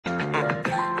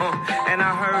And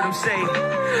I heard him say,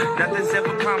 nothing's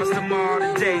ever promised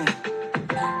tomorrow today.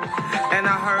 And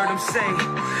I heard him say,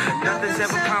 nothing's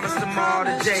ever promised tomorrow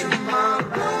today.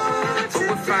 But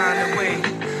we'll find a way.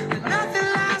 Nothing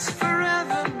lasts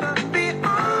forever, but be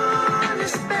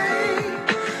honest, babe.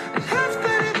 Hurts,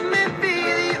 but it may be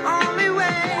the only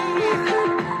way.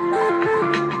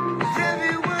 With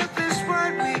every worthless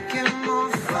word, we can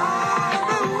move far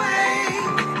away.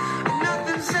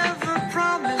 Nothing's ever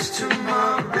promised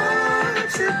tomorrow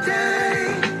today.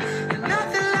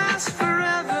 Nothing lasts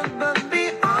forever, but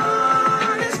be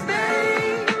honest,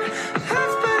 babe.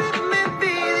 Hurts, but it may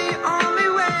be the only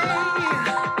way.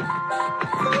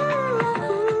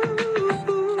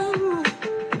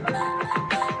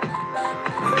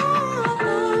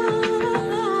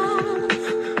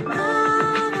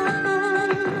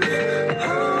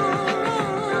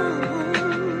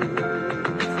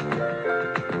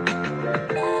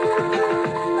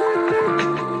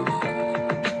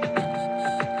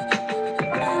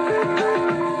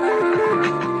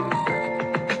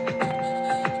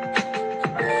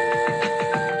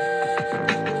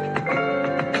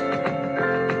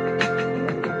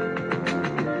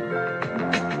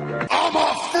 I'm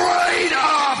afraid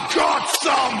I've got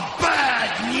some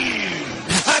bad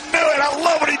news. I knew it. I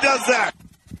love when he does that.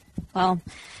 Well,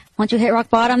 once you hit rock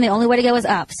bottom, the only way to go is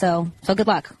up. So good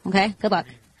luck, okay? Good luck.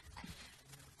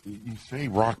 You say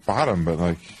rock bottom, but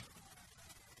like,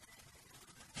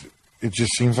 it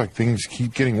just seems like things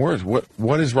keep getting worse.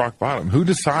 What is rock bottom? Who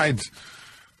decides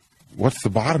what's the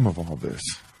bottom of all this?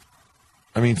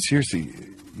 I mean, seriously,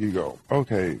 you go,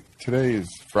 okay, today is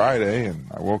Friday, and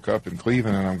I woke up in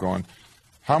Cleveland, and I'm going,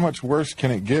 how much worse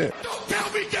can it get? Don't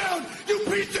tell me down, you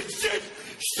piece of shit.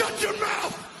 Shut your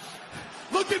mouth.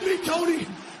 Look at me, Tony.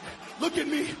 Look at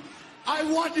me. I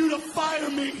want you to fire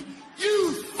me.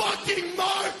 You fucking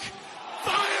Mark.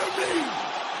 Fire me.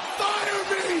 Fire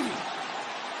me.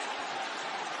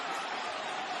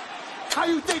 How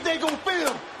you think they gonna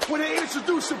feel when they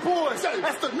introduce your boys?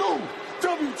 That's the new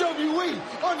WWE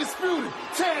Undisputed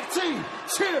Tag Team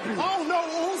Champions. I don't know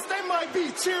who's. They might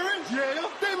be cheering. Yeah.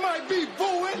 They might be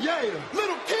booing. Yeah.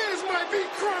 Little kids might be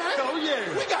crying. Oh, yeah.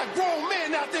 We got grown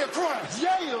men out there crying.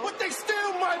 Yeah. But they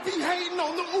still might be hating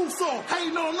on the Uso.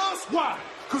 Hating on us. Why?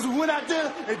 Because we went out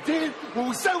there and did what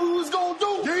we said we was going to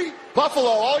do. Yeah. Buffalo,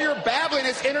 all your babbling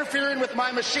is interfering with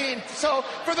my machine. So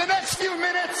for the next few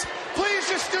minutes, please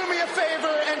just do me a favor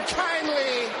and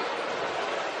kindly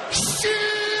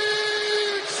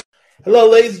shoot. Hello,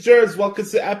 ladies and gents. Welcome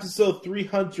to episode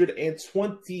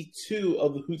 322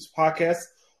 of the Hoots podcast.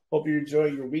 Hope you're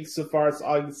enjoying your week so far. It's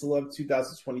August 11,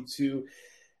 2022.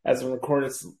 As I'm recording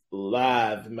this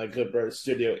live in my good brother's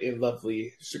studio in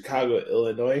lovely Chicago,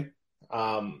 Illinois.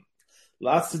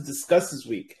 Lots to discuss this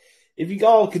week. If you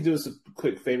all could do us a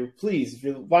quick favor, please, if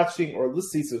you're watching or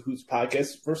listening to the Hoots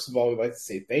podcast, first of all, we'd like to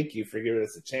say thank you for giving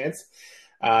us a chance.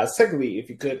 Secondly, if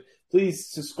you could, please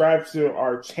subscribe to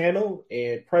our channel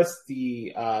and press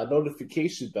the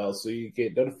notification bell so you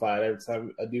get notified every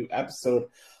time a new episode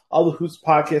of the Hoots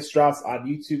podcast drops on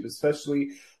YouTube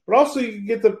especially. But also you can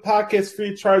get the podcast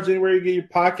free of charge anywhere you get your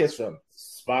podcast from.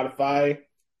 Spotify,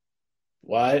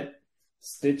 what?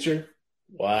 Stitcher,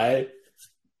 what?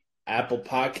 Apple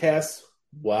Podcasts,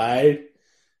 what?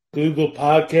 Google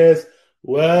Podcasts,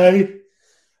 what?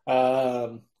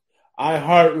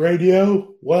 iHeart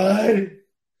Radio, what?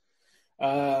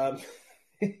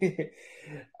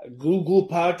 Google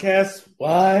Podcasts,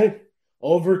 what?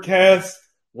 Overcast,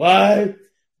 what?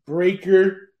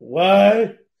 Breaker,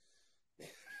 what?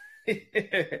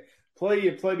 plenty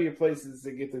of places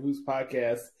to get the Who's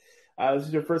podcast. This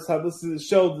is your first time listening to the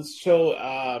show. This show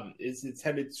is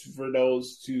intended for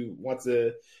those who want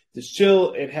to just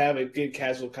chill and have a good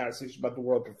casual conversation about the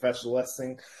world of professional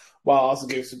wrestling, while also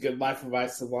giving some good life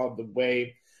advice along the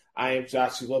way. I am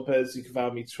Joshie Lopez. You can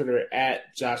find me on Twitter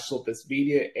at Josh Lopez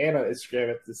Media and on Instagram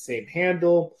at the same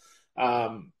handle.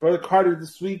 Brother Carter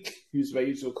this week, who's my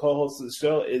usual co-host of the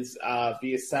show, is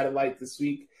via satellite this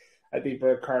week. I think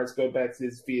Brother Carter's going back to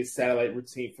his via satellite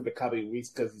routine for the coming weeks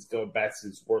because he's going back to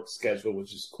his work schedule,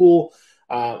 which is cool.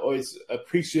 Always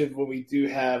appreciative when we do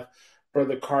have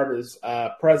Brother Carter's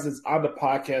presence on the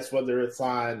podcast, whether it's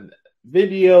on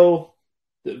video,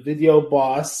 the video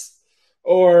boss,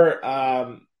 or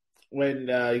when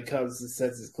he comes and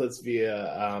sends his clips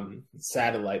via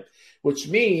satellite, which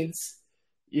means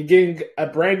you're getting a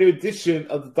brand new edition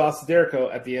of the Thoughts Of Dericho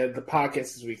at the end of the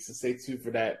podcast this week. So stay tuned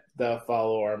for that. They'll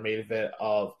follow our main event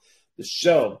of the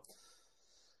show.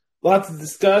 Lots to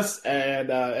discuss,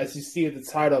 and as you see in the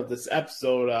title of this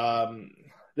episode,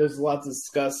 there's a lot to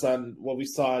discuss on what we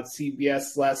saw at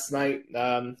CBS last night.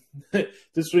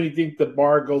 Just when you think the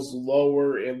bar goes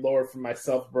lower and lower for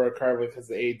myself and Brother Carver because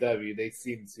of AEW, they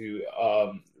seem to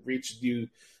reach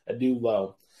a new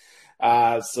low.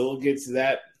 So we'll get to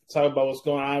that. Talk about what's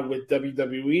going on with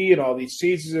WWE and all these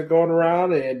changes that are going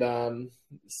around. And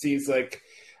seems like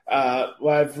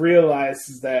what I've realized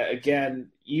is that,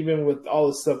 again, even with all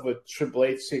the stuff with Triple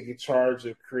H taking charge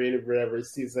of creative or whatever, it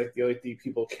seems like the only thing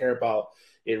people care about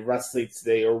in wrestling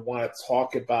today or want to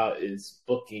talk about is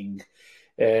booking.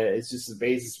 It just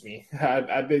amazes me.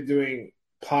 I've been doing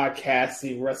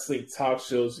podcasting, wrestling talk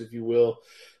shows, if you will,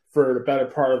 for the better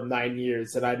part of 9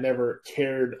 years, and I never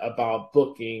cared about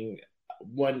booking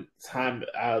one time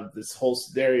out of this whole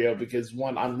scenario because,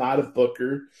 one, I'm not a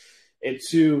booker, and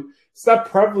two, it's not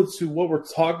prevalent to what we're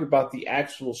talking about, the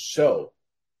actual show.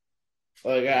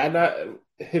 Like,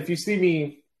 if you see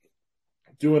me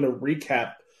doing a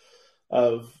recap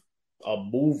of a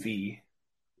movie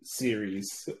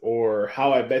series or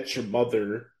How I Met Your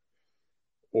Mother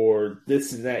or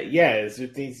this and that, yeah, is there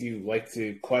things you like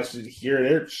to question here and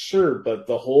there? Sure, but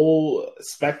the whole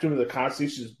spectrum of the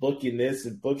conversation is booking this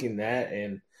and booking that,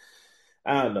 and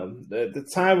I don't know. The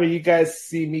time when you guys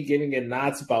see me getting in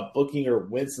knots about booking or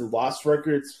wins and loss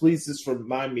records, please just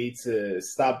remind me to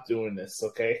stop doing this,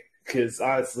 okay? Because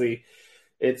honestly,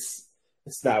 it's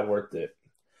not worth it.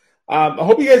 I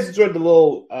hope you guys enjoyed the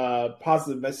little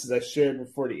positive message I shared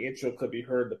before the intro clip you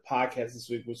heard the podcast this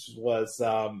week, which was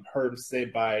Heard 'Em Say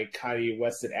by Kanye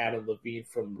West and Adam Levine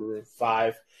from Maroon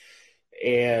 5.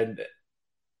 And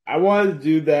I wanted to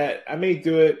do that. I may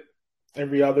do it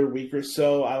every other week or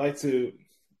so. I like to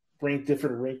bring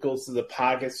different wrinkles to the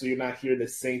podcast so you're not hearing the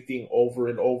same thing over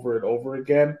and over and over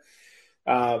again.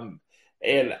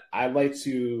 And I like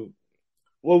to,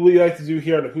 what we like to do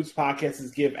here on the Hoots podcast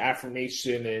is give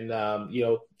affirmation and,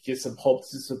 give some hope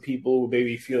to some people who may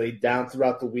be feeling down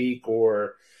throughout the week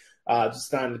or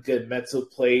just not in a good mental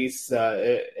place.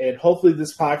 And hopefully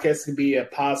this podcast can be a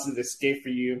positive escape for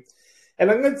you. And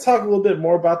I'm going to talk a little bit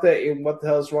more about that and what the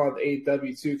hell is wrong with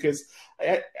AEW too, because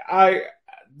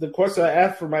the question I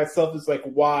ask for myself is like,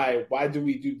 why? Why do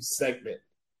we do the segment?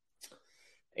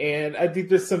 And I think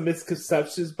there's some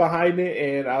misconceptions behind it,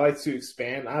 and I like to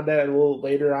expand on that a little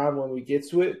later on when we get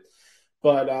to it.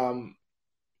 But,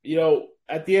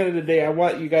 at the end of the day, I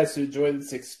want you guys to enjoy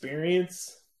this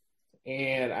experience,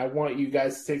 and I want you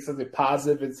guys to take something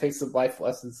positive and take some life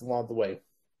lessons along the way.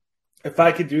 If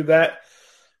I could do that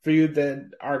for you,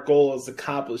 then our goal is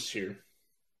accomplished here.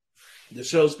 The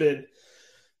show's been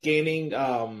gaining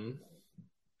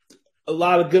a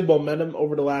lot of good momentum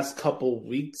over the last couple of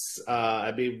weeks.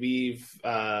 We've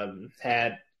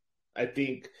had, I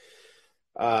think,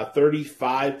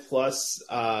 35 plus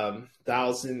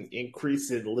thousand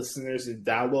increase in listeners and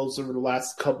downloads over the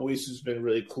last couple weeks, which has been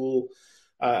really cool.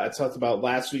 I talked about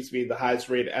last week's being the highest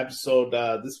rated episode.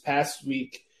 This past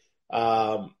week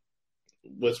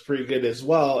was pretty good as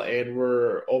well, and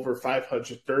we're over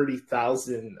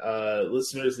 530,000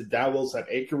 listeners and downloads on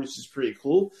Anchor, which is pretty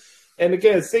cool. And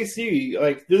again, thanks to you.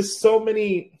 Like, there's so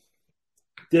many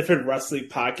different wrestling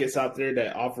podcasts out there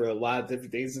that offer a lot of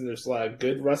different things, and there's a lot of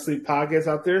good wrestling podcasts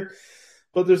out there.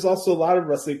 But there's also a lot of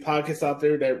wrestling podcasts out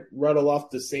there that rattle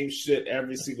off the same shit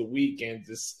every single week and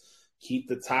just keep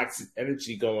the toxic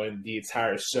energy going the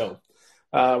entire show.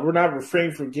 We're not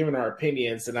refraining from giving our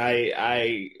opinions, and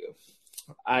I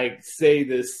say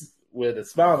this with a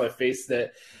smile on my face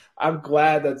that I'm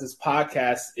glad that this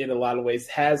podcast, in a lot of ways,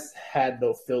 has had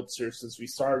no filter since we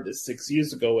started this 6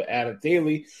 years ago with Adam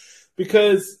Daly,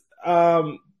 because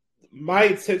my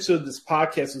intention of this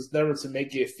podcast was never to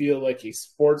make it feel like a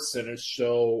Sports Center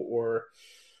show or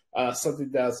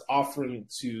something that I was offering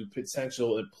to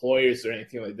potential employers or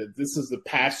anything like that. This is a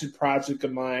passion project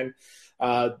of mine.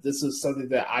 This is something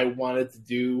that I wanted to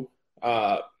do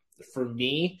for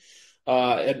me.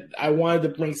 And I wanted to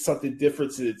bring something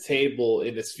different to the table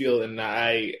in this field, and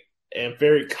I am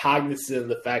very cognizant of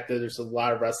the fact that there's a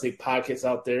lot of wrestling podcasts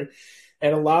out there,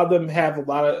 and a lot of them have a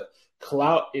lot of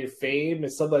clout and fame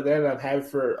and stuff like that, and I'm happy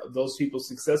for those people's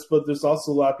success, but there's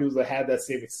also a lot of people that have that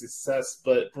same success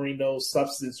but bring no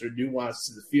substance or nuance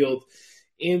to the field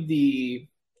in the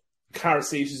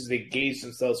conversations they engage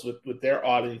themselves with their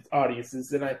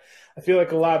audiences. And I feel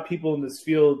like a lot of people in this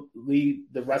field lead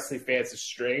the wrestling fans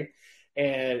astray.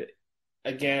 And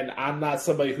again, I'm not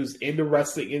somebody who's in the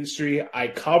wrestling industry. I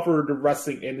cover the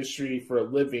wrestling industry for a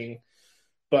living,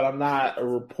 but I'm not a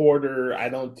reporter. I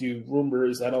don't do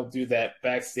rumors. I don't do that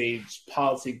backstage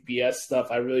politic BS stuff.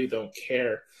 I really don't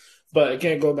care. But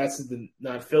again, going back to the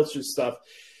non-filtered stuff,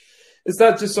 it's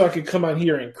not just so I can come on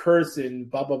here and curse and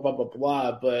blah, blah, blah, blah,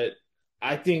 blah, but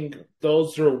I think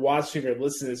those who are watching or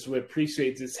listening to this would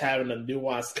appreciate just having a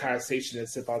nuanced conversation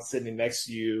as if I'm sitting next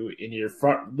to you in your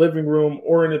front living room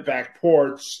or in the back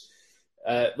porch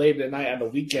late at night on the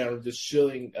weekend, or just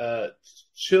chilling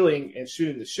and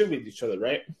shooting the shit with each other,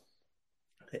 right?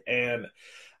 And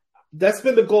that's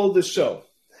been the goal of the show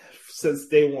since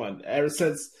day one. Ever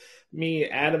since me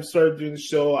and Adam started doing the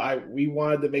show, we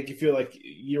wanted to make you feel like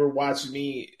you were watching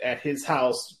me at his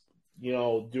house,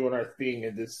 doing our thing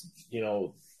and just,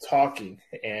 talking.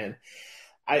 And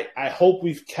I hope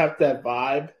we've kept that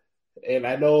vibe. And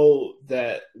I know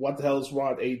that What the Hell is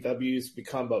Wrong with AEW has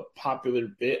become a popular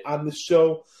bit on the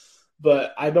show,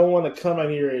 but I don't want to come on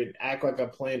here and act like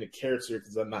I'm playing a character,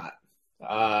 because I'm not.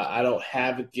 I don't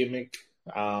have a gimmick.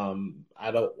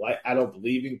 I don't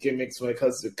believe in gimmicks when it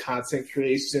comes to content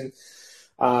creation.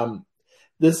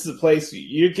 This is a place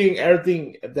you're getting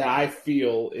everything that I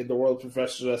feel in the world of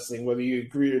professional wrestling. Whether you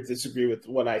agree or disagree with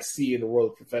what I see in the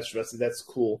world of professional wrestling, that's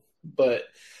cool. But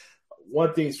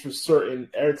one thing's for certain: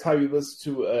 every time you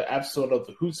listen to an episode of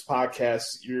the Hoots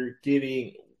podcast, you're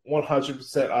getting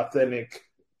 100% authentic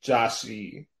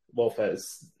Joshie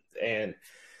Lopez. And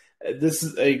this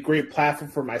is a great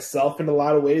platform for myself in a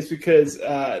lot of ways, because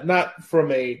not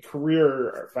from a career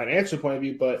or financial point of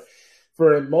view, but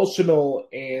for an emotional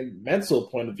and mental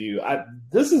point of view.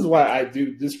 This is why I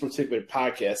do this particular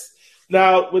podcast.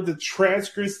 Now, with the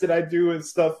transcripts that I do and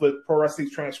stuff with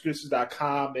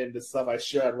ProWrestlingTranscriptions.com and the stuff I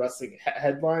share on Wrestling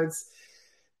Headlines,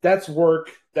 that's work.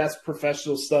 That's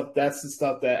professional stuff. That's the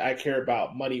stuff that I care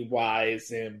about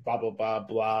money-wise and blah, blah, blah,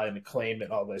 blah, and acclaim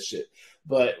and all that shit.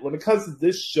 But when it comes to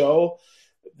this show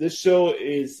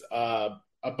is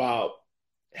about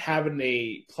having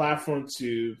a platform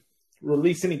to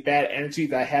release any bad energy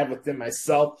that I have within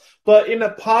myself, but in a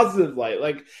positive light.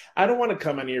 Like, I don't want to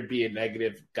come on here and be a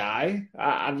negative guy.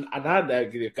 I'm not a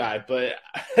negative guy, but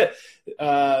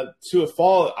to a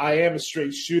fault, I am a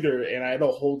straight shooter, and I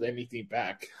don't hold anything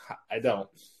back. I don't.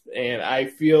 And I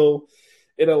feel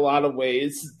in a lot of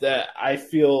ways that I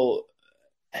feel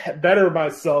better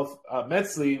myself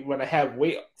mentally when I have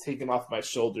weight taken off my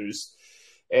shoulders.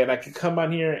 And I can come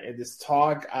on here and just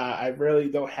talk. I really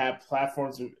don't have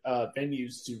platforms or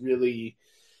venues to really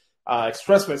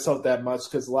express myself that much,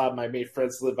 because a lot of my main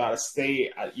friends live out of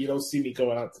state. You don't see me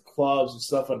going out to clubs and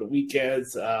stuff on the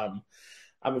weekends. I'm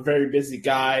a very busy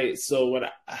guy. So when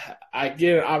I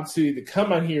get an opportunity to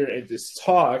come on here and just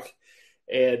talk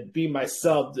and be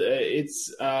myself,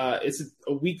 it's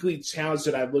a weekly challenge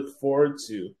that I look forward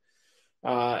to.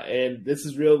 And this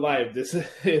is real life. This is,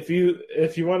 if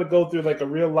you want to go through like a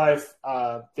real life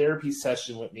therapy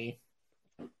session with me,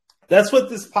 that's what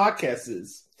this podcast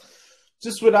is.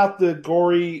 Just without the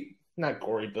not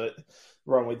gory, but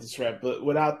wrong way to describe, but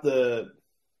without the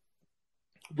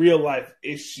real life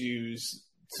issues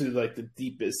to like the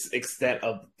deepest extent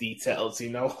of details.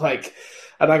 Like,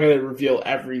 I'm not going to reveal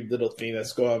every little thing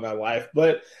that's going on in my life,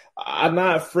 but I'm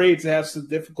not afraid to have some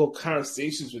difficult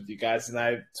conversations with you guys. And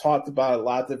I've talked about a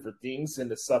lot of different things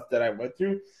and the stuff that I went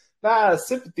through. Not out of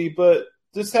sympathy, but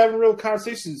just having real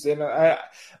conversations. And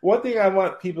one thing I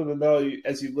want people to know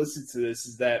as you listen to this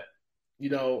is that,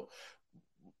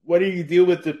 whether you deal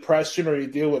with depression or you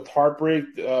deal with heartbreak,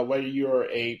 whether you're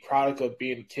a product of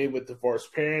being a kid with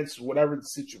divorced parents, whatever the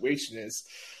situation is,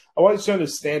 I want you to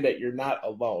understand that you're not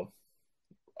alone.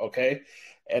 Okay?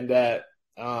 And that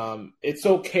it's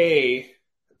okay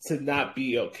to not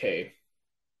be okay.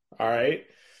 All right?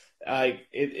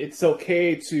 It's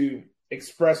okay to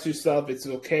express yourself. It's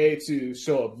okay to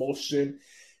show emotion.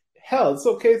 Hell, it's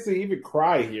okay to even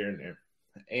cry here and there.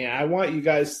 And I want you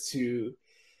guys to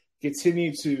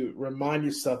continue to remind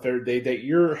yourself every day that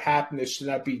your happiness should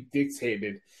not be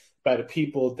dictated by the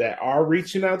people that are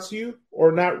reaching out to you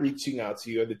or not reaching out to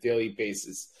you on a daily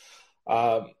basis.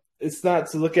 It's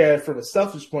not to look at it from a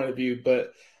selfish point of view,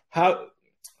 but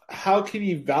how can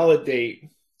you validate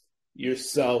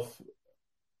yourself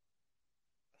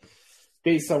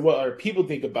based on what other people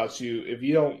think about you if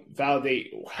you don't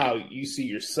validate how you see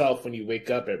yourself when you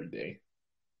wake up every day?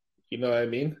 You know what I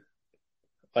mean?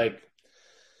 Like,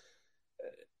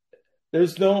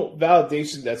 there's no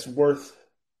validation that's worth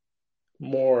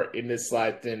more in this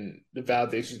life than the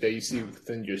validation that you see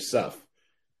within yourself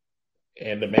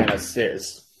and the man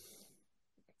upstairs.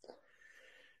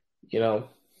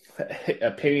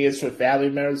 Opinions from family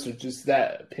members are just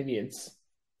that, opinions.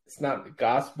 It's not the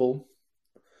gospel.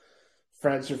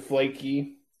 Friends are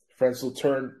flaky. Friends will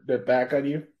turn their back on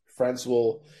you. Friends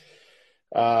will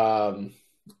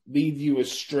lead you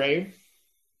astray.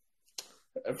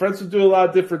 Friends will do a lot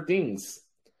of different things.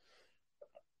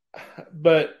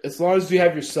 But as long as you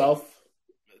have yourself,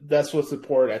 that's what's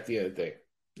important at the end of the day.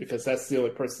 because that's the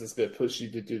only person that's going to push you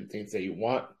to do the things that you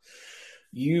want.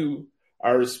 You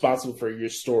are responsible for your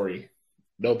story,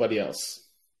 nobody else.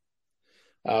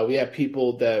 We have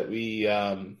people that we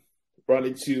run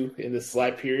into in this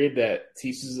life period that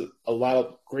teaches a lot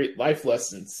of great life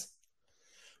lessons.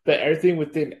 But everything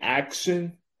within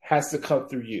action has to come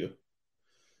through you.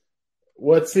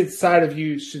 What's inside of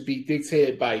you should be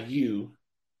dictated by you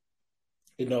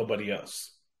and nobody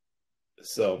else.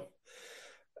 So,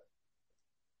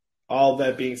 all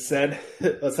that being said,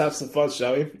 let's have some fun,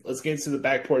 shall we? Let's get into the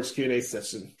Back Porch Q&A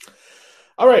session.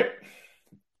 All right.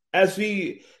 As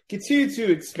we continue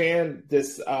to expand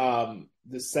this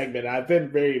this segment, I've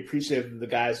been very appreciative of the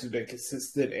guys who've been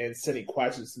consistent and sending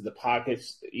questions to the podcast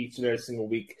each and every single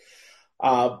week.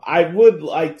 I would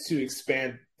like to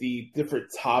expand the different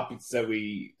topics that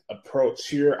we approach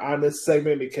here on this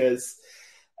segment because,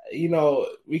 you know,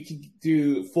 we can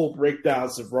do full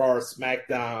breakdowns of Raw or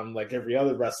SmackDown like every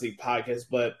other wrestling podcast,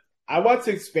 but I want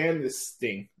to expand this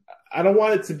thing. I don't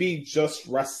want it to be just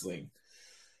wrestling.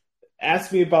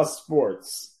 Ask me about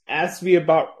sports. Ask me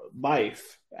about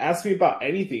life. Ask me about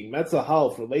anything, mental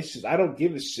health, relationships. I don't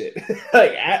give a shit.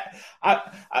 Like,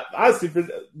 I honestly, for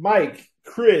Mike,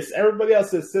 Chris, everybody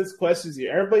else that sends questions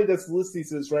here, everybody that's listening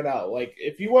to this right now, like,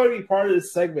 if you want to be part of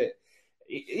this segment,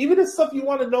 even if stuff you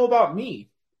want to know about me,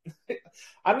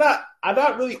 I'm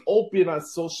not really open on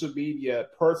social media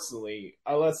personally,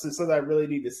 unless there's something I really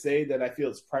need to say that I feel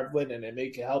is prevalent and it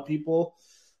may help people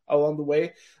along the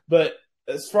way. But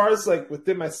as far as like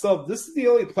within myself, this is the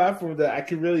only platform that I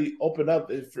can really open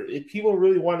up. If people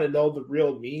really want to know the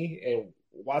real me and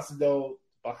wants to know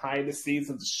behind the scenes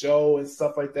of the show and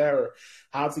stuff like that, or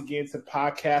how to get into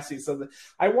podcasting, something,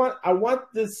 I want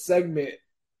this segment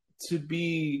to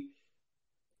be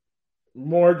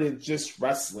more than just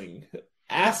wrestling.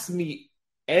 Ask me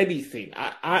anything.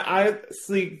 I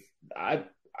honestly, I'd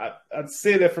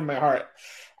say that from my heart.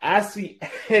 Ask me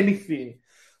anything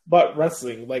but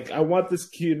wrestling. Like, I want this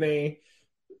Q&A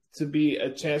to be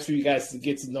a chance for you guys to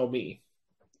get to know me,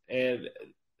 and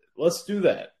let's do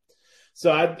that.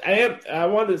 So I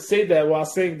wanted to say that while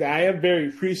saying that I am very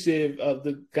appreciative of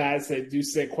the guys that do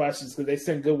send questions, because they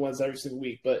send good ones every single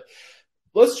week. But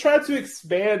let's try to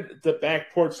expand the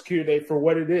Back Porch Q&A for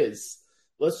what it is.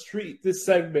 Let's treat this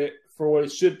segment for what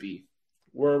it should be.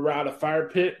 We're around a fire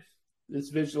pit.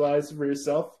 Just visualize it for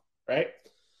yourself, right?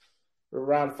 We're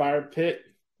around a fire pit.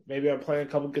 Maybe I'm playing a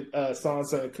couple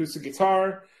songs on acoustic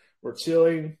guitar. We're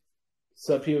chilling.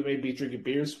 Some people may be drinking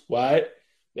beers. What?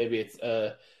 Maybe it's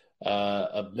a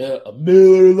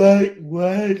Miller Lite.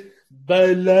 What?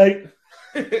 Bud Light.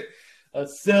 A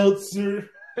seltzer.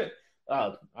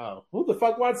 Oh, who the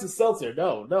fuck wants a seltzer?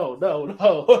 No.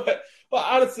 Well,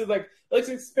 honestly, like, let's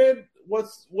expand what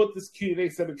this Q&A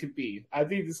segment could be. I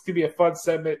think this could be a fun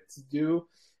segment to do,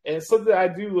 and it's something I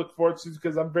do look forward to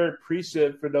because I'm very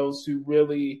appreciative for those who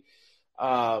really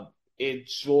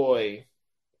enjoy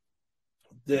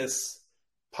this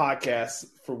podcast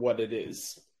for what it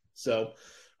is. So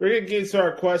we're going to get into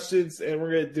our questions, and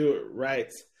we're going to do it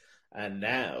right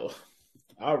now.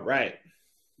 All right.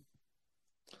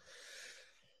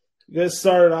 I'm going to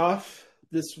start off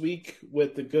this week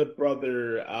with the good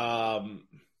brother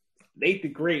Nate the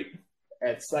Great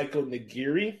at Psycho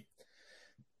Nagiri.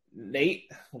 Nate,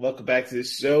 welcome back to the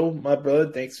show, my brother.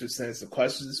 Thanks for sending some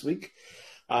questions this week.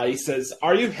 He says,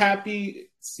 are you happy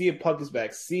CM Punk is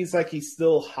back? Seems like he's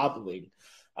still hobbling.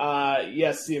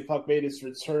 Yes, CM Punk made his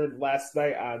return last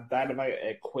night on Dynamite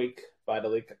at Quake by the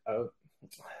Lake.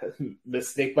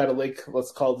 Mistake by the Lake,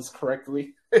 let's call this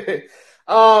correctly.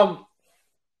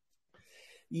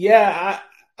 Yeah,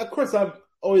 of course, I'm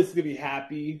always going to be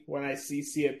happy when I see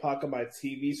CM Punk on my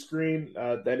TV screen.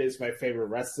 That is my favorite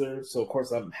wrestler, so of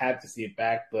course I'm happy to see it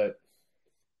back, but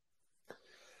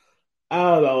I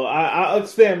don't know. I'll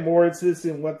expand more into this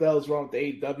and what the hell is wrong with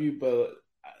AEW, but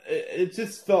it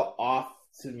just felt off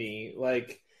to me.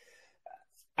 Like,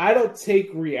 I don't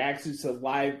take reactions to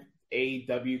live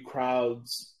AEW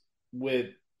crowds with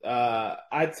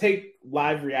I take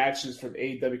live reactions from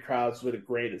AEW crowds with a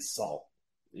grain of salt.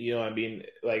 You know what I mean?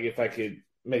 Like, if I could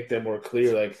make that more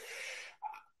clear, like,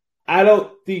 I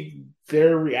don't think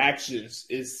their reactions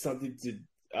is something to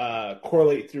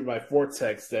correlate through my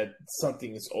vortex that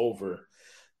something is over.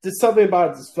 Just something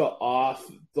about it just felt off.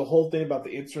 The whole thing about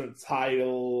the interim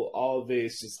title, all of it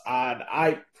is just odd.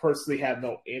 I personally have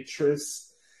no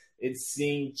interest in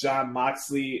seeing Jon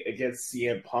Moxley against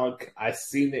CM Punk. I've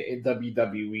seen it in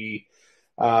WWE.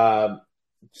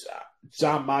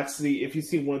 Jon Moxley, if you've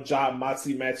seen one Jon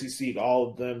Moxley match, you've seen all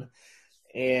of them.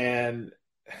 And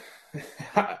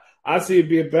honestly, it'd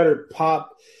be a better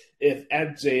pop if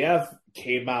MJF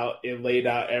came out and laid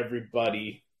out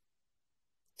everybody.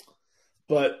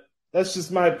 But that's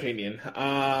just my opinion.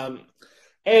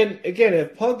 And again,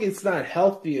 if Punk is not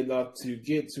healthy enough to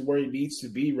get to where he needs to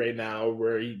be right now,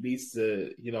 where he needs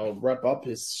to, rep up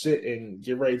his shit and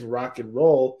get ready to rock and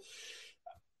roll,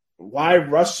 why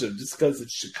rush him just because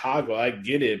it's Chicago? I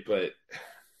get it, but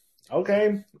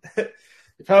okay.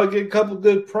 You probably get a couple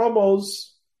good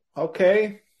promos,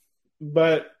 okay.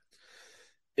 But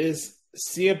is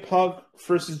CM Punk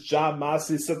versus Jon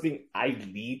Moxley something I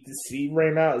need to see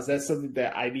right now? Is that something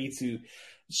that I need to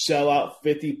shell out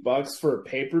 $50 for a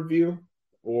pay-per-view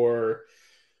or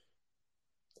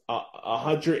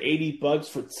 $180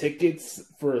 for tickets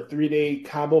for a 3-day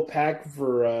combo pack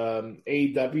for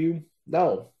AEW?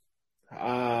 No.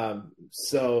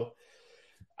 So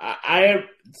I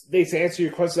to answer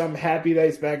your question, I'm happy that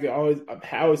he's back. I'm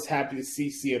always happy to see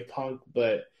CM Punk,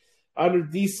 but under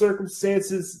these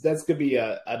circumstances, that's gonna be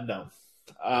a no.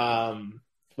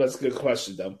 That's a good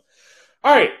question though.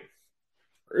 All right.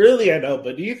 Early, I know,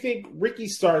 but do you think Ricky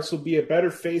Starks will be a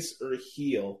better face or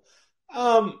heel?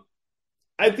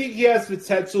 I think he has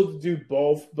potential to do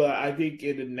both, but I think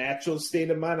in a natural state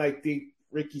of mind, I think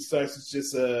Ricky Starks is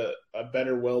just a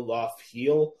better well-off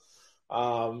heel.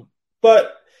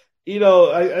 But,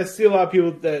 I see a lot of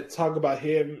people that talk about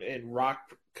him and Rock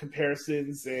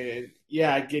comparisons, and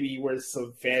yeah, I get he wears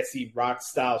some fancy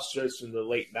Rock-style shirts from the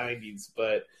late 90s,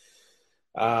 but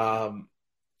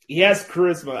he has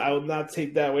charisma. I will not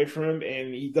take that away from him,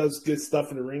 and he does good stuff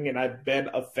in the ring, and I've been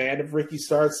a fan of Ricky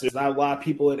Starks. There's not a lot of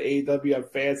people in AEW I'm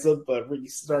fans of, but Ricky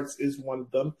Starks is one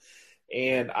of them,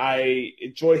 and I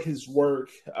enjoy his work.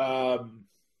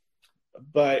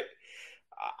 But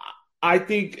I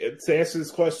think, to answer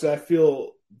this question, I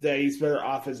feel that he's better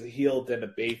off as a heel than a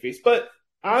babyface. But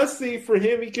honestly, for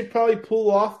him, he could probably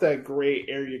pull off that gray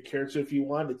area character if he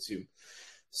wanted to.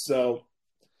 So,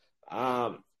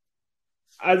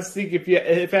 I just think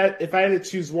if I had to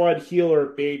choose one, heel or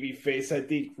baby face, I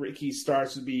think Ricky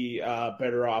Starks would be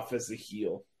better off as a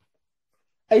heel.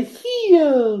 A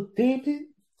heel, David.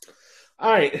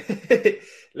 All right.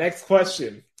 Next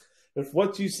question. With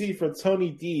what you see from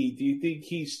Tony D, do you think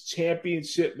he's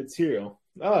championship material?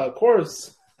 Oh, of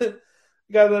course. You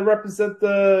gotta represent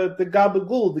the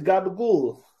Gabagool, the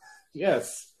Gabagool.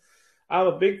 Yes. I'm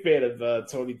a big fan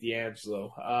of Tony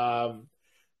D'Angelo.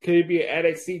 Could he be an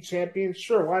NXT champion?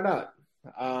 Sure, why not?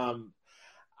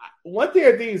 One thing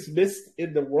I think is missed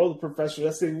in the world of professional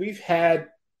wrestling, we've had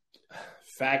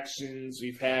factions,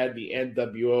 we've had the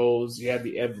NWOs, you had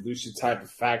the Evolution type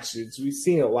of factions. We've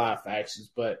seen a lot of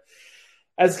factions, but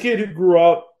as a kid who grew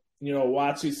up,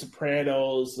 watching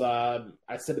Sopranos,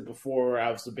 I said it before,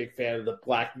 I was a big fan of the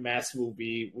Black Mass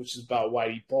movie, which is about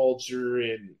Whitey Bulger,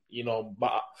 and,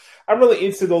 I'm really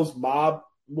into those mob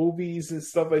movies and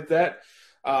stuff like that.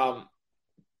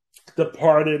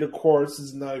 Departed, of course,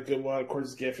 is another good one. Of course,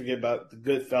 you can't forget about the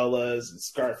Goodfellas and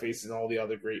Scarface and all the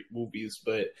other great movies.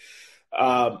 But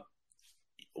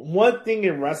one thing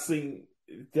in wrestling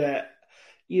that,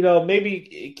 maybe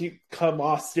it can come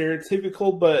off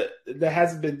stereotypical, but that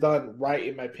hasn't been done right,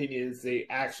 in my opinion, is the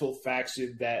actual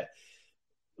faction that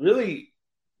really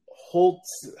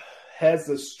has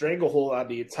a stranglehold on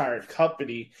the entire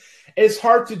company. It's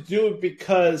hard to do it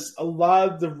because a lot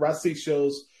of the wrestling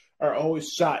shows are always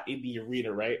shot in the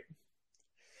arena, right?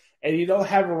 And you don't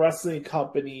have a wrestling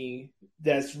company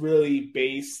that's really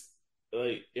based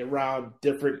around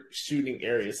different shooting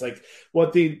areas. Like,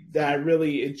 one thing that I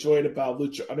really enjoyed about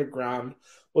Lucha Underground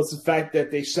was the fact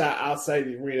that they shot outside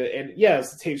the arena. And yeah,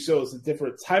 it's a tape show, it's a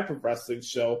different type of wrestling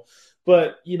show.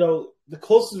 But, the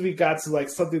closest we got to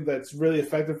something that's really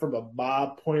effective from a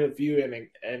mob point of view, and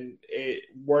it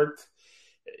worked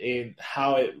in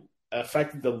how it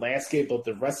affected the landscape of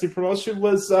the wrestling promotion,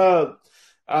 was Dario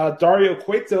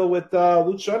Cueto with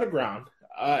Lucha Underground.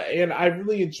 And I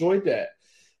really enjoyed that.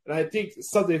 And I think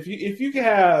something, if you can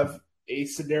have a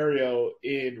scenario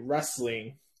in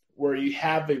wrestling where you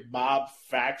have a mob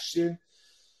faction,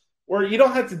 where you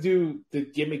don't have to do the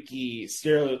gimmicky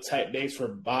stereotype names for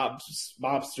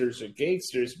mobsters or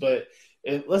gangsters, but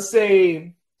let's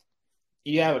say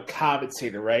you have a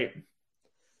commentator, right?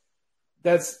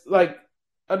 That's like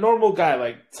a normal guy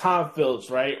like Tom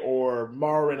Phillips, right? Or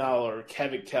Mauro Ranallo or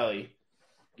Kevin Kelly.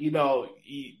 You know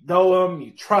him,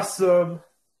 you trust him,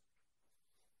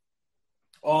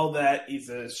 all that. He's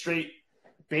a straight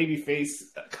babyface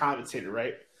commentator,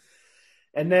 right?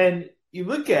 And then you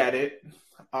look at it,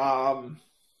 and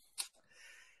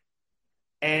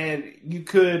you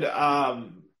could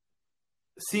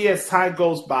see as time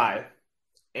goes by,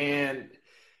 and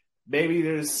maybe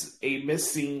there's a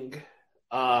missing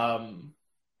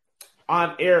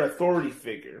on-air authority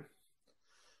figure.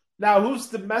 Now, who's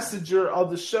the messenger of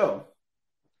the show?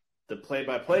 The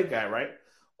play-by-play guy, right?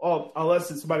 Oh, unless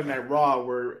it's Monday Night Raw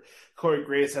where Corey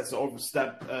Graves has to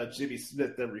overstep Jimmy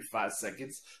Smith every 5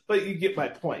 seconds. But you get my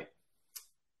point.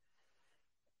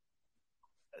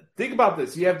 Think about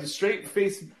this. You have the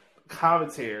straight-faced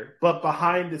commentator, but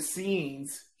behind the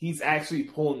scenes, he's actually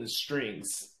pulling the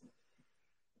strings.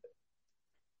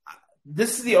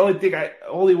 This is the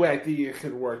only way I think it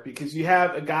could work, because you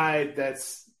have a guy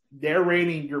that's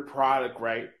narrating your product,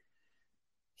 right?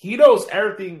 He knows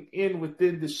everything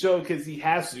within the show because he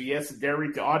has to. He has to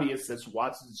narrate the audience that's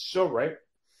watching the show, right?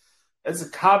 As a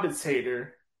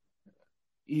commentator,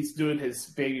 he's doing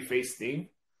his babyface thing.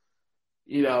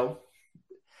 You know,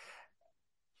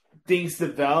 things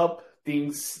develop,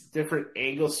 different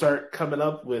angles start coming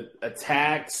up with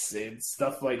attacks and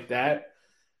stuff like that.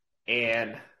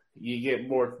 And you get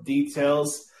more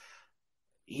details.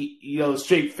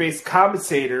 Straight-faced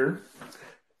commentator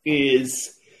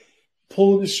is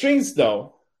pulling the strings,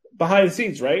 though, behind the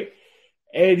scenes, right?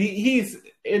 And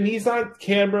he's on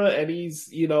camera, and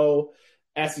he's,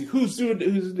 asking who's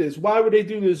doing this, why would they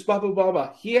do this, blah, blah, blah,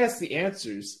 blah. He has the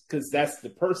answers because that's the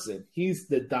person. He's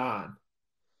the Don.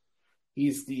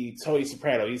 He's the Tony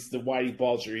Soprano. He's the Whitey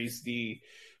Bulger. He's the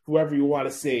whoever you want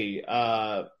to say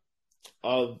of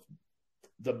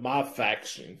the mob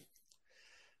faction.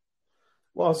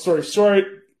 Well, story short,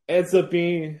 ends up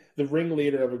being the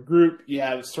ringleader of a group. You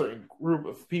have a certain group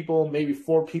of people, maybe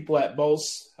 4 people at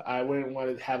most. I wouldn't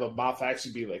want to have a mob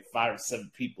faction be like 5 or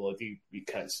 7 people. I think it'd be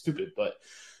kind of stupid.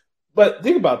 But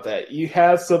think about that. You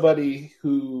have somebody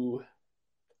who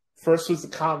first was the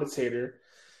commentator,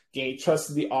 gained trust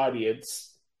in the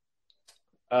audience,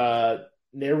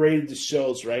 narrated the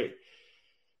shows, right?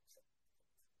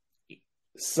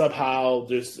 Somehow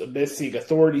there's a missing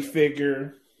authority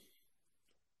figure.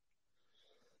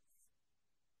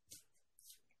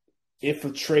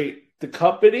 Infiltrate the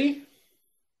company.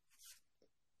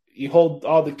 You hold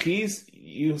all the keys.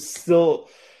 You still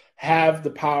have the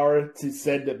power to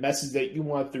send the message that you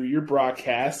want through your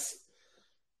broadcast.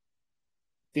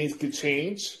 Things could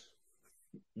change.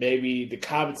 Maybe the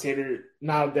commentator,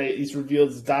 now that he's revealed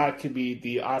his Don, could be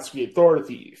the on-screen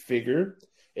authority figure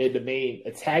and the main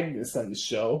antagonist on the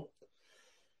show.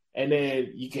 And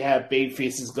then you can have baby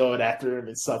faces going after him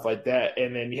and stuff like that.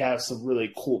 And then you have some really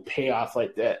cool payoff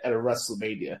like that at a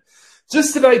WrestleMania.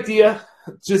 Just an idea.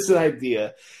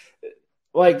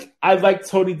 Like, I like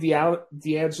Tony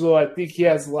D'Angelo. I think he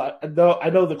has a lot. I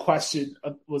know the question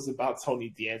was about Tony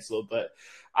D'Angelo, but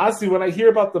honestly, when I hear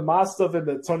about the mob stuff and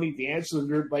the Tony D'Angelo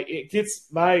group, like, it gets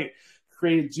my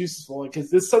creative juices flowing,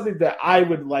 because this is something that I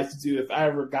would like to do if I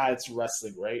ever got into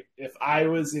wrestling, right? If I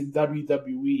was in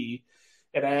WWE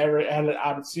and I ever had an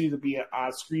opportunity to be an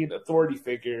on-screen authority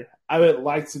figure, I would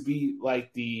like to be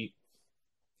like the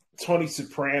Tony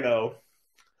Soprano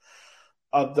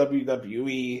of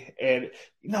WWE. And,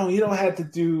 you don't have to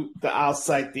do the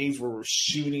outside things where we're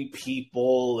shooting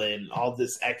people and all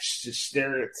this extra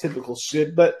stereotypical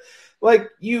shit. But, like,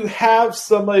 you have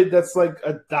somebody that's like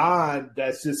a Don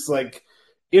that's just, like,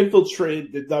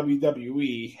 infiltrated the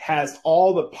WWE, has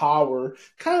all the power,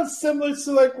 kind of similar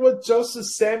to like what Joseph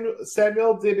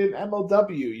Samuel did in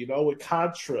MLW, with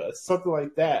Contra, something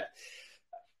like that.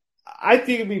 I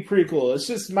think it'd be pretty cool. It's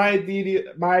just my idea.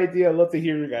 I'd love to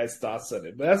hear your guys' thoughts on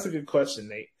it. But that's a good question,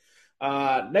 Nate.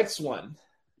 Next one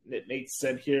that Nate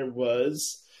sent here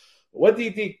was, what do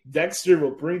you think Dexter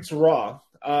will bring to Raw?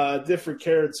 Different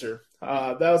character.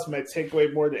 That was my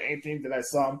takeaway more than anything that I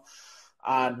saw him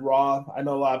on Raw. I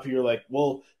know a lot of people are like,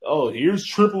 well, here's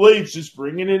Triple H just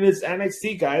bringing in his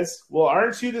NXT guys. Well,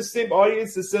 aren't you the same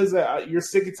audience that says that you're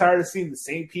sick and tired of seeing the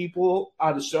same people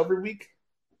on the show every week?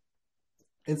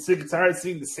 And sick and tired of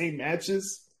seeing the same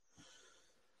matches?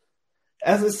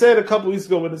 As I said a couple weeks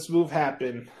ago when this move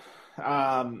happened,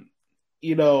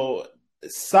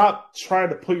 stop trying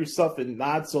to put yourself in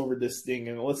knots over this thing,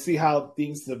 and let's see how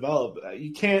things develop.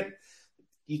 You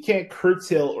can't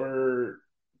curtail or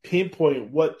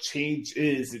pinpoint what change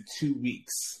is in 2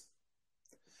 weeks.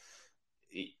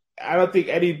 I don't think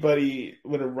anybody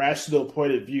with a rational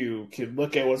point of view can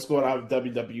look at what's going on with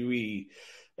WWE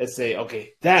and say,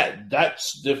 okay,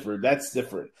 that's different. That's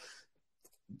different.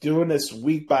 Doing this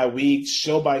week by week,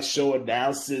 show by show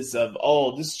analysis of,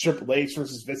 this is Triple H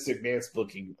versus Vince McMahon's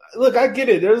booking. Look, I get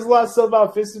it. There's a lot of stuff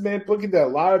about Vince McMahon booking that a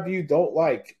lot of you don't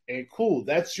like. And cool,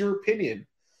 that's your opinion.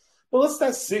 But let's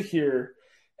not sit here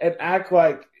and act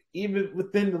like even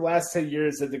within the last 10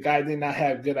 years that the guy did not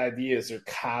have good ideas or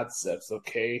concepts,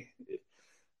 okay?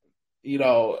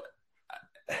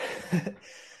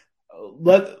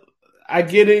 I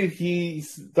get it.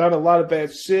 He's done a lot of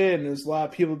bad shit, and there's a lot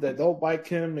of people that don't like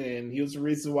him, and he was the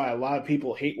reason why a lot of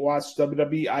people hate watch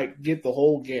WWE. I get the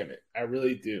whole gamut. I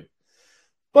really do.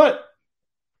 But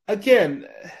again,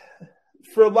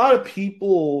 for a lot of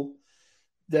people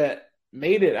that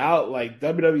made it out like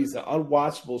WWE is an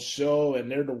unwatchable show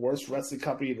and they're the worst wrestling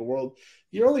company in the world,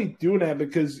 you're only doing that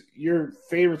because your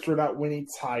favorites were not winning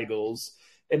titles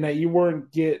and that you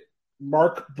weren't get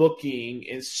mark booking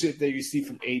and shit that you see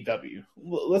from AEW.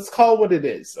 Let's call it what it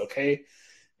is, okay?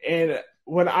 And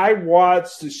when I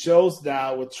watch the shows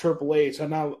now with Triple H, I'm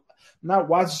not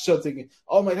watching the show thinking,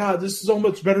 oh my God, this is so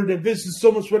much better than Vince. This is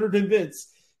so much better than Vince.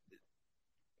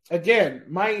 Again,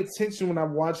 my intention when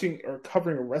I'm watching or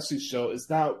covering a wrestling show is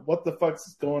not what the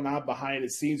fuck's going on behind the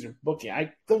scenes or booking.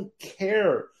 I don't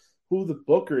care who the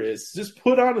booker is. Just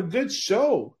put on a good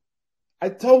show. I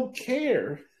don't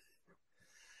care.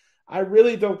 I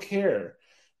really don't care.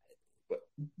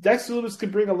 Dexter Lumis can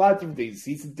bring a lot of different things.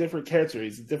 He's a different character.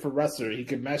 He's a different wrestler. He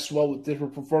can mesh well with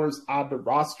different performers on the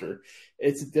roster.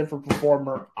 It's a different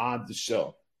performer on the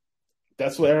show.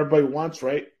 That's what everybody wants,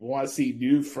 right? We want to see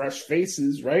new, fresh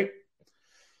faces, right?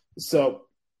 So,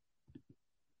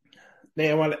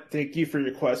 man, I want to thank you for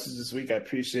your questions this week. I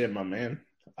appreciate it, my man.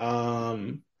 All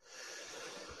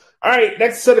right,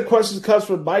 next set of questions comes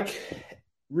from Mike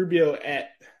Rubio at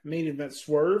Main Event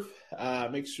Swerve.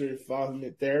 Make sure you follow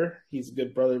him there. He's a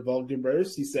good brother of all good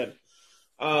brothers. He said,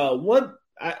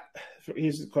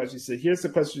 here's the question. He said, here's the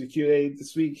question for the Q&A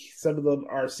this week. Some of them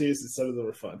are serious and some of them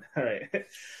are fun. All right.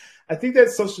 I think that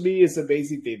social media is an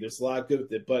amazing thing. There's a lot good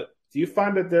with it. But do you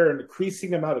find that there are an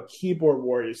increasing amount of keyboard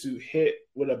warriors who hit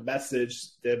with a message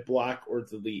that block or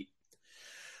delete?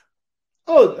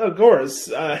 Oh, of course.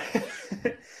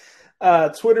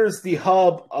 Twitter's the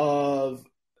hub of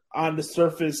on the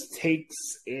surface takes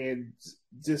and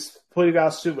just putting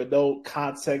out shit with no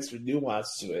context or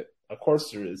nuance to it. Of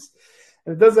course there is.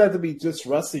 And it doesn't have to be just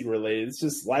wrestling related. It's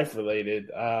just life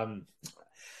related.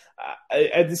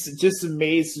 It just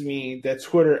amazes me that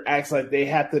Twitter acts like they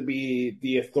have to be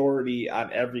the authority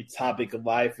on every topic of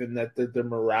life and that they're the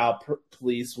morale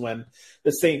police when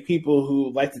the same people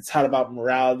who like to talk about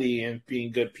morality and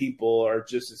being good people are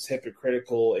just as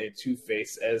hypocritical and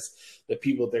two-faced as the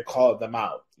people that call them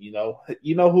out. You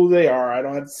know who they are. I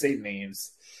don't have to say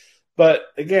names. But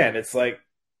again, it's like,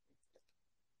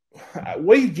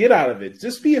 what do you get out of it?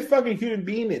 Just be a fucking human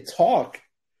being and talk.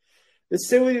 Just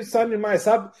say what's on your mind.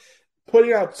 Stop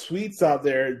putting out tweets out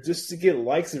there just to get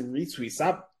likes and retweets.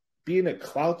 Stop being a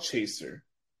clout chaser.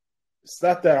 It's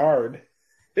not that hard.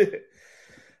 All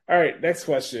right, next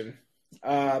question.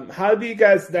 How do you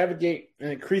guys navigate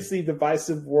an increasingly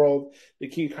divisive world to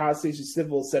keep conversation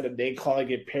simple instead of name calling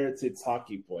it parented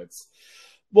talking points?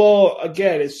 Well,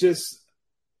 again, it's just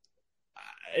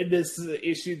this is an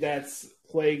issue that's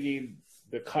plaguing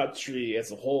the country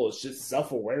as a whole. It's just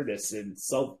self-awareness and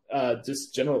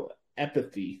just general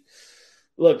empathy.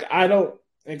 Look, I don't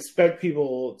expect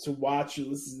people to watch or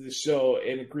listen to the show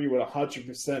and agree with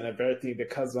 100% of everything that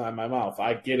comes out of my mouth.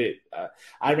 I get it.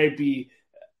 I may be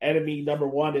enemy number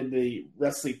one in the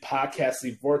wrestling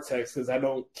podcasting vortex because I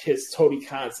don't kiss Tony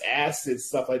Khan's ass and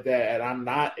stuff like that, and I'm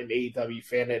not an AEW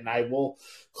fan, and I will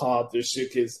call out their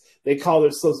shit because they call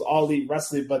themselves All Elite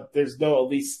Wrestling, but there's no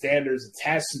elite standards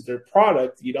attached to their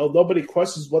product. Nobody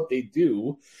questions what they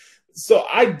do, so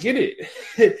I get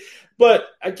it. But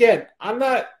again, I'm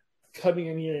not coming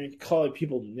in here and calling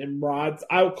people Nimrods.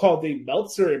 I would call Dave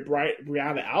Meltzer and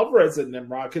Brianna Alvarez a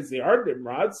Nimrod because they are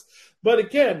Nimrods. But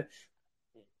again,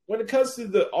 when it comes to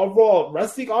the overall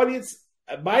wrestling audience,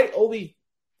 my only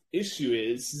issue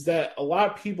is that a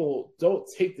lot of people don't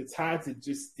take the time to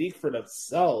just think for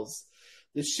themselves.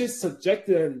 The shit's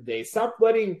subjective at the end of the day. Stop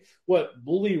letting what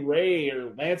Bully Ray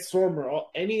or Lance Storm or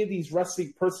any of these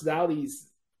wrestling personalities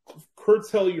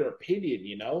curtail your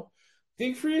opinion,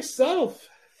 Think for yourself.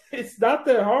 It's not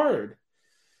that hard.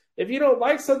 If you don't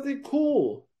like something,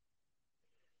 cool.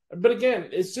 But again,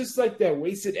 it's just like that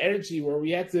wasted energy where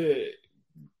we have to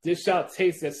dish out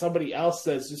takes that somebody else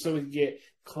says just so we can get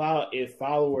clout and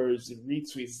followers and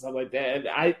retweets and stuff like that.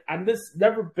 And I'm just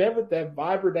never been with that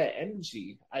vibe or that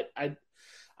energy.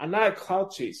 I'm not a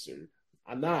clout chaser.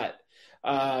 I'm not.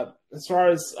 As far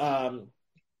as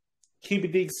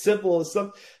keeping things simple and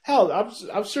stuff, hell,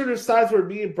 I'm sure there's times where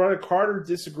me and Brother Carter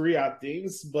disagree on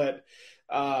things, but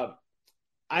I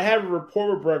have a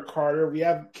rapport with Brother Carter. We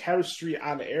have chemistry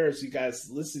on the air as you guys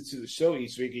listen to the show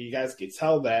each week, and you guys can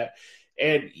tell that.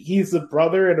 And he's a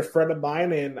brother and a friend of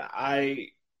mine, and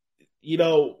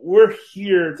we're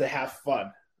here to have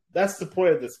fun. That's the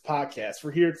point of this podcast.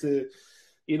 We're here to,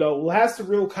 we'll have some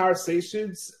real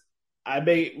conversations,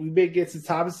 we may get to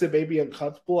topics that may be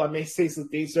uncomfortable. I may say some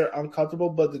things that are uncomfortable,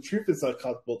 but the truth is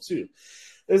uncomfortable too.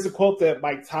 There's a quote that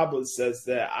Mike Tomlin says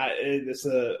that and it's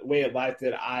a way of life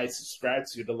that I subscribe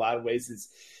to in a lot of ways is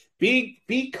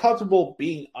be comfortable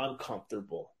being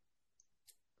uncomfortable.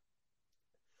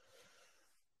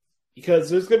 Because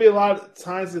there's going to be a lot of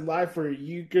times in life where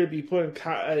you're going to be put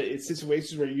in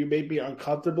situations where you may be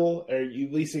uncomfortable or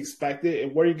you least expect it,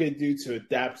 and what are you going to do to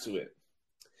adapt to it?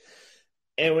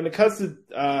 And when it comes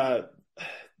to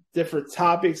different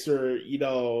topics or,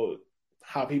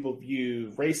 how people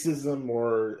view racism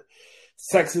or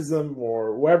sexism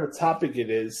or whatever topic it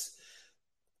is,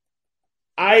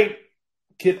 I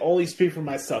can only speak for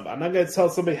myself. I'm not going to tell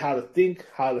somebody how to think,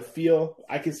 how to feel.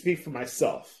 I can speak for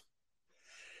myself.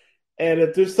 And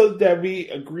if there's something that we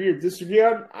agree or disagree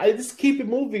on, I just keep it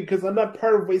moving because I'm not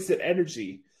part of wasted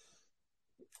energy.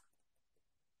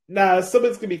 Now, if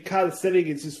somebody's going to be condescending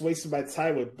and just wasting my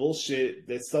time with bullshit,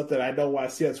 that's stuff that I don't want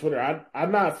to see on Twitter,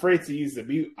 I'm not afraid to use the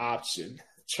mute option.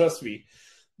 Trust me.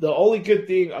 The only good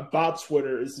thing about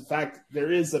Twitter is the fact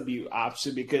there is a mute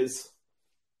option because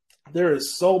there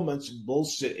is so much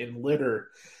bullshit and litter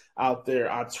out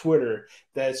there on Twitter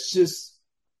that's just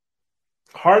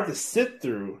hard to sit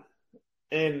through.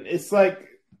 And it's like,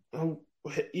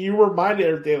 you're reminded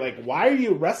every day, like, why are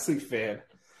you a wrestling fan?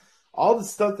 All the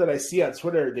stuff that I see on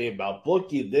Twitter every day about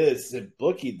booking this and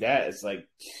booking that, it's like,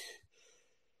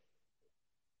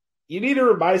 you need to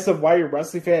remind yourself why you're a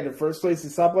wrestling fan in the first place.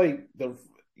 It's not like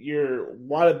you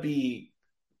want to be,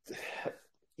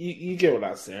 you get what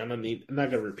I'm saying. I'm not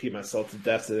going to repeat myself to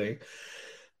death today.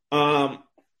 All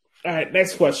right,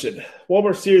 next question. One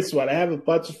more serious one. I have a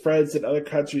bunch of friends in other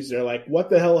countries that are like, what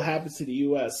the hell happened to the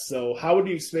U.S.? So how would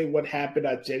you explain what happened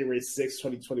on January 6,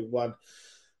 2021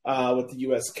 with the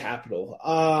U.S. Capitol?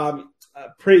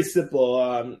 Pretty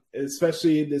simple,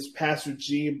 especially in this past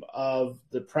regime of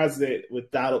the president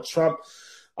with Donald Trump.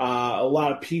 A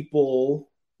lot of people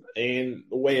in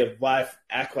the way of life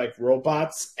act like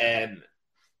robots and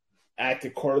act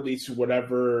accordingly to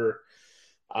whatever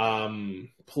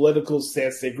political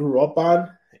stance they grew up on.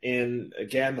 And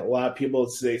again, a lot of people in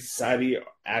society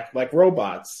act like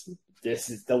robots. This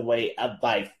is the way of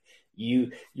life.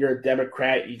 You're a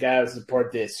Democrat, you gotta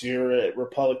support this. You're a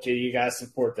Republican, you gotta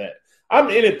support that. I'm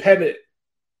independent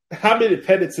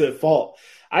to a fault.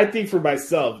 I think for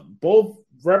myself, both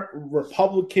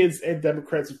Republicans and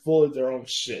Democrats are full of their own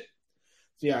shit,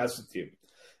 to be honest with you.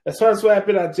 As far as what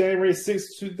happened on January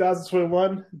 6,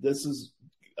 2021, this is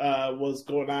was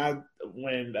going on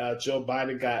when Joe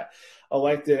Biden got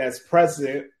elected as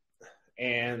president,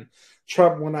 and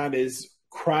Trump went on his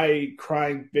crying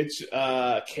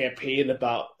bitch campaign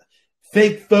about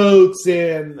fake votes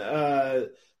and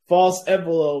false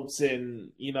envelopes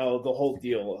and the whole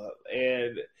deal.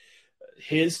 And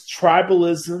his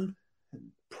tribalism,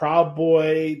 Proud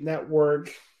Boy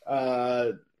Network,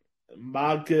 the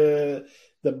MAGA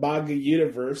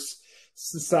universe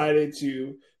decided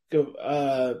to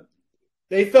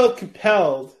they felt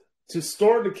compelled to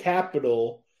storm the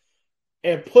Capitol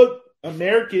and put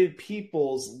American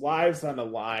people's lives on the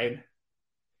line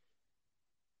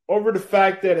over the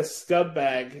fact that a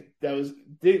scumbag that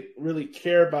didn't really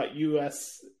care about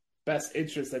U.S. best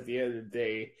interests at the end of the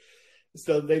day.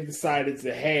 So they decided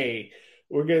to, hey,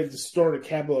 we're going to storm the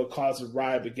Capitol and cause a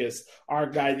riot because our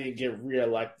guy didn't get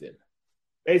reelected.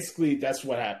 Basically, that's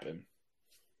what happened.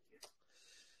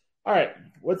 All right,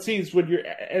 what teams would your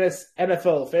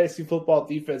NFL fantasy football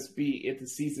defense be if the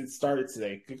season started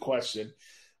today? Good question.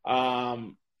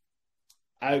 I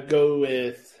would go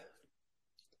with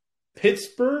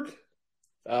Pittsburgh.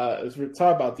 As we're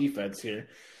talking about defense here,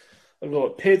 I'll go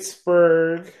with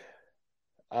Pittsburgh.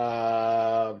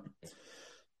 Go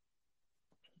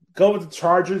with the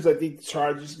Chargers. I think the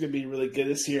Chargers are going to be really good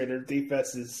this year, and their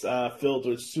defense is filled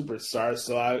with superstars.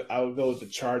 So I would go with the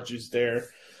Chargers there.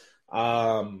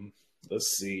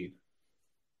 Let's see.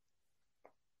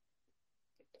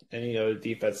 Any other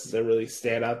defenses that really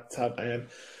stand out the top end?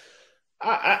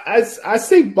 I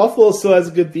say Buffalo still has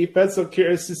a good defense. I'm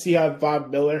curious to see how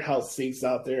Von Miller helps things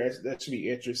out there. That should be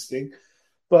interesting.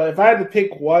 But if I had to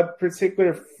pick one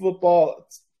particular football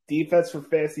defense for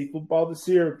fantasy football this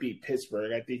year, it would be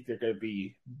Pittsburgh. I think they're going to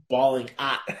be balling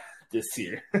out this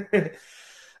year.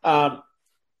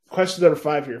 Question number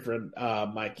 5 here from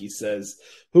Mikey says,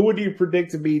 who would you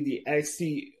predict to be the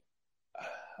NXT?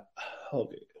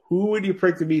 Okay. Who would you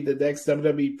predict to be the next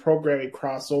WWE programming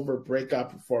crossover breakout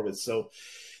performance? So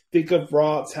think of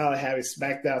Raw talent having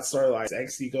SmackDown storylines.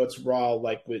 NXT go to Raw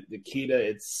like with Nikita.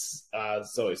 It's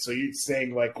so you're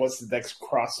saying like what's the next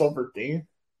crossover thing?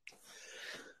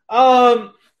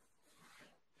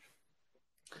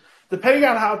 depending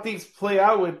on how things play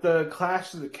out with the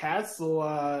Clash of the Castle,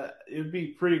 it would be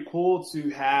pretty cool to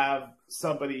have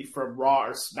somebody from Raw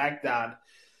or SmackDown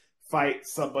fight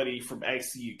somebody from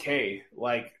NXT UK.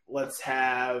 Like, let's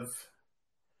have.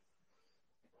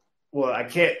 Well,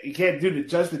 you can't do the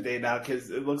Judgment Day now because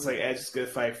it looks like Edge is going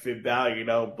to fight Finn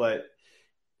Balor, but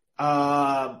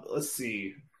let's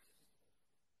see.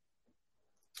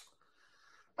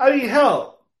 I mean,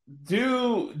 hell,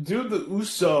 do the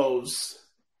Usos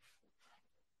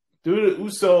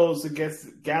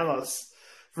against Gallows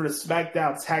for the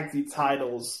SmackDown Tag Team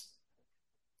titles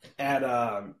at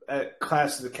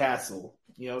Clash of the Castle,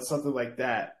 something like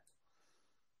that.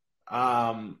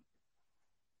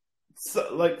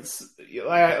 So, like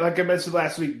I mentioned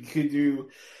last week, you could do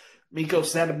Miko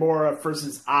Satomura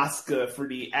versus Asuka for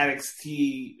the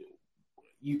NXT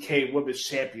UK Women's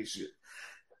Championship.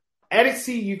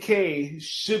 NXT UK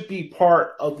should be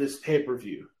part of this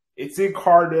pay-per-view. It's in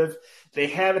Cardiff. They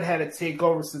haven't had a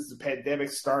takeover since the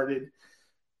pandemic started.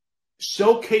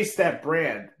 Showcase that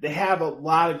brand. They have a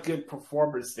lot of good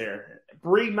performers there.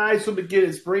 Bring Nigel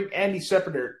McGuinness. Bring Andy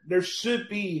Shepherd there. There should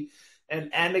be an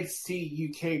NXT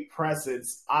UK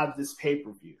presence on this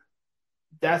pay-per-view.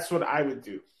 That's what I would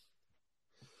do.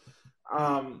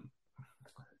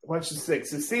 Question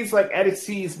 6. It seems like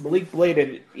NXT's Malik Blade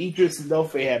and Idris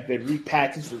Inoue have been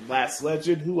repackaged with Last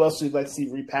Legend. Who else would you like to see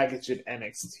repackaged in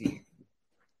NXT?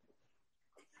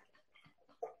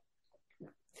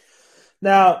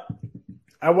 Now,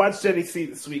 I watched NXT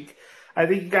this week. I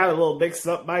think you got a little mixed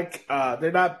up, Mike.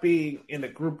 They're not being in a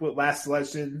group with Last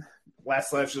Legend.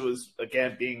 Last Legend was,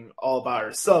 again, being all about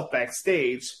herself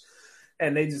backstage,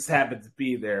 and they just happened to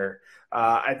be there.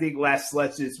 I think Last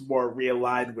Legend is more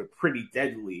realigned with Pretty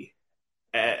Deadly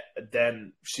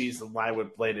than she's aligned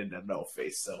with Blade and Inoue.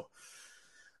 So, a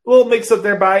little mix up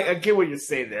there, but I get what you're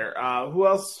saying there. Who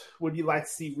else would you like to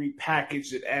see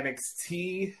repackaged at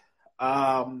NXT?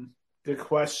 Good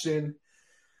question.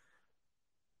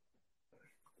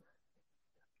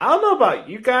 I don't know about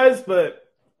you guys, but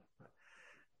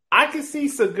I can see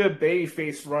some good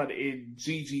babyface run in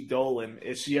Gigi Dolan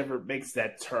if she ever makes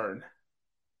that turn.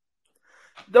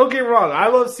 Don't get me wrong, I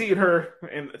love seeing her,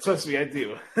 and trust me, I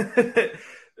do.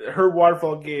 Her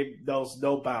waterfall game knows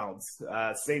no bounds.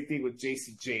 Same thing with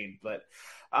JC Jane. But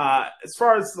as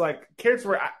far as like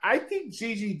character, I think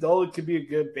Gigi Dolan could be a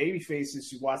good babyface if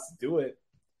she wants to do it.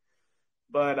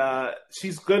 But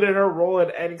she's good at her role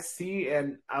at NXT,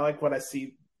 and I like what I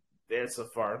see there so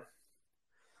far.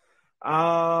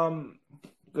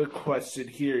 Good question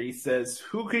here. He says,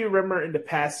 who can you remember in the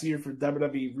past year for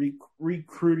WWE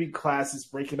recruiting classes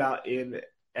breaking out in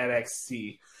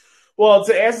NXT? Well,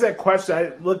 to answer that question,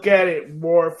 I look at it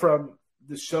more from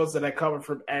the shows that I cover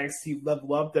from NXT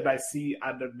Level Up that I see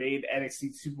on the main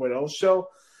NXT 2.0 show.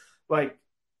 Like,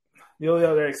 the only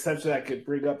other exception I could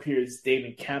bring up here is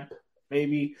Damon Kemp,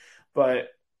 maybe. But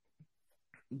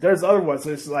there's other ones.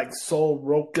 There's like Sol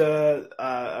Roca,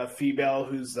 a female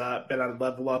who's been on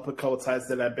Level Up a couple times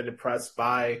that I've been impressed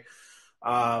by.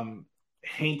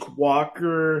 Hank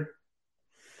Walker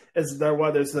is another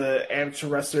one. There's an amateur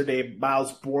wrestler named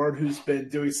Miles Bourne who's been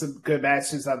doing some good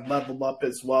matches on Level Up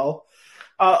as well.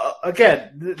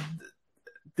 Again,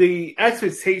 the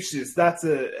expectation is not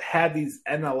to have these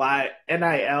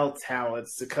NIL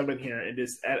talents to come in here and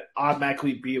just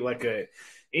automatically be like a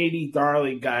 80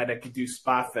 darling guy that can do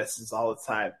spot fests all the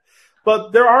time.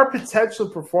 But there are potential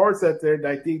performers out there that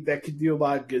I think that can do a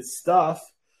lot of good stuff.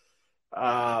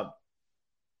 I'd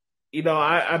be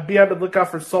on the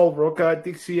lookout for Sol Roca. I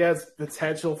think she has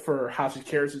potential for how she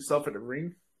carries herself in the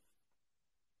ring.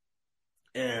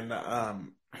 And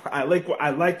I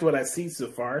liked what I've seen so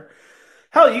far.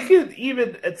 Hell, you can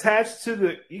even attach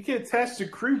the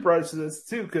Crew Brothers to this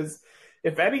too, because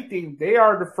if anything, they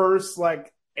are the first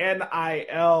like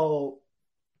NIL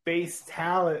based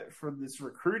talent from this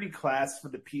recruiting class for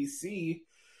the PC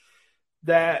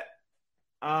that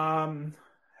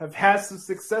have had some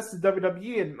success in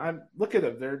WWE, and I'm look at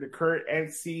them; they're the current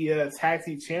NXT Tag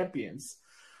Team Champions.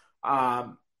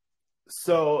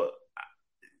 So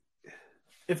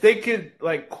if they could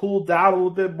like cool down a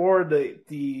little bit more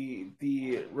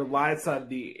the reliance on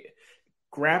the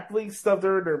grappling stuff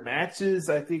during their matches,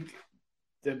 I think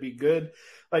that'd be good.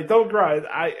 Like, don't grind.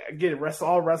 I get it.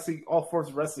 All forms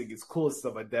of wrestling is cool and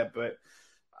stuff like that. But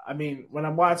I mean, when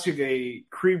I'm watching a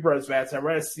Creed Brothers match, I'd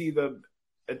rather see them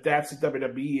adapt to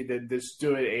WWE than just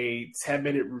doing a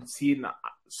 10-minute routine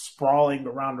sprawling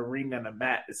around the ring on a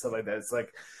mat and stuff like that. It's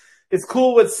like, it's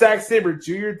cool what Zack Sabre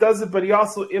Jr. does it, but he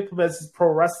also implements his pro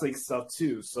wrestling stuff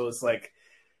too. So it's like,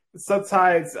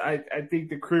 sometimes I think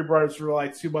the career brothers rely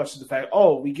too much on the fact,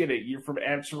 oh, we get it, you're from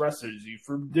amateur wrestlers, you're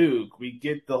from Duke, we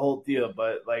get the whole deal,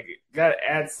 but like, gotta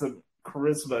add some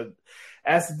charisma,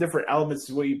 add some different elements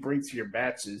to what you bring to your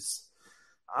matches.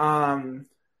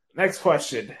 Next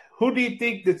question: who do you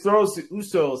think that throws the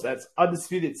Usos as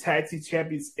undisputed tag team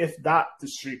champions, if not the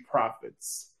Street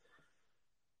Profits?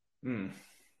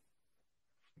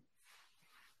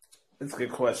 That's a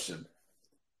good question.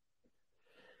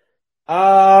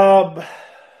 I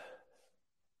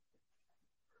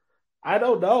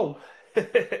don't know.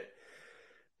 Again,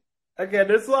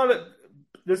 there's gonna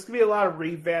be a lot of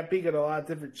revamping and a lot of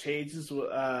different changes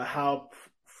with how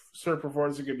certain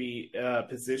performers are gonna be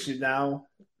positioned now.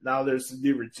 Now there's a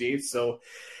new regime, so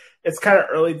it's kind of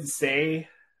early to say.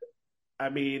 I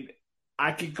mean,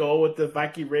 I could go with the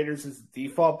Viking Raiders as the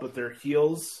default, but they're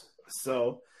heels,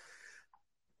 so.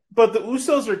 But the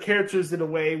Usos are characters in a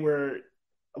way where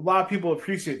a lot of people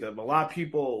appreciate them. A lot of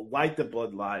people like the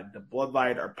Bloodline. The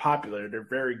Bloodline are popular. They're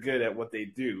very good at what they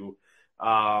do.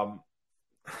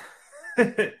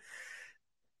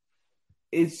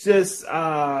 It's just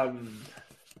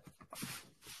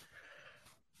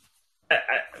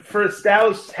for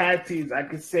established tag teams, I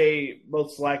could say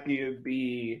most likely it would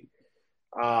be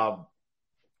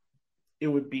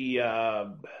it'd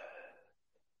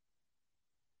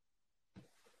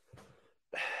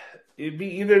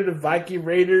be either the Viking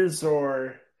Raiders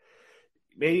or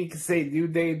maybe you could say New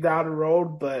Day down the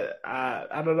road, but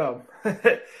I don't know.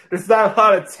 There's not a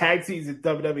lot of tag teams in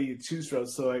WWE to choose from,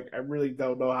 so I really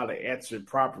don't know how to answer it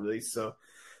properly. So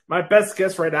my best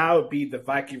guess right now would be the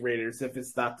Viking Raiders if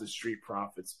it's not the Street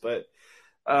Profits. But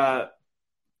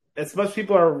as much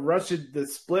people are rushing the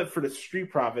split for the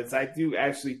Street Profits, I do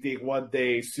actually think one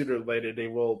day, sooner or later, they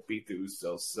will beat the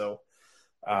Usos. So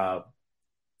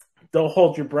don't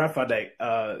hold your breath on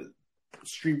that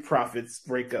Street Profits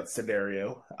breakup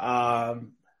scenario.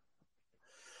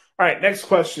 All right, next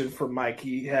question from Mike.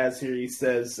 He has here. He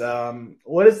says,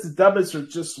 "What is the dumbest or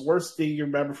just worst thing you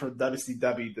remember from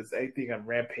WCW? Does anything on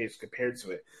Rampage compare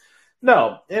to it?"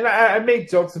 No, and I made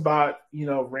jokes about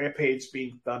Rampage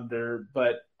being Thunder,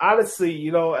 but honestly,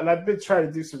 and I've been trying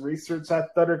to do some research on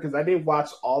Thunder because I didn't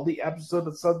watch all the episodes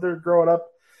of Thunder growing up.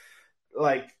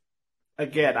 Like,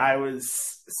 again, I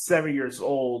was 7 years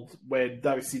old when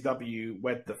WCW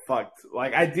went the fuck.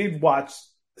 Like, I did watch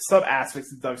some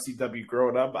aspects of WCW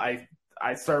growing up. I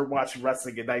started watching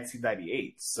wrestling in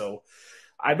 1998, so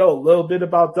I know a little bit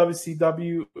about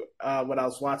WCW when I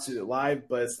was watching it live,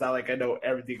 but it's not like I know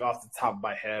everything off the top of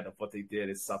my head of what they did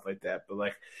and stuff like that. But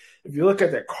like, if you look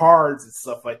at their cards and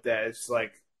stuff like that, it's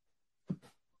like,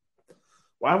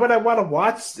 why would I want to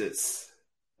watch this?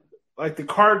 Like the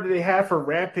card that they have for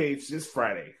Rampage this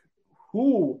Friday,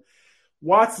 who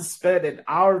wants to spend an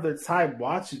hour of their time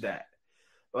watching that?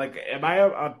 Like, am I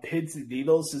on pins and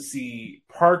needles to see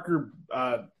Parker?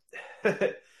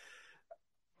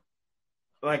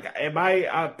 Like, am I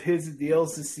on pins and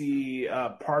needles to see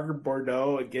Parker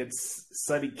Bordeaux against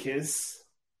Sonny Kiss?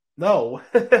 No.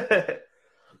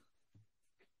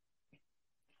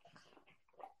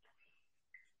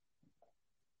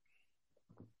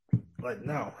 Like,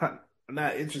 no, I'm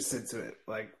not interested to it.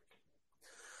 Like,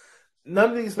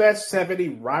 none of these matches have any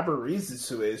rhyme or reason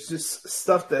to it. It's just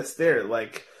stuff that's there.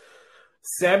 Like,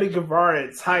 Sammy Guevara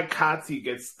and Ty Conti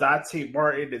against Dante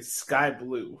Martin and Sky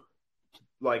Blue.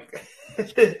 Like,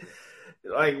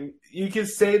 like you can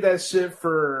say that shit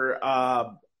for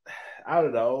I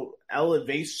don't know,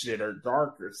 Elevation or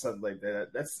Dark or something like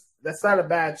that. That's not a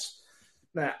match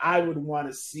that I would want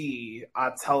to see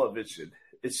on television.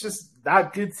 It's just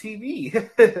not good TV.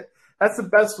 That's the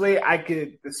best way I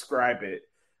could describe it.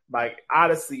 Like,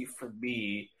 honestly, for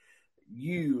me,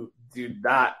 you do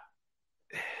not.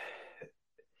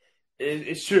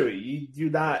 It's true. You do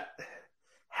not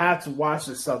have to watch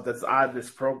the stuff that's on this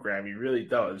program. You really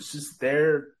don't. It's just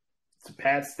there to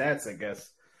pad stats, I guess.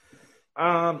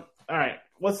 All right.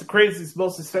 What's the craziest,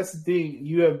 most expensive thing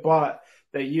you have bought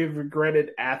that you've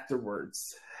regretted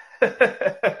afterwards?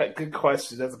 Good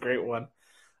question. That's a great one.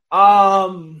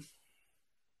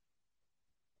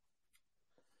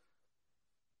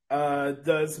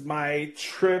 Does my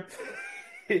trip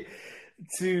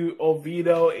to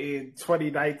Oviedo in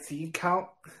 2019 count?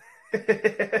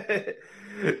 It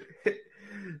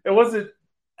wasn't.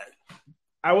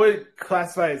 I wouldn't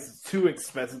classify it as too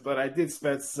expensive, but I did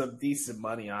spend some decent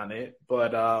money on it.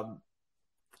 But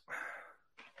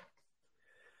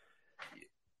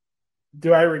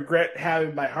do I regret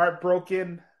having my heart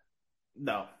broken?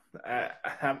 No.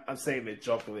 I'm saying it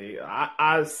jokingly. I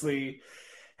honestly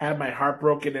had my heart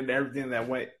broken and everything that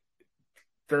went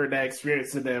during that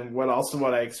experience, and then what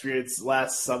I experienced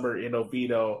last summer in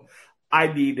Oviedo,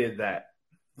 I needed that.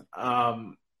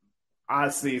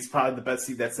 Honestly, it's probably the best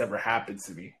thing that's ever happened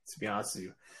to me, to be honest with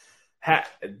you.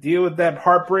 Deal with that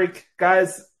heartbreak,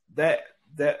 guys. That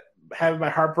having my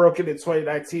heart broken in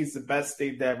 2019 is the best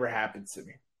thing that ever happened to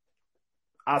me.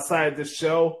 Outside of this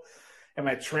show and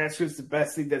my transcripts, the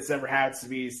best thing that's ever happened to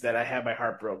me is that I had my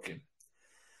heart broken.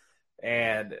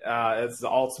 And it's the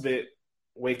ultimate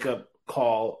wake-up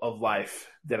call of life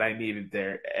that I needed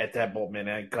there at that moment.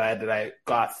 And I'm glad that I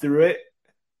got through it,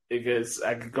 because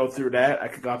I could go through that. I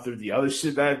could go through the other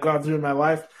shit that I've gone through in my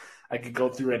life. I could go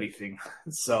through anything.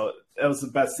 So that was the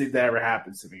best thing that ever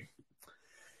happened to me.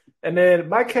 And then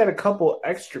Mike had a couple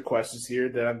extra questions here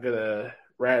that I'm going to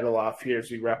rattle off here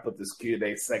as we wrap up this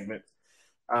Q&A segment.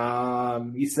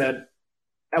 He said,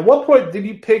 at what point did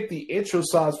you pick the intro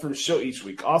songs for the show each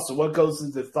week? Also, what goes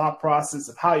into the thought process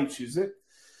of how you choose it?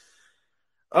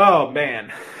 Oh,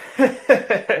 man.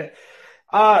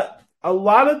 A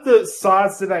lot of the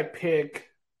songs that I pick,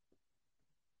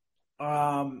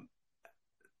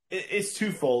 it's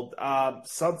twofold.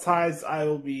 Sometimes I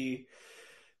will be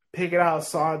picking out a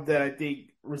song that I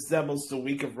think resembles the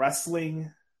week of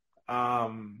wrestling.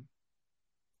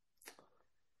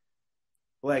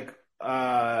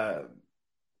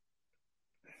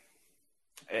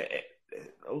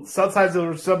 Sometimes it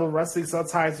resembles wrestling.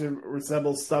 Sometimes it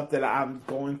resembles stuff that I'm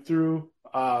going through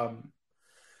during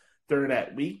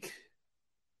that week.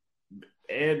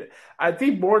 And I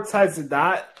think more times than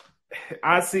not,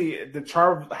 honestly, the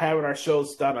charm of having our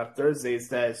shows done on Thursdays,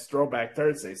 that it's Throwback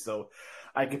Thursday. So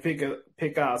I can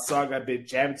pick out a song I've been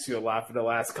jamming to a lot for the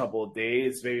last couple of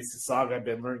days. Maybe it's a song I've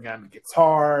been learning on the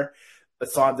guitar, a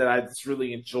song that I just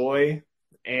really enjoy.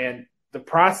 And the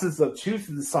process of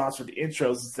choosing the songs for the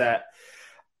intros is that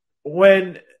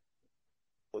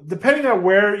depending on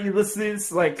where you listen to this,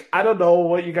 like, I don't know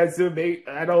what you guys do. Maybe,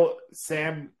 I know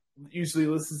Sam usually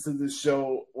listens to this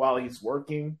show while he's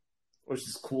working, which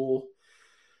is cool.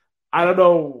 I don't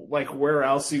know, like, where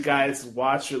else you guys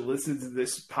watch or listen to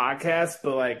this podcast,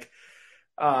 but, like,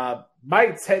 my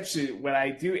intention when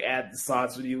I do add the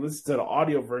songs, when you listen to the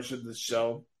audio version of the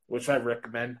show, which I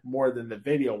recommend more than the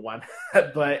video one,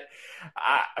 but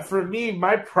for me,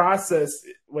 my process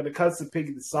when it comes to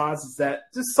picking the songs is that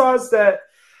just songs that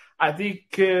I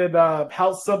think could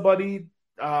help somebody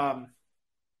that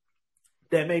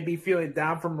may be feeling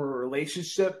down from a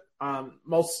relationship.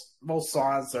 Most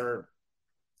songs are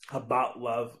about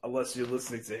love, unless you're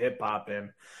listening to hip hop,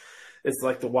 and it's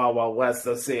like the Wild Wild West.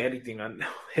 They'll say anything on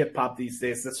hip hop these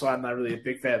days. That's why I'm not really a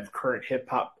big fan of current hip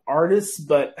hop artists,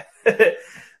 but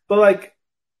like,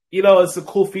 you know, it's a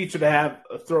cool feature to have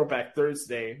a Throwback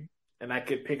Thursday, and I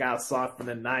could pick out a song from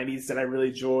the 90s that I really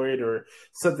enjoyed, or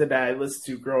something that I listened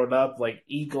to growing up, like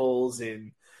Eagles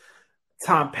and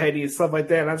Tom Petty and stuff like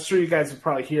that. And I'm sure you guys will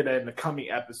probably hear that in the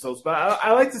coming episodes. But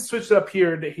I like to switch it up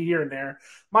here and there.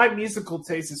 My musical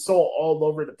taste is so all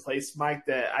over the place, Mike,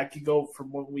 that I could go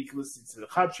from one week listening to the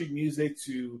country music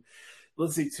to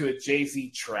listening to a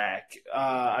Jay-Z track.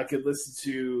 I could listen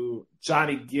to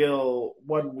Johnny Gill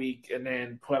one week and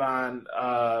then put on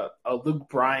a Luke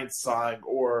Bryan song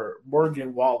or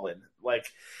Morgan Wallen. Like,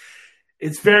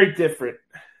 it's very different.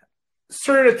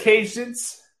 Certain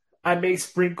occasions, I may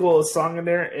sprinkle a song in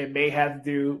there. It may have to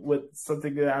do with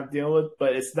something that I'm dealing with,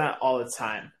 but it's not all the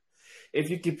time. If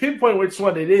you can pinpoint which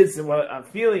one it is and what I'm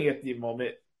feeling at the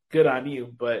moment, good on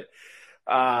you. But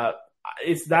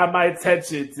it's not my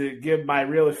intention to give my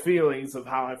real feelings of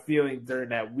how I'm feeling during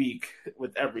that week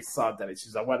with every song that I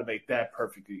choose. I want to make that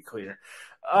perfectly clear.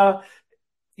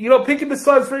 You know, picking the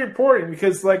song is very important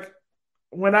because, like,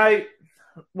 when I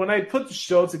put the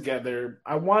show together,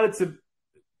 I wanted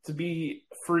to be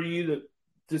for you to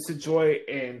just enjoy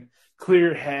and clear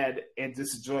your head and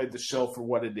just enjoy the show for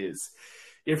what it is.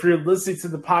 If you're listening to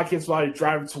the podcast while you're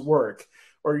driving to work,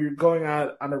 or you're going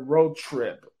on a road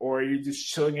trip, or you're just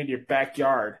chilling in your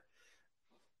backyard,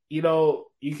 you know,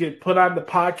 you can put on the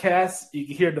podcast. You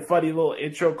can hear the funny little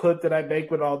intro clip that I make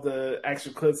with all the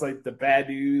extra clips, like the bad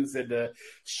news and the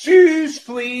shoes,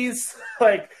 please,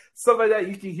 like stuff like that.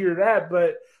 You can hear that,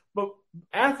 but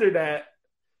after that,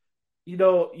 you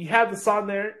know, you have the song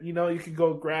there. You know, you can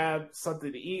go grab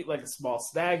something to eat, like a small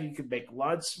snack. You can make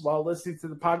lunch while listening to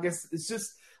the podcast. It's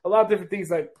just a lot of different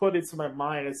things I put into my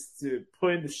mind as to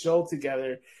putting the show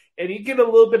together. And you get a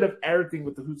little bit of everything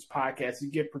with the Hoots podcast.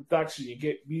 You get production, you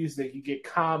get music, you get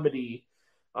comedy.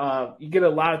 You get a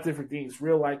lot of different things,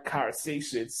 real life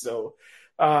conversations. So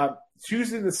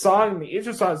choosing the song and the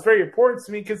intro song is very important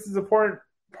to me because it's an important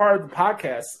part of the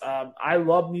podcast. I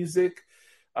love music.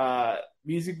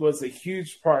 music was a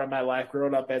huge part of my life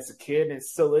growing up as a kid, and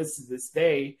still is to this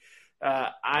day.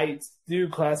 I do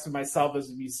classify myself as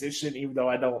a musician, even though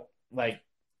I don't like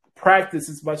practice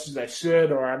as much as I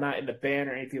should, or I'm not in a band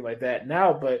or anything like that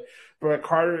now. But Brett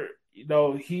Carter, you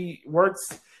know,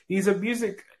 he's a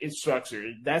music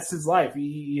instructor. That's his life.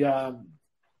 He's a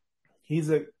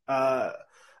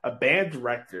band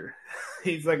director.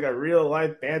 He's like a real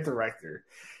life band director,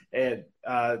 and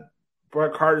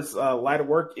Brett Carter's line of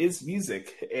work is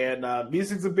music, and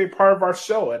music's a big part of our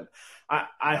show. And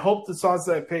I hope the songs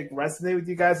that I pick resonate with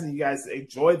you guys and you guys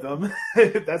enjoy them.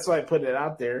 That's why I put it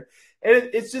out there.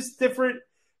 And it's just different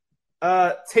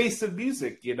tastes of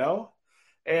music, you know?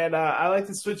 And I like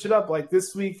to switch it up. Like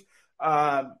this week,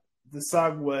 the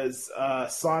song was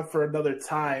Song for Another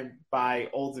Time by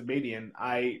Old Dominion.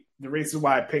 The reason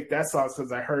why I picked that song is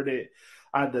because I heard it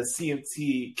on the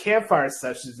CMT campfire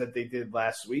sessions that they did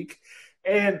last week.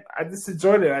 And I just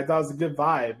enjoyed it. I thought it was a good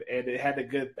vibe, and it had a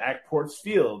good back porch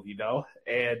feel, you know,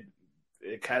 and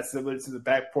it kind of similar to the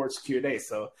back porch Q&A.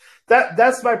 So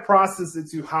that's my process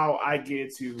into how I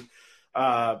get to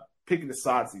picking the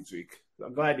songs each week.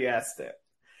 I'm glad you asked that.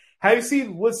 Have you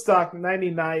seen Woodstock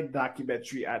 99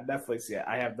 documentary on Netflix yet?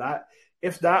 I have not.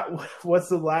 If not, what's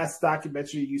the last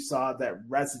documentary you saw that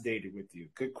resonated with you?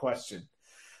 Good question.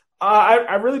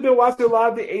 I've really been watching a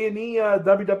lot of the A&E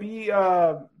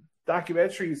WWE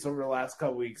documentaries over the last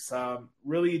couple weeks.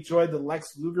 Really enjoyed the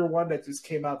Lex Luger one that just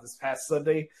came out this past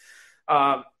Sunday.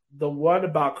 The one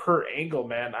about Kurt Angle,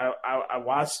 man, I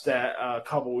watched that a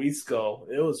couple weeks ago.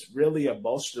 It was really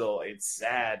emotional and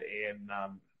sad, and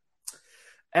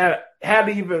had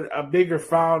even a bigger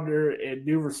founder and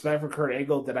new respect for Kurt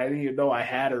Angle that I didn't even know I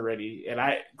had already. And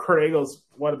Kurt Angle's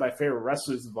one of my favorite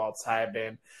wrestlers of all time,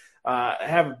 man. I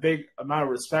have a big amount of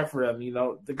respect for him. You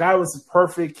know, the guy wasn't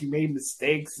perfect. He made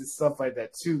mistakes and stuff like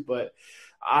that too. But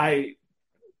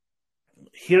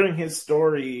hearing his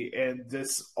story and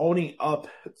just owning up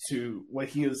to what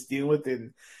he was dealing with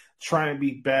and trying to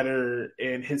be better,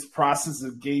 and his process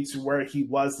of getting to where he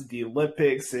was at the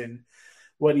Olympics and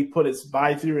what he put his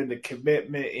body through and the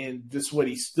commitment and just what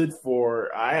he stood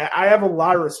for. I have a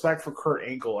lot of respect for Kurt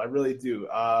Angle. I really do.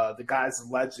 The guy's a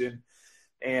legend.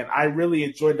 And I really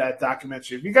enjoyed that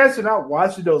documentary. If you guys are not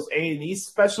watching those A&E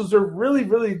specials, they're really,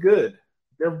 really good.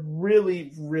 They're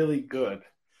really, really good.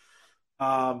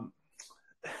 Was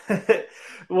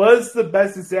the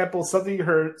best example something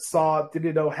you saw,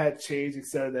 didn't know had changed,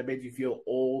 etc., that made you feel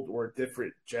old or a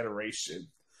different generation?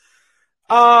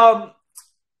 Probably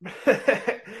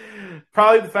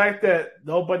the fact that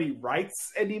nobody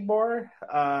writes anymore.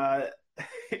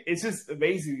 It's just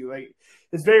amazing. Like,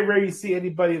 it's very rare you see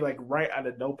anybody like write on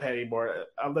a notepad anymore,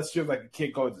 unless you're like a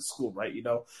kid going to school, right? You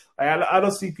know, I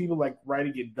don't see people like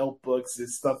writing in notebooks and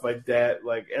stuff like that.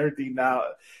 Like everything now,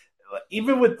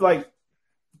 even with like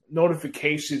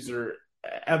notifications or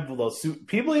envelopes,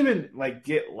 people even like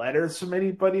get letters from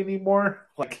anybody anymore.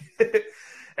 Like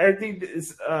everything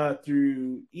is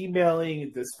through emailing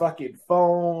and this fucking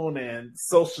phone and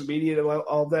social media and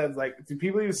all that. Like, do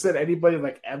people even send anybody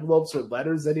like envelopes or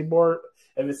letters anymore?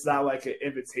 If it's not like an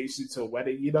invitation to a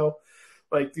wedding, you know,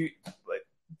 like do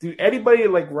anybody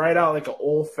like write out like an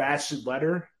old fashioned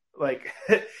letter? Like,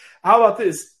 how about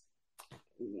this?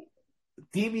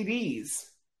 DVDs.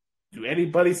 Do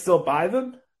anybody still buy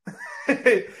them?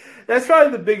 That's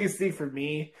probably the biggest thing for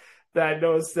me that I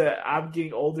noticed that I'm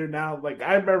getting older now. Like,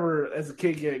 I remember as a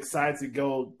kid getting excited to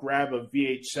go grab a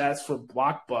VHS from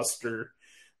Blockbuster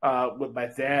with my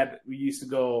dad. We used to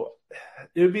go,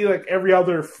 it would be like every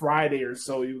other Friday or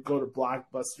so, you would go to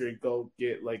Blockbuster and go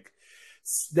get like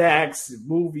snacks and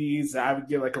movies. I would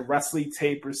get like a wrestling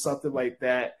tape or something like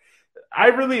that. I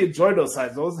really enjoyed those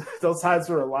times. Those times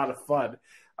were a lot of fun.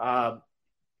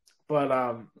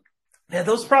 Yeah,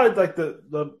 those are probably like the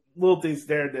little things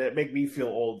there that make me feel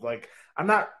old. Like, I'm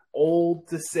not old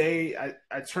to say.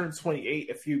 I turned 28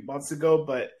 a few months ago,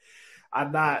 but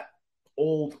I'm not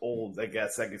old, I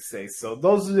guess I could say. So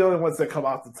those are the only ones that come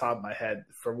off the top of my head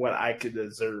from what I could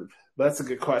observe. But that's a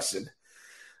good question.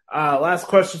 Last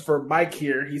question for Mike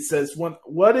here. He says,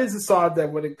 what is a song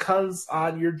that when it comes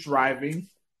on you're driving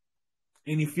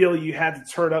and you feel you have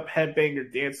to turn up, headbang, or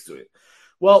dance to it?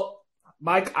 Well,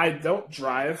 Mike, I don't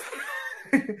drive.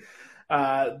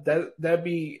 That'd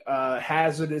be a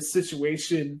hazardous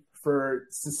situation for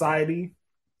society.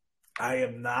 I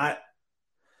am not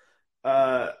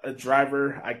a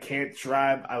driver. I can't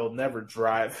drive. I will never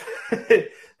drive.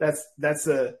 That's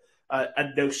a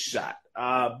no shot.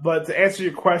 But to answer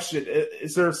your question,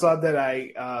 is there a song that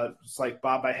I just like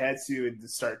bob my head to and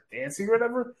just start dancing or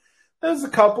whatever? There's a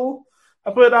couple.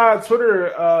 I put on Twitter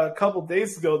a couple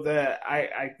days ago that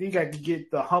I think I could get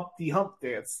the Humpty Hump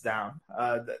dance down.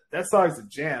 That song's a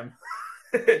jam.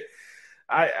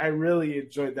 I really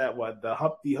enjoyed that one. The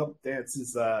Humpty Hump dance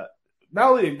is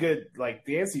not only a good like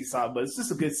dancing song, but it's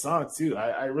just a good song too.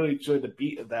 I really enjoyed the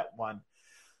beat of that one.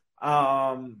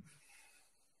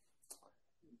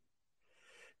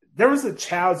 There was a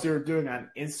challenge they were doing on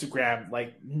Instagram,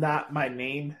 like not my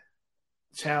name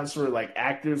challenge, where like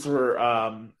actors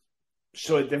were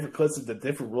showing different clips of the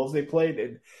different roles they played,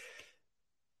 and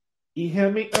you hear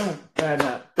me?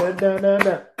 That's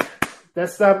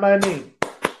not my name.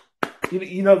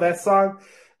 You know that song?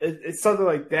 It's something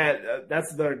like that.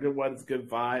 That's another good one. It's a good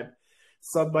vibe.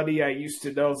 Somebody I Used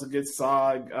to Know is a good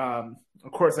song.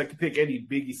 Of course, I could pick any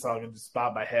Biggie song and just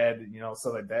bob my head and,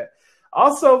 stuff like that.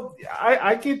 Also,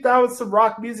 I get down with some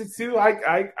rock music too.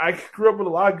 I grew up with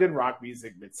a lot of good rock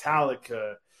music.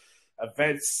 Metallica,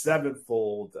 Avenged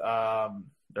Sevenfold,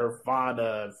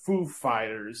 Nirvana, Foo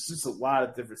Fighters, just a lot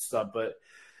of different stuff. But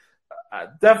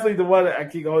definitely the one I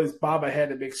can always bob my head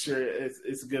and make sure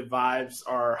it's good vibes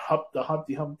are the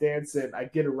Humpty Hump dance and I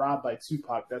Get Around by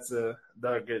Tupac. That's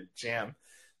another good jam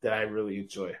that I really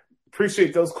enjoy.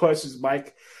 Appreciate those questions,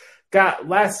 Mike. Got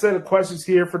last set of questions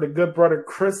here for the good brother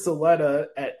Chris Saletta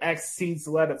at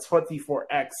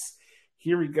XTSaletta24X.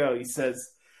 Here we go. He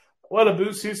says, what a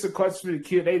boost. Here's the question for the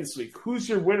Q&A this week. Who's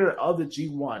your winner of the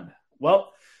G1?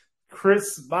 Well,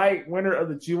 Chris, my winner of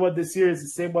the G1 this year is the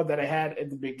same one that I had at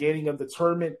the beginning of the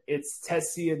tournament. It's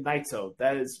Tetsuya Naito.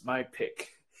 That is my pick.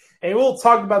 And we'll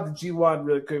talk about the G1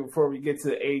 really quick before we get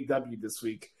to AEW this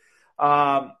week.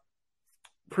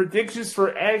 Predictions for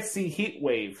NXT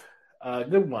Heatwave.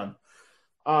 Good one.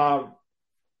 I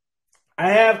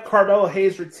have Carmelo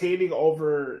Hayes retaining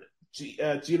over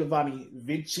Giovanni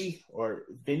Vinci or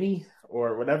Vinny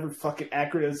or whatever fucking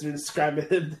acronyms they're describing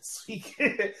him this week.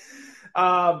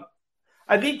 I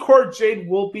think Cora Jade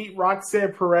will beat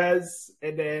Roxanne Perez,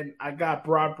 and then I got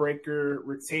Braun Breaker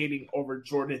retaining over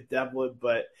Jordan Devlin,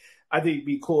 but I think it'd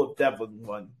be cool if Devlin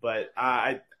won. But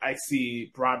I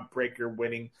see Braun Breaker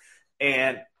winning,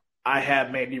 and I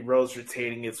have Mandy Rose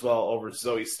retaining as well over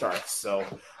Zoe Starks. So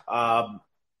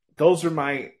those are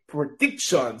my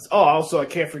predictions. Oh, also, I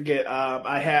can't forget,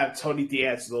 I have Tony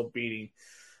D'Angelo beating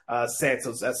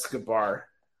Santos Escobar.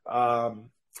 I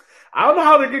don't know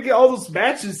how they're going to get all those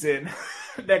matches in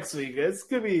next week. It's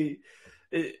going to be,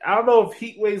 I don't know if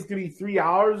Heatwave is going to be 3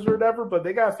 hours or whatever, but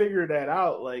they got to figure that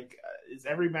out. Like, is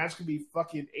every match going to be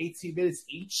fucking 18 minutes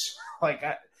each?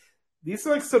 These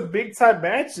are like some big time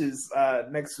matches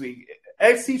next week.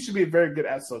 NXT should be a very good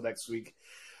episode next week.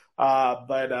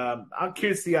 But I'm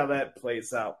curious to see how that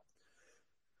plays out.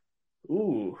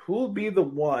 Ooh, who will be the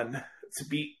one to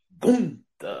beat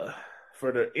Gunther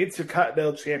for the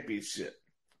Intercontinental Championship?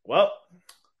 Well,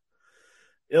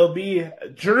 it'll be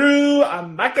Drew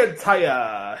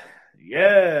McIntyre.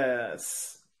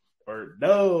 Yes. Or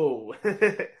no.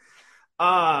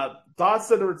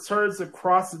 Thoughts on the returns of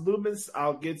Cross and Loomis.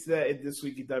 I'll get to that in this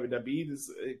week in WWE.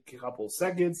 This in a couple of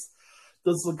seconds.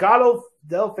 Does Legado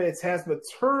del Fantasma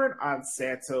turn on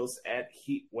Santos at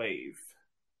Heatwave?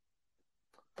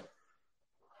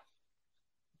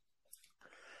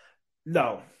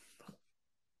 No.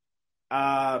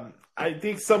 I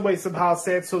think some way, somehow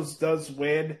Santos does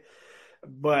win,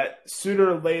 but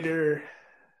sooner or later,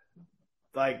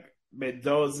 like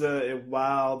Mendoza and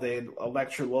Wild and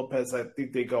Elektra Lopez, I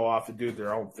think they go off and do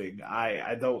their own thing.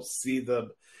 I don't see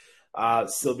them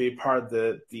still being part of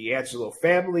the D'Angelo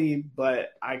family,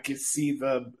 but I can see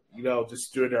them,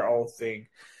 just doing their own thing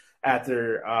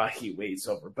after Heatwave's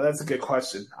over. But that's a good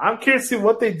question. I'm curious to see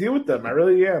what they do with them. I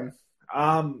really am.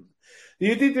 Do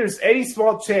you think there's any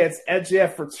small chance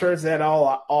MJF returns that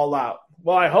all out?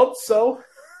 Well, I hope so.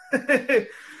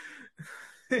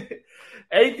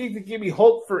 Anything to give me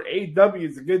hope for AEW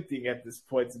is a good thing at this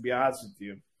point, to be honest with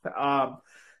you.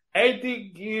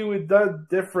 Anything you would done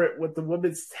different with the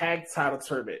women's tag title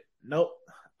tournament? Nope.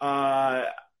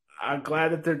 I'm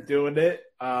glad that they're doing it.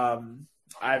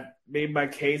 I've made my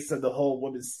case on the whole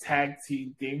women's tag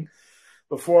team thing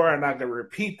before. I'm not going to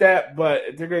repeat that, but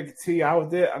if they're going to continue out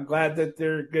with it, I'm glad that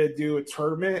they're going to do a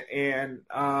tournament, and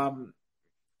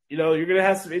you're going to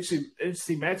have some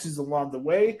interesting matches along the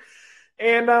way,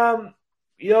 and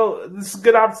this is a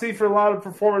good opportunity for a lot of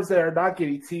performers that are not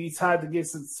getting TV time to get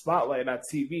some spotlight on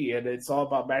TV, and it's all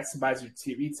about maximizing your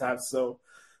TV time. So,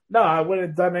 no, I wouldn't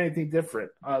have done anything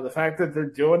different. The fact that they're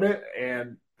doing it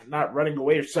and not running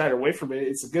away or shying away from it,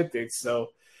 it's a good thing.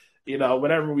 So,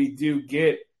 whenever we do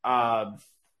get Dakota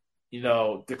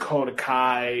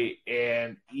Kai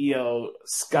and Io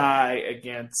Sky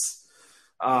against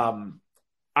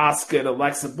Asuka and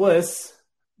Alexa Bliss,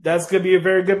 that's going to be a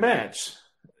very good match.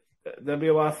 That'll be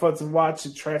a lot of fun to watch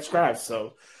and transcribe.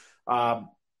 So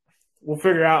we'll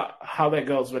figure out how that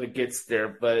goes when it gets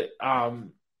there. But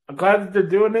I'm glad that they're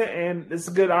doing it, and it's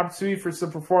a good opportunity for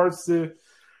some performers to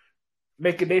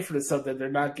make a name for themselves that they're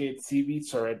not getting TV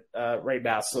right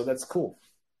now. So that's cool.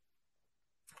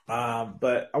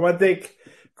 But I want to thank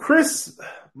Chris,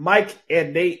 Mike,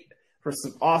 and Nate for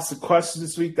some awesome questions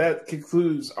this week. That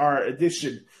concludes our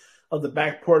edition of the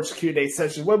Back Porch Q&A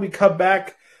session. When we come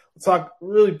back, we'll talk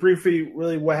really briefly,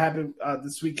 what happened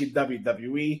this week in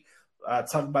WWE,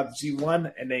 talk about the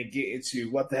G1, and then get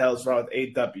into what the hell is wrong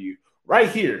with AW right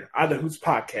here on the Hoots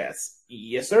Podcast.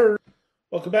 Yes, sir.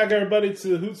 Welcome back, everybody, to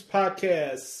the Hoots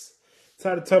Podcast.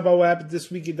 Time to talk about what happened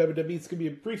this week in WWE. It's going to be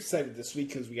a brief segment this week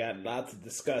because we got a lot to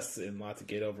discuss and a lot to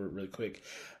get over really quick.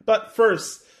 But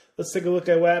first, let's take a look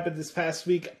at what happened this past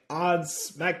week on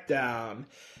SmackDown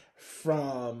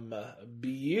from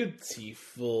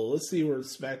Beautiful. Let's see where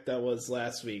SmackDown was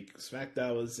last week.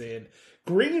 SmackDown was in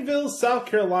Greenville, South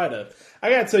Carolina. I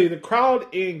got to tell you, the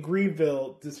crowd in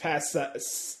Greenville this past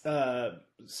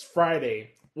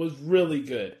Friday was really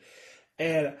good.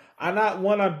 And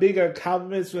I'm big on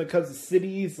compliments when it comes to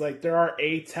cities. Like, there are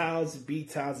A towns, B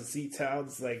towns, and C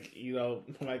towns, like,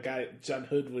 my guy John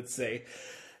Hood would say.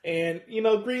 And,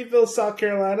 Greenville, South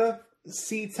Carolina,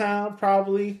 C town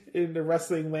probably in the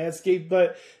wrestling landscape,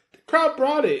 but the crowd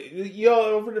brought it.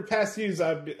 Over the past years,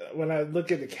 when I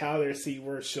look at the calendar, see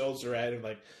where shows are at, and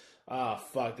like,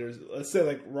 fuck, let's say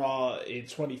like Raw in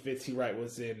 2015, right,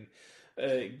 was in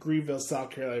Greenville, South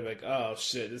Carolina, like, oh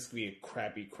shit, this could be a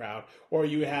crappy crowd. Or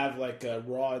you have like a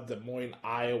Raw in Des Moines,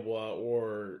 Iowa,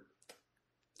 or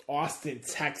Austin,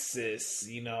 Texas,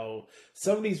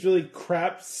 some of these really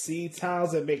crap C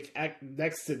towns that make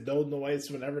next to no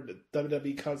noise whenever the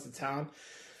WWE comes to town.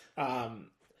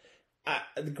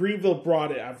 Greenville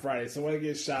brought it on Friday, so I want to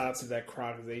give a shout out to that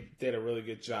crowd because they did a really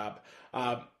good job.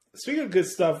 Speaking of good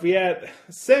stuff, we had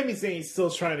Sami Zayn still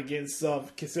trying to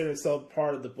consider himself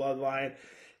part of the bloodline,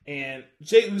 and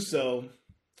Jey Uso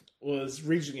was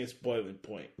reaching his boiling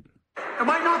point. Am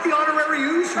I not the honorary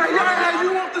Uso? Yeah,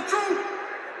 you want the truth?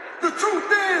 The truth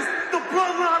is, the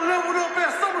bloodline leveled up at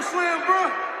SummerSlam,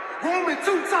 bro. Roman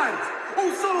 2 times,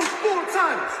 Usos 4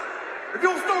 times. If you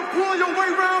don't start pulling your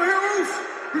weight around here, Uso,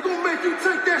 we're gonna make you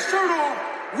take that shirt off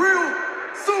real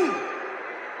soon.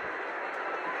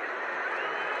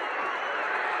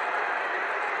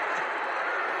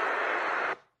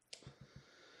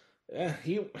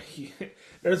 Yeah,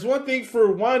 there's one thing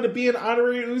for wanting to be an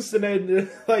honorary Uso, and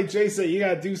then, like Jay said, you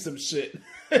gotta do some shit.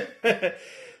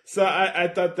 So I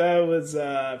thought that was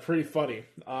pretty funny.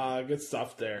 Good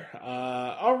stuff there.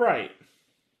 All right.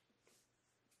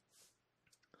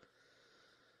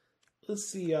 Let's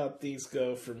see how things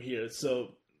go from here.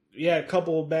 So, yeah, a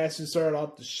couple of matches started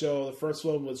off the show. The first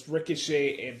one was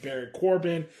Ricochet and Baron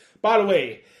Corbin. By the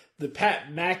way, the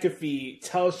Pat McAfee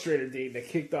telestrator thing that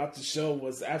kicked off the show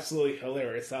was absolutely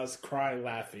hilarious. I was crying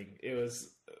laughing. It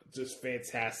was just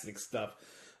fantastic stuff.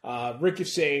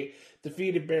 Ricochet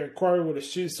defeated Baron Corbin with a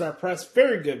shooting star press.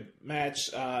 Very good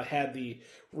match. Had the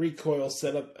recoil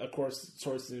set up, of course,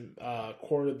 towards the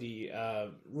corner of the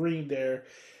ring there.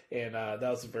 And that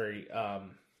was a very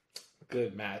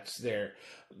good match there.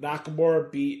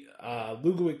 Nakamura beat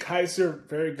Ludwig Kaiser.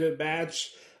 Very good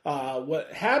match.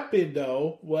 What happened,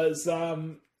 though, was Nakamura's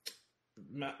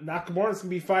going to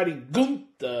be fighting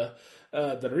Gunther,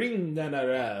 the Ring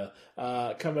General,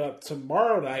 coming up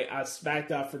tomorrow night on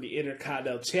SmackDown for the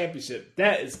Intercontinental Championship.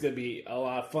 That is going to be a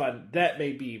lot of fun. That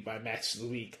may be my match of the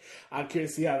week. I'm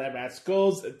curious to see how that match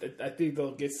goes. I think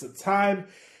they'll get some time.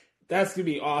 That's going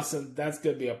to be awesome. That's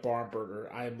going to be a barn burner.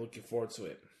 I am looking forward to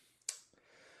it.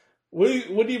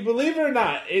 Would you believe it or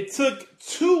not, it took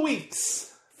 2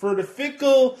 weeks for the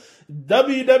fickle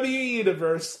WWE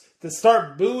Universe to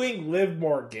start booing Liv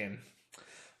Morgan.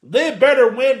 Liv better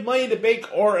win Money in the Bank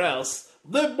or else.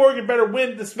 Liv Morgan better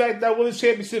win the SmackDown Women's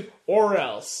Championship or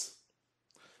else.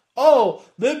 Oh,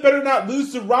 Liv better not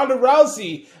lose to Ronda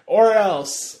Rousey or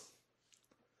else.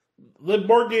 Liv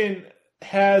Morgan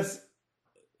has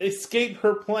escaped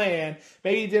her plan.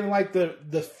 Maybe didn't like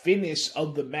the finish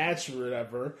of the match or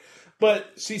whatever.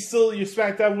 But she's still your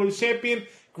SmackDown Women's Champion.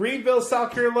 Greenville,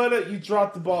 South Carolina, you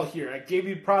dropped the ball here. I gave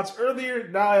you props earlier.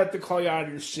 Now I have to call you out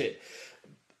of your shit.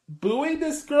 Booing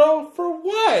this girl for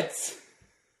what?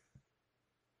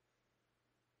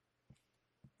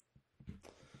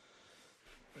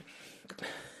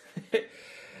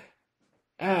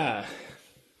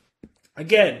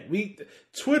 Again,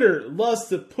 Twitter loves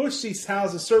to push these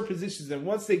towns in certain positions, and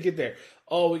once they get there,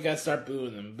 oh, we gotta start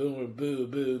booing them. Boo, boo,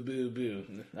 boo, boo,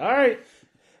 boo. All right.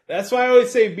 That's why I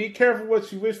always say be careful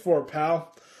what you wish for,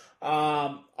 pal.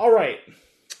 All right.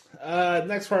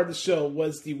 Next part of the show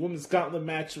was the women's gauntlet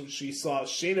match, which we saw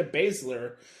Shayna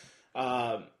Baszler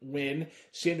win.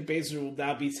 Shayna Baszler will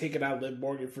now be taking out Liv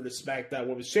Morgan for the SmackDown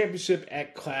Women's Championship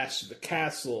at Clash of the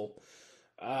Castle.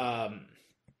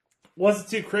 Wasn't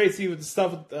too crazy with the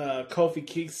stuff with Kofi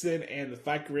Kingston and the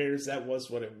Fight Creators. That was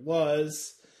what it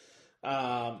was.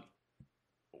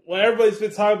 What everybody's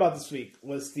been talking about this week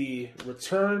was the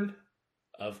return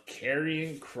of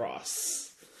Karrion Kross.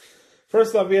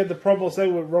 First off, we had the promo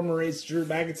segment with Roman Reigns, Drew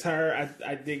McIntyre.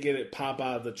 I did get it pop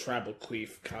out of the tribal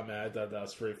queef comment. I thought that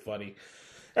was pretty funny.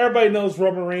 Everybody knows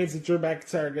Roman Reigns and Drew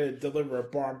McIntyre are going to deliver a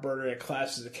barn burner at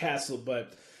Clash of the Castle,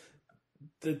 but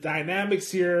the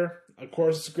dynamics here, of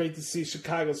course, it's great to see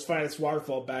Chicago's finest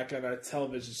waterfall back on our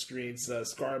television screens.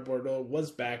 Scarlett Bordeaux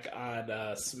was back on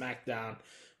SmackDown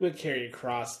with Karrion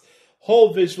Kross.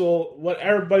 Whole visual, what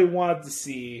everybody wanted to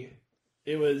see.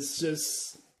 It was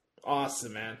just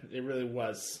awesome, man. It really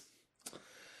was.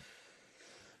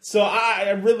 So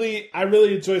I really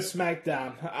enjoy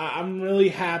SmackDown. I'm really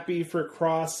happy for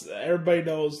Kross. Everybody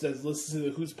knows that listens to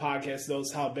the Hoots podcast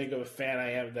knows how big of a fan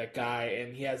I am of that guy,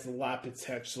 and he has a lot of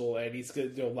potential, and he's going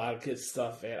to do a lot of good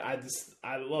stuff. And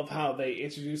I love how they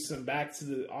introduced him back to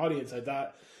the audience. I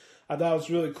thought it was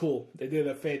really cool. They did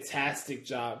a fantastic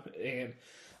job, and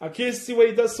I'm curious to see what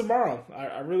he does tomorrow.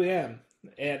 I really am.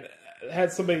 And I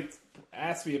had somebody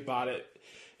ask me about it.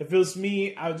 If it was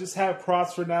me, I would just have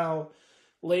Kross for now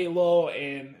lay low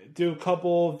and do a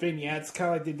couple vignettes, kind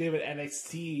of like they did with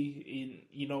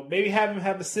NXT. Maybe have him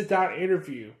have a sit-down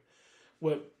interview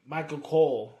with Michael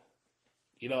Cole.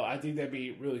 I think that'd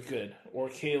be really good. Or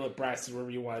Caleb Braxton, whatever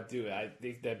you want to do it. I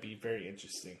think that'd be very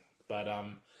interesting. But,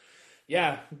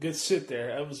 yeah, good shit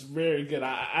there. It was very good.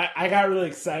 I got really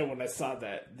excited when I saw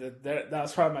that. That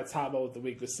was probably my top moment of the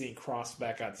week, was seeing Kross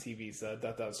back on TV, so I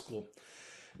thought that was cool.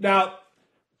 Now,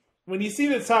 when you see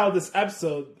the title of this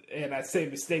episode, and I say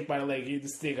Mistake by the Lake, you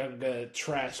just think I'm going to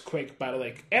trash Quake by the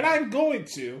Lake. And I'm going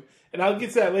to, and I'll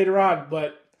get to that later on,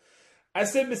 but I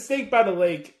said Mistake by the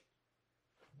Lake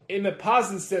in a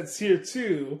positive sense here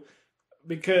too,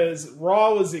 because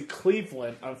Raw was in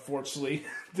Cleveland, unfortunately,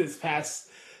 this past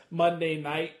Monday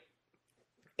night.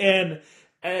 And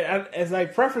as I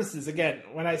preface this again,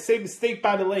 when I say Mistake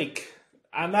by the Lake,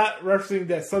 I'm not referencing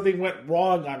that something went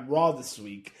wrong on Raw this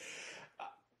week.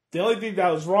 The only thing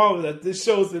that was wrong was that this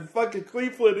show's in fucking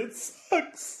Cleveland. It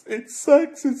sucks. It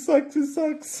sucks. It sucks. It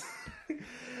sucks.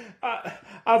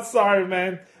 I'm sorry,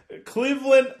 man.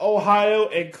 Cleveland, Ohio,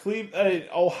 and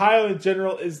Ohio in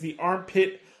general is the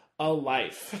armpit of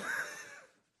life.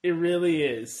 It really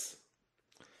is.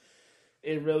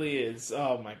 It really is.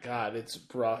 Oh my God, it's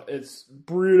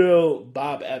brutal.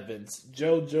 Bob Evans,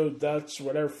 Joe Dutch,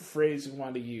 whatever phrase you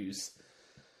want to use.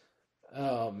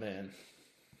 Oh man.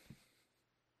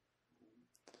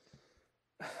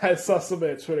 I saw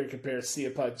somebody on Twitter compare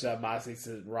CM Punk, John Moxley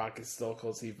to Rock and Stone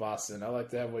Cold Steve Austin. I like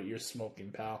to have what you're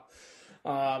smoking, pal.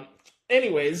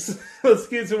 Anyways, let's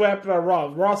get into what happened on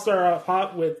Raw. Raw started off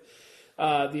hot with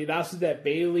the announcement that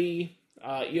Bayley,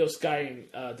 Io Sky,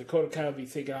 and Dakota Kai will be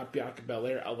taking on Bianca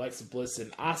Belair, Alexa Bliss,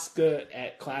 and Asuka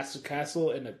at Clash of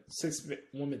Castle in a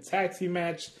 6-woman tag team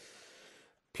match.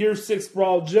 Pure 6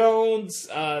 Brawl Jones.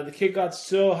 The kid got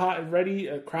so hot and ready.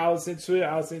 The crowd was into it.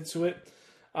 I was into it.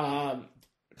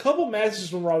 A couple matches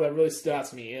from Raw that really stood out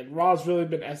to me, and Raw's really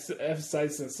been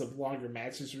emphasizing some longer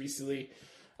matches recently.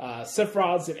 Seth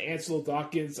Rollins and Angelo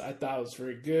Dawkins, I thought was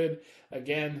very good.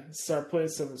 Again, start putting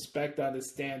some respect on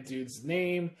this damn dude's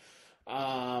name.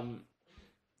 I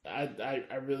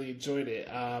really enjoyed it.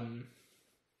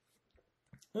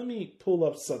 Let me pull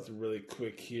up something really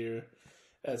quick here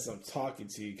as I'm talking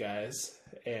to you guys,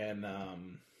 and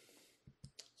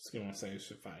just give me one second. I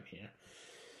should find here.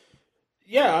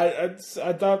 Yeah,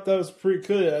 I thought that was pretty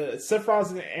good. Seth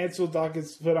Rollins and Angelo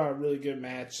Dawkins put on a really good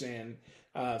match, and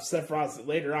Seth Rollins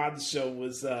later on the show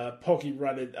was poking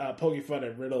fun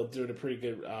at Riddle, doing a pretty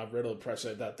good Riddle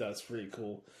impression. I thought that was pretty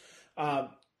cool.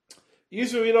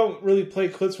 Usually we don't really play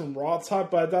clips from Raw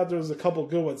Talk, but I thought there was a couple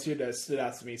good ones here that stood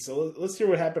out to me. So let's hear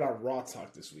what happened on Raw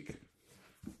Talk this week.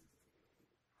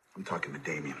 I'm talking to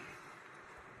Damien.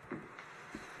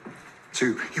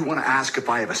 So you want to ask if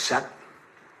I have a set?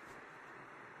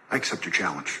 I accept your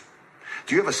challenge.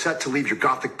 Do you have a set to leave your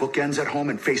gothic bookends at home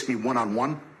and face me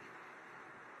one-on-one?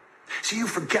 See, you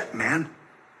forget, man.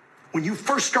 When you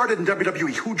first started in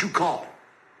WWE, who'd you call?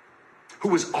 Who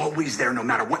was always there no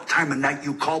matter what time of night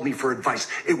you called me for advice?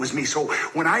 It was me. So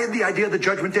when I had the idea of the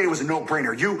Judgment Day, it was a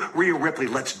no-brainer. You, Rhea Ripley,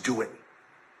 let's do it.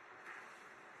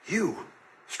 You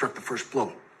struck the first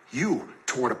blow. You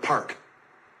tore it apart.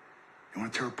 You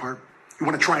want to tear apart? You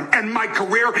want to try and end my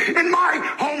career in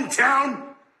my hometown?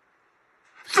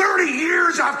 30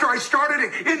 years after I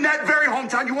started in that very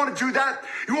hometown, you want to do that?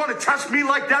 You want to test me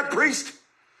like that, Priest?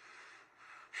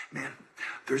 Man,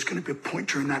 there's going to be a point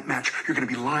during that match. You're going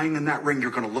to be lying in that ring.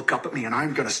 You're going to look up at me, and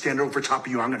I'm going to stand over top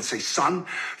of you. I'm going to say, son,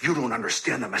 you don't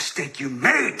understand the mistake you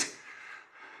made.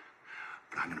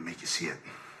 But I'm going to make you see it.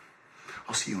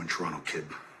 I'll see you in Toronto, kid.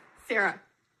 Sarah,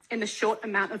 in the short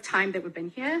amount of time that we've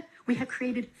been here, we have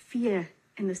created fear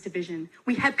in this division.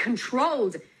 We have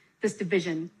controlled this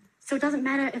division. So it doesn't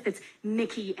matter if it's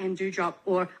Nikki and Dewdrop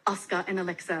or Oscar and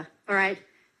Alexa, all right?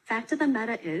 Fact of the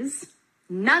matter is,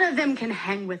 none of them can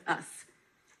hang with us,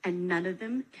 and none of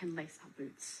them can lace our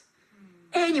boots.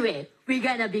 Anyway, we're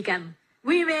gonna become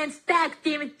women's tag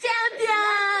team champions!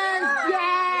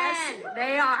 Yes,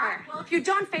 they are. Well, if you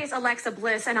don't face Alexa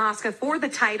Bliss and Asuka for the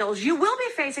titles, you will be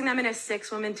facing them in a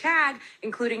 6-woman tag,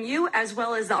 including you, as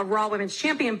well as the Raw Women's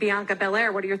Champion, Bianca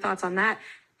Belair. What are your thoughts on that?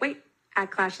 Wait, at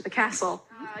Clash at the Castle.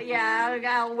 Yeah,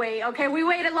 I'll wait. Okay, we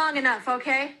waited long enough,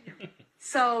 okay?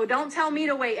 So don't tell me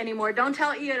to wait anymore. Don't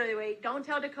tell Io to wait. Don't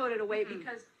tell Dakota to wait,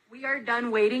 because we are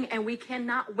done waiting, and we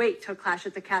cannot wait till Clash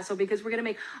at the Castle, because we're going to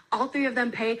make all three of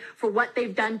them pay for what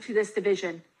they've done to this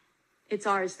division. It's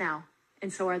ours now,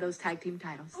 and so are those tag team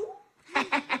titles. Are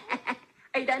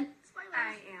you done?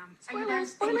 I am. Are you done?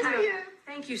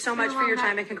 Thank you so much for your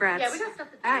time, and congrats. Yeah, we got stuff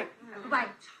to do. All right. Bye.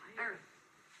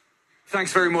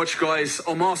 Thanks very much, guys.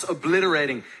 Omos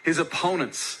obliterating his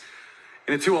opponents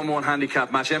in a 2-on-1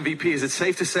 handicap match. MVP, is it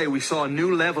safe to say we saw a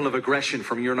new level of aggression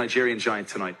from your Nigerian giant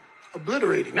tonight?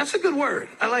 Obliterating. That's a good word.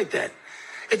 I like that.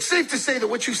 It's safe to say that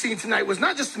what you've seen tonight was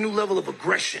not just a new level of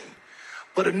aggression,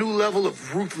 but a new level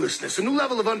of ruthlessness, a new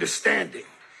level of understanding.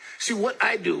 See, what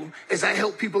I do is I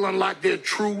help people unlock their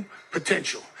true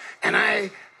potential. And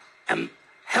I am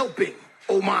helping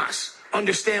Omos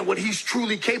understand what he's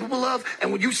truly capable of.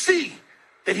 And when you see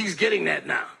that he's getting that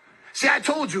now. See, I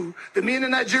told you that me and the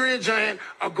Nigerian giant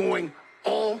are going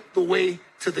all the way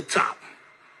to the top.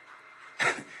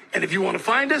 And if you want to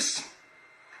find us,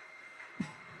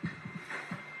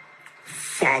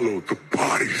 follow the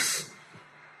bodies.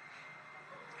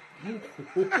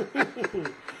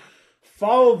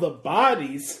 Follow the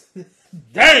bodies?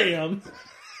 Damn!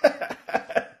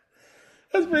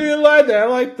 That's pretty good line there. I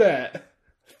like that.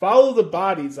 Follow the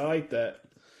bodies. I like that.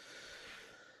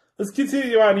 Let's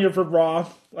continue on here for Raw.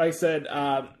 Like I said,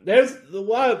 there's a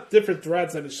lot of different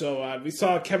threads on the show. We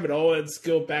saw Kevin Owens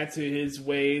go back to his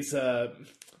ways,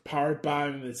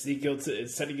 powerbombing Ezekiel and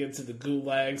sending him to the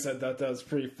gulags. I thought that was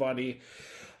pretty funny.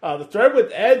 The thread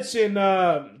with Edge and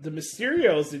the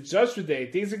Mysterios and Judgment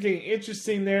Day. Things are getting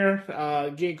interesting there.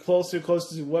 Getting closer and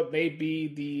closer to what may be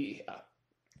the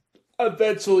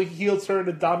eventual heel turn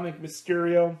to Dominic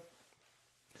Mysterio.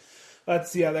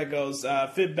 Let's see how that goes.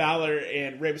 Finn Balor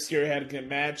and Rey Mysterio had a good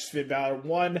match. Finn Balor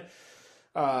won.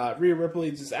 Rhea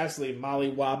Ripley just absolutely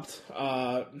mollywopped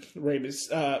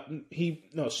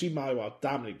she mollywopped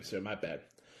Dominic Mysterio. My bad.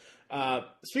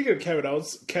 Speaking of Kevin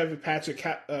Owens, Kevin Patrick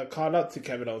caught up to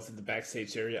Kevin Owens in the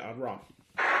backstage area on Raw.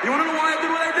 You want to know why I did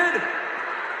what I did?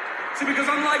 See, because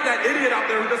unlike that idiot out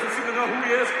there who doesn't seem to know who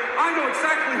he is, I know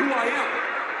exactly who I am.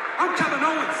 I'm Kevin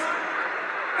Owens.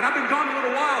 And I've been gone a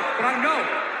little while, but I know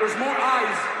there's more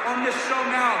eyes on this show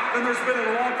now than there's been in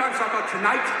a long time. So I thought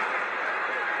tonight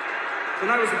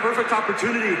was the perfect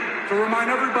opportunity to remind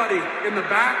everybody in the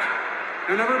back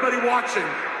and everybody watching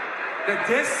that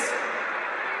this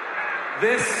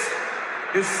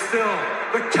is still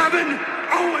the Kevin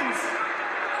Owens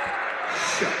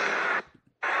show.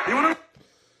 You want to?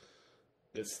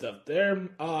 Good stuff there.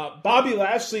 Bobby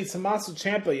Lashley, Tommaso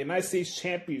Ciampa, United States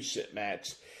Championship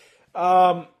match.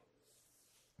 I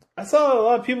saw a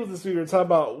lot of people this week were talking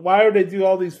about why would they do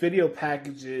all these video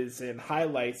packages and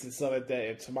highlights and stuff like that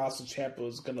if Tommaso Ciampa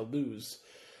was going to lose.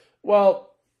 Well,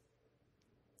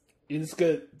 you're just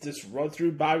going to just run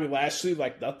through Bobby Lashley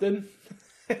like nothing?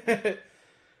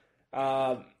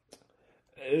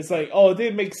 It's like, oh, it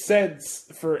didn't make sense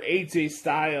for AJ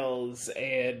Styles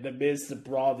and The Miz to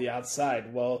brawl the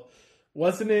outside. Well,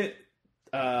 wasn't it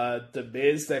The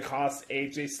Miz that cost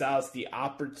AJ Styles the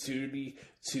opportunity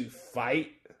to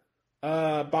fight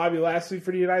Bobby Lashley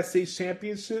for the United States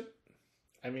Championship?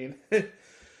 I mean,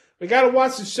 we got to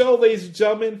watch the show, ladies and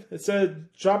gentlemen. Instead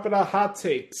of dropping out hot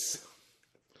takes.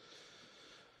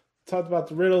 Talked about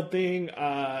the Riddle thing.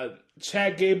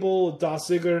 Chad Gable, Dolph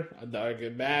Ziggler, another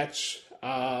good match.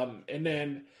 And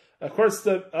then, of course,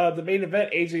 the main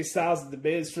event, AJ Styles and The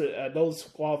Miz for a no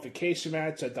qualification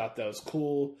match. I thought that was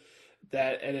cool.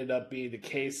 That ended up being the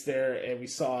case there. And we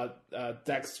saw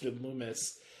Dexter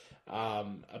Lumis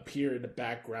appear in the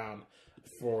background.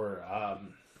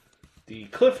 the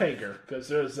cliffhanger, because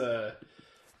there's a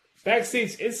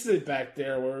backstage incident back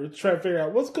there where we're trying to figure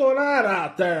out what's going on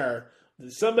out there.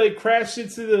 Did somebody crash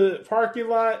into the parking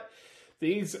lot?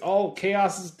 Things, all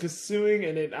chaos is ensuing,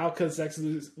 and then out comes Dexter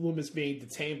Lumis being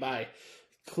detained by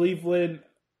Cleveland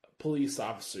police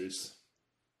officers.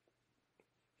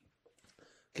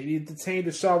 Can you detain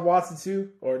Deshaun Watson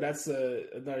too? Or that's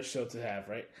another show to have,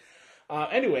 right?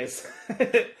 Anyways,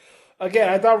 again,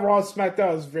 I thought Raw and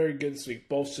SmackDown was very good this week.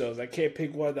 Both shows. I can't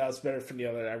pick one that was better than the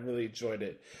other. I really enjoyed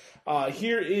it.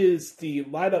 Here is the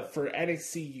lineup for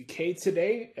NXT UK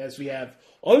today, as we have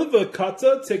Oliver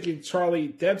Kata taking Charlie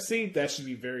Dempsey. That should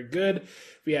be very good.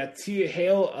 We have Tia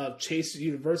Hale of Chase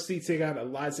University taking on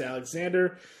Eliza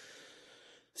Alexander.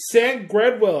 Sam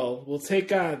Gradwell will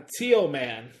take on Tio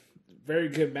Man. Very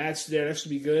good match there. That should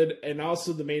be good. And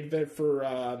also the main event for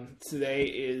today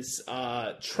is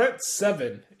Trent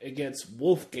Seven against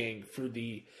Wolfgang for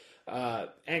the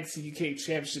NXT UK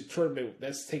Championship Tournament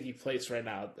that's taking place right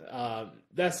now.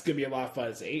 That's going to be a lot of fun.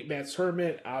 It's an 8-man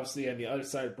tournament. Obviously, on the other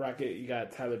side of the bracket, you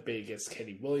got Tyler Bate against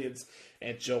Kenny Williams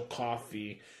and Joe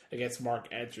Coffey against Mark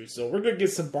Andrews. So we're going to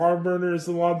get some barn burners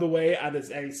along the way on this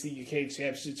NXT UK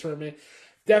Championship Tournament.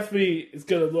 Definitely, it's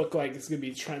going to look like it's going to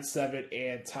be Trent Seven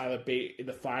and Tyler Bate in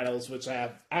the finals, which I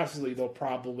have absolutely no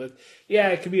problem with. Yeah,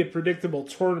 it can be a predictable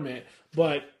tournament,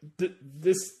 but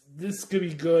this could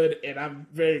be good, and I'm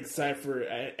very excited for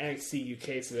NXT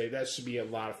UK today. That should be a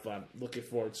lot of fun. Looking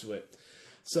forward to it.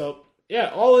 So,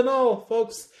 yeah, all in all,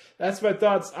 folks, that's my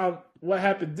thoughts on what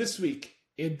happened this week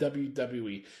in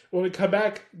WWE. When we come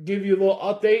back, give you a little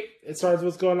update as far as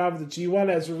what's going on with the G1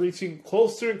 as we're reaching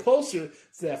closer and closer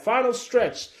to that final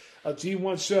stretch of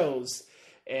G1 shows.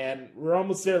 And we're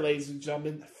almost there, ladies and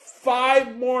gentlemen.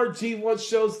 5 more G1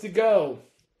 shows to go.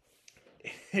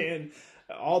 And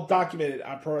all documented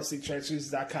on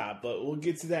ProWrestlingTransfusions.com. But we'll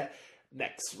get to that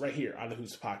next, right here on the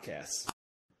Hoots Podcast.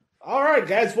 All right,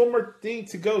 guys, one more thing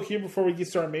to go here before we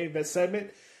get to our main event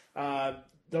segment.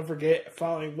 Don't forget,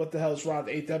 following What the Hell's Wrong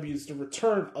with AW is the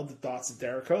return of the Thoughts of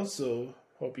Dericho, so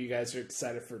hope you guys are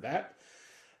excited for that.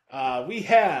 We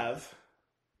have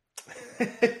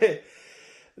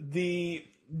the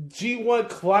G1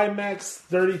 Climax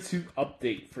 32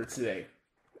 update for today.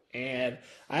 And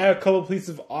I have a couple pieces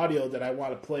of audio that I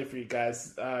want to play for you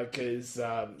guys, because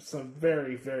some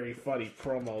very, very funny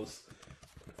promos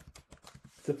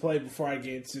to play before I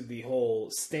get into the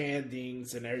whole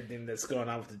standings and everything that's going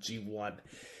on with the G1.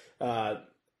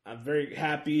 I'm very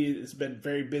happy. It's been a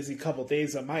very busy couple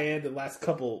days on my end. The last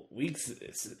couple weeks,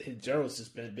 in general, it's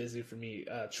just been busy for me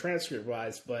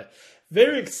transcript-wise, but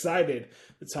very excited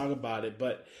to talk about it.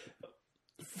 But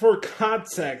for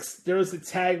context, there was a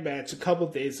tag match a couple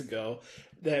days ago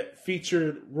that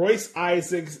featured Royce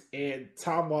Isaacs and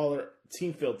Tom Waller,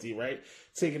 Team Filthy, right?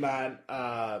 Taking on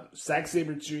Zack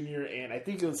Sabre Jr. and I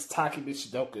think it was Taki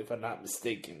Michinoku, if I'm not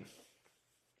mistaken.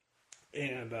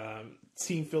 And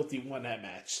Team Filthy won that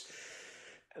match.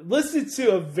 Listen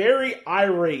to a very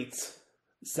irate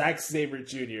Zack Sabre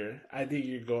Jr. I think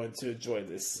you're going to enjoy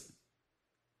this.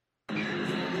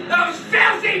 Those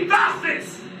filthy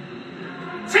bastards!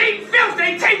 Team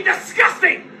Filthy, Team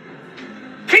Disgusting!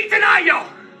 Keep denying you!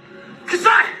 Cause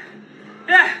I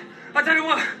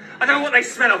don't know what they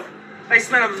smell of. They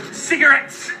smell of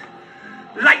cigarettes,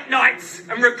 late nights,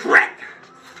 and regret.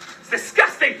 It's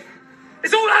disgusting.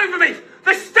 It's all over me.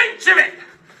 The stench of it.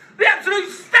 The absolute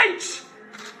stench.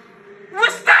 We're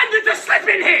standing to slip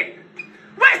in here.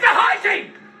 Where's the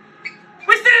hygiene?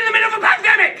 We're still in the middle of a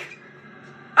pandemic.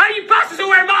 Are you bastards all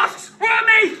wearing masks? What about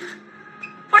me?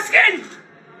 My skin.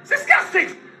 It's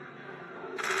disgusting.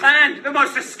 And the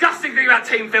most disgusting thing about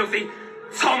Team Filthy,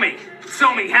 Tommy,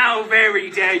 how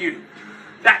very dare you?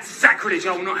 That's sacrilege.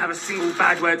 I will not have a single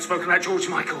bad word spoken about George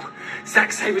Michael.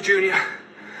 Zack Sabre Jr.,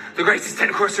 the greatest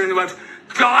technical wrestler in the world,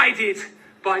 guided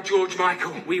by George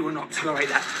Michael. We will not tolerate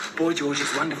that. Boy George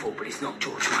is wonderful, but he's not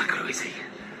George Michael, is he?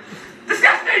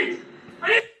 Disgusting!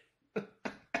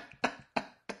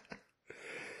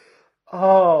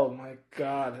 Oh my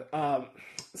god.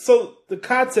 So the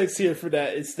context here for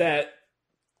that is that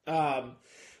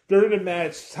during the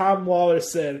match, Tom Waller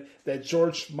said that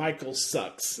George Michael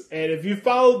sucks. And if you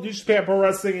follow New Japan Pro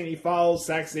Wrestling and you follow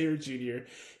Zack Sabre Jr.,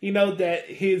 you know that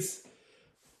his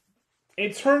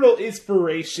internal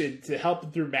inspiration to help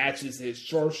him through matches is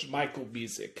George Michael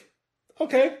music.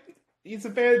 Okay, he's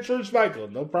a fan of George Michael.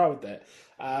 No problem with that.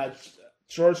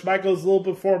 George Michael is a little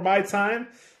before my time,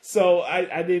 so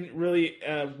I didn't really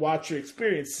watch or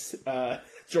experience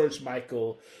George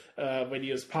Michael when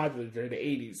he was popular during the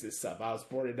 80s and stuff. I was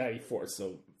born in 94,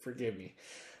 so forgive me.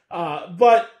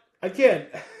 But, again,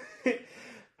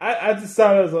 I just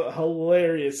thought it was a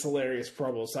hilarious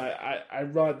promo. So I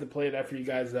wanted to play that for you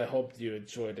guys, and I hope you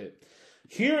enjoyed it.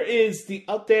 Here is the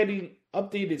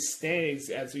updated standings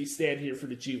as we stand here for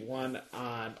the G1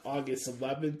 on August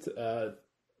 11th,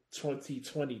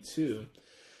 2022.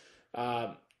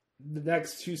 The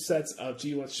next two sets of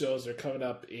G1 shows are coming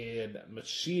up in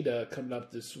Machida, coming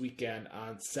up this weekend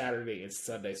on Saturday and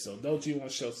Sunday. So no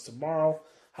G1 shows tomorrow.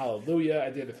 Hallelujah. I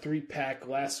did a 3-pack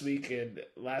last weekend,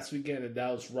 and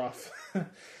that was rough.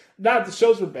 Not the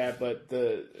shows were bad, but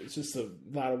it's just a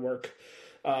lot of work.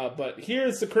 But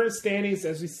here's the current standings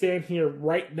as we stand here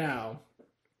right now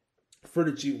for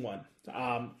the G1.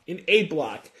 In A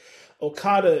block,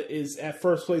 Okada is at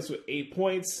first place with 8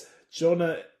 points.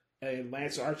 Jonah and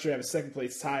Lance Archer have a second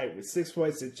place tie with 6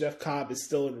 points, and Jeff Cobb is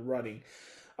still in the running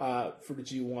for the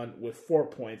G1 with 4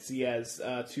 points. He has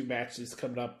 2 matches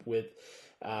coming up with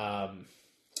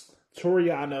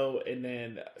Toriano and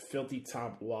then Filthy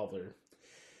Tom Lawler.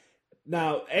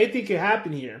 Now, anything can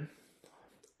happen here.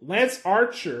 Lance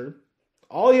Archer,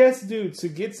 all he has to do to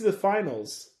get to the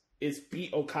finals is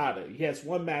beat Okada. He has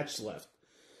 1 match left.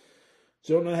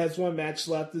 Jonah has 1 match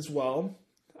left as well.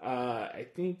 I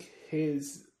think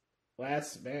his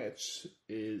last match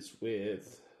is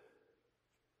with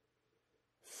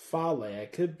Fale. I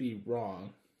could be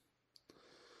wrong,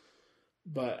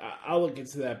 but I'll look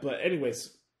into that. But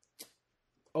anyways,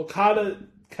 Okada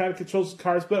kind of controls the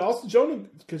cards, but also Jonah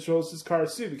controls his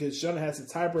cards too, because Jonah has a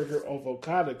tiebreaker over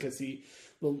Okada because the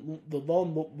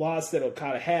lone loss that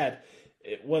Okada had,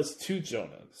 it was to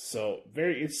Jonah. So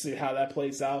very interesting how that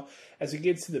plays out. As we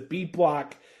get to the B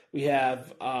block, we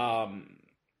have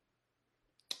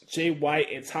Jay White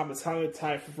and Tama Tonga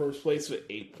tied for first place with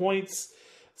 8 points.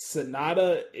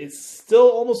 Sonata is still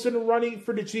almost in the running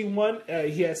for the G1.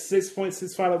 He has 6 points.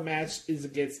 His final match is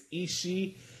against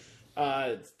Ishii.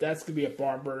 That's going to be a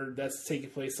barn burner. That's taking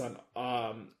place on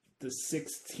the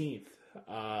 16th,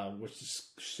 which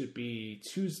should be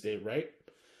Tuesday, right?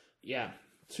 Yeah,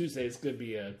 Tuesday is going to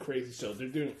be a crazy show. They're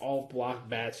doing all block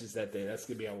matches that day. That's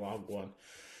going to be a long one.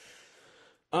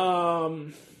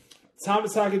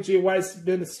 Thomas Hawk and Jay White's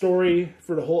been a story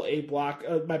for the whole A block.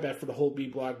 For the whole B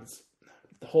block. It's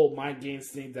the whole mind games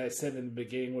thing that I said in the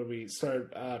beginning when we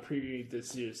started previewing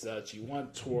this year's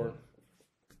G1 tour.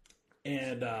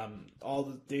 And all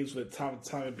the things with Tom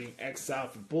being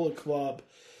exiled from Bullet Club.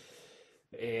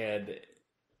 And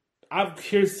I'm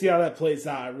curious to see how that plays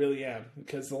out. I really am.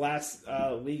 Because the last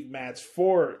league match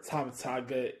for Tama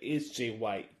Tonga is Jay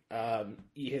White.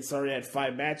 He has already had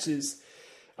 5 matches.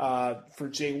 For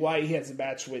Jay White, he has a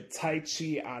match with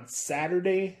Taichi on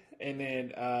Saturday. And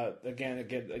then again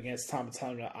against Tama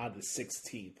Tonga on the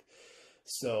 16th.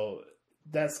 So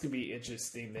that's going to be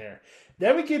interesting there.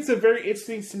 Then we get to a very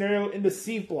interesting scenario in the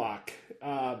C block.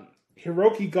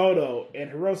 Hiroki Goto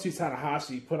and Hiroshi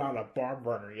Tanahashi put on a barn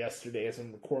burner yesterday as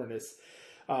I'm recording this.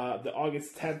 The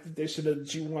August 10th edition of the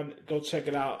G1. Go check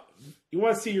it out. You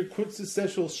want to see your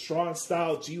quintessential strong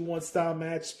style G1 style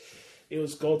match? It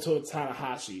was Goto and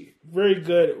Tanahashi. Very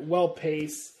good, well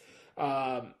paced.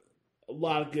 A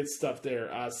lot of good stuff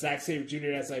there. Zack Sabre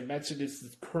Jr., as I mentioned, is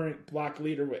the current block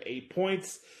leader with 8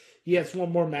 points. He has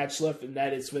 1 more match left, and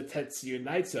that is with Tetsuya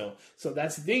Naito. So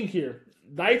that's the thing here.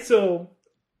 Naito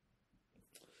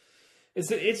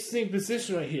is an interesting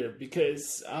position right here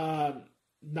because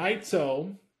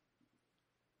Naito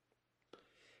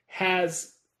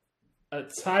has a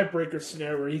tiebreaker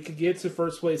scenario where he could get to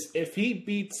first place. If he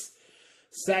beats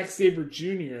Zack Sabre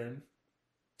Jr.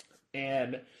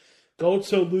 and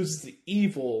Goto loses to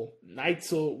Evil,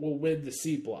 Naito will win the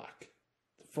C block.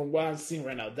 From what I'm seeing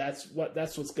right now, that's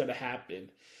what's going to happen.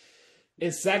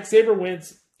 If Zack Sabre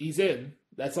wins, he's in.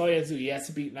 That's all he has to do. He has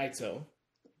to beat Naito.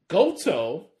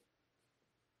 Goto,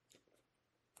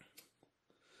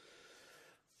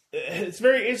 it's a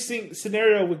very interesting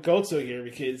scenario with Goto here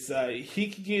because he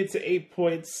could get to 8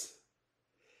 points.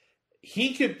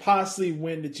 He could possibly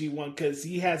win the G1 because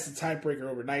he has the tiebreaker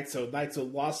over Naito.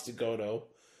 Naito lost to Goto,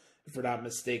 if we're not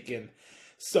mistaken.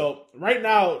 So, right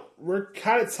now, we're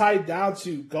kind of tied down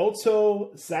to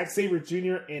Goto, Zack Sabre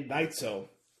Jr., and Naito.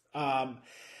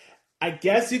 I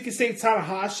guess you could say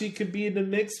Tanahashi could be in the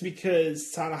mix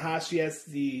because Tanahashi has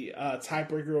the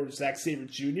tiebreaker over Zack Sabre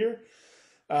Jr.,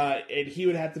 and he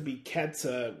would have to beat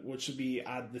Kenta, which would be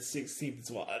on the 16th as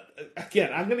well.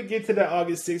 Again, I'm going to get to that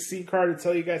August 16th card and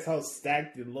tell you guys how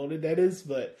stacked and loaded that is,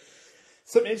 but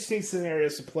some interesting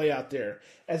scenarios to play out there.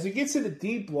 As we get to the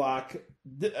D block,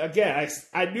 again,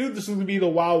 I knew this was going to be the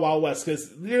Wild Wild West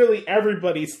because literally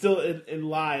everybody's still in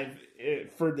live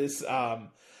for this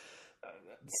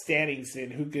standings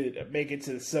and who could make it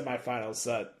to the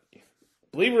semifinals.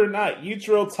 believe it or not,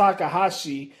 Yujiro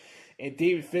Takahashi and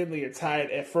David Finlay are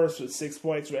tied at first with 6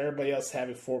 points, with everybody else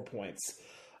having 4 points.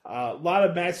 A lot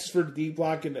of matches for the D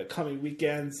block in the coming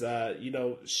weekends.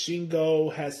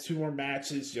 Shingo has 2 more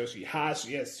matches.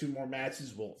 Yoshihashi has 2 more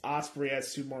matches. Will Ospreay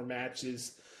has 2 more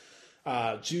matches.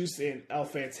 Juice and El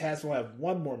Phantasmo have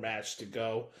 1 more match to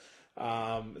go.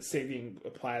 Same thing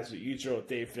applies with Yujiro and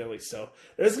Dave Finlay. So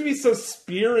there's going to be some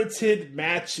spirited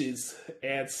matches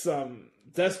and some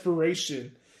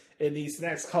desperation in these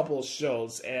next couple of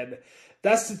shows. And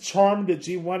that's the charm of the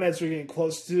G1 as we're getting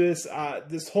close to this.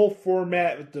 This whole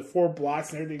format with the 4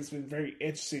 blocks and everything's been very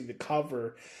interesting to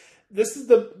cover. This is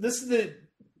the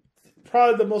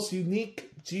probably the most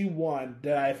unique G1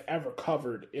 that I've ever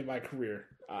covered in my career.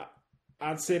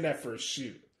 I'm saying that for a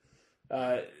shoot.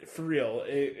 For real.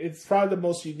 It's probably the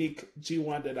most unique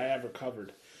G1 that I ever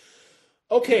covered.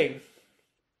 Okay.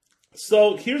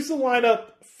 So here's the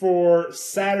lineup for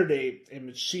Saturday in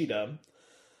Machida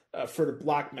for the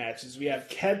block matches. We have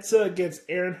Kenta against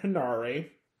Aaron Henare.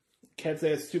 Kenta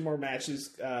has 2 more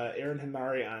matches. Aaron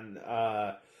Henare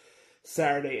on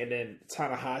Saturday and then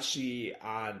Tanahashi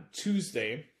on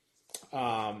Tuesday.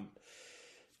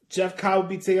 Jeff Cobb will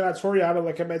be taking on Toriano,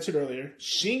 like I mentioned earlier.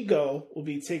 Shingo will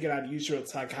be taking on Yujiro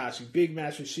Takahashi. Big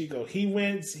match with Shingo. He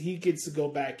wins, he gets to go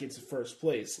back into first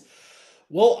place.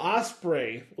 Will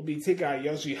Ospreay will be taking on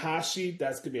Yoshihashi.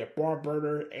 That's going to be a barn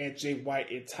burner. And Jay White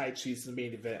and Taichi is the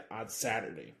main event on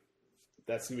Saturday.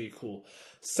 That's going to be cool.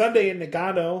 Sunday in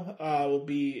Nagano will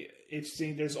be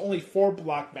interesting. There's only 4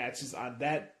 block matches on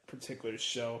that particular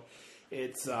show.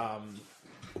 It's, I'll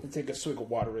take a swig of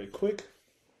water really quick.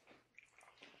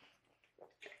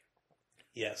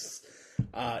 Yes.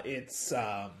 It's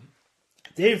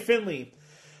Dave Finlay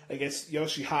against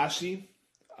Yoshihashi.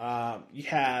 You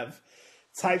have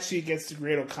Taichi against the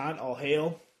Great Khan, all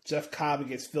hail. Jeff Cobb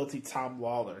against Filthy Tom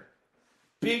Lawler.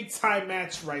 Big time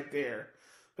match right there.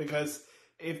 Because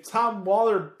if Tom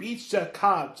Lawler beats Jeff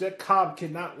Cobb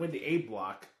cannot win the A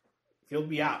block. He'll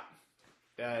be out.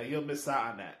 He'll miss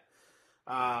out on that.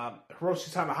 Hiroshi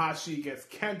Tanahashi against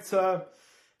Kenta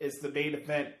is the main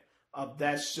event of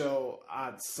that show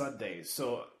on Sunday.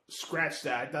 So scratch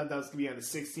that. I thought that was going to be on the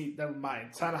 16th. Never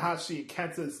mind. Tanahashi and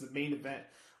Kenta is the main event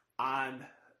on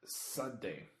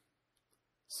Sunday.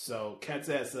 So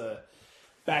Kenta has a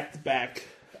back-to-back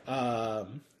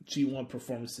G1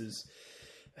 performances.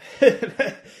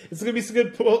 It's going to be some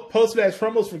good post-match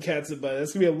promos for Kenta, but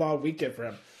it's going to be a long weekend for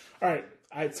him. All right.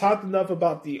 I talked enough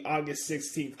about the August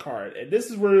 16th card, and this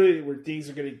is where things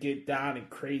are going to get down and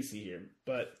crazy here.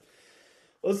 But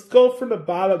let's go from the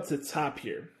bottom to top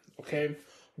here, okay?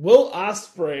 Will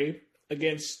Ospreay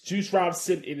against Juice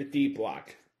Robinson in the D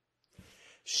block.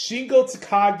 Shingo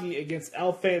Takagi against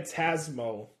El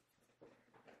Phantasmo.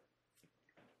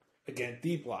 Again,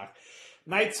 D block.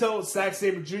 Naito, Zack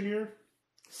Sabre Jr.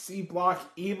 C block.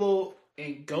 Evil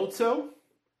and Goto.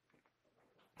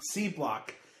 C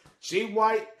block. Jay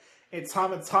White and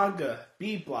Tama Tonga.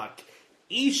 B block.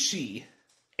 Ishii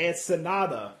and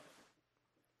Sanada.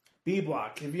 B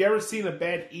block. Have you ever seen a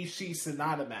bad Ishii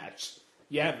Sanada match?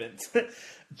 You haven't.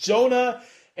 Jonah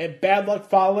and Bad Luck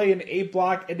Fale in A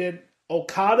block, and then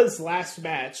Okada's last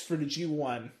match for the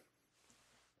G1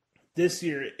 this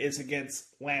year is against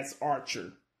Lance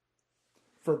Archer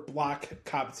for block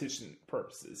competition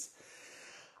purposes.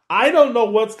 I don't know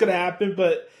what's going to happen,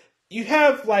 but you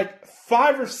have like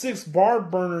 5 or 6 barn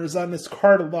burners on this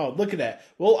card alone. Look at that.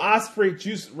 Will Ospreay,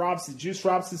 Juice Robinson. Juice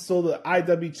Robinson stole the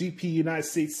IWGP United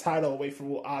States title away from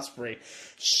Will Ospreay.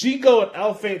 Shingo and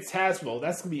El Phantasmo.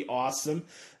 That's going to be awesome.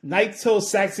 Naito,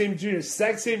 Zack Sabre Jr.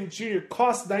 Zack Sabre Jr.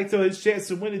 cost Naito his chance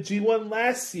to win the G1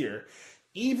 last year.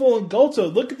 Evil and Goto.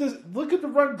 Look at the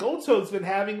run Goto's been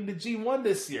having in the G1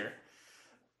 this year.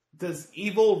 Does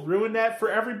Evil ruin that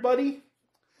for everybody?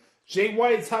 Jay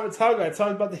White and Tama Tonga, I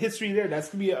talked about the history there. That's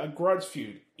going to be a grudge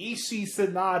feud. Ishii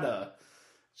Sanada.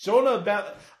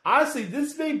 Jonah, honestly,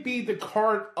 this may be the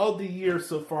card of the year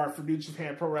so far for New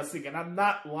Japan Pro Wrestling, and I'm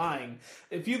not lying.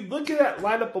 If you look at that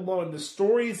lineup alone, the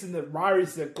stories and the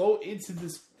rivalries that go into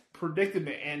this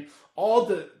predicament and all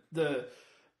the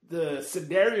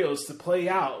scenarios to play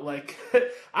out, like,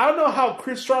 I don't know how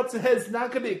Chris Charlton is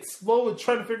not going to explode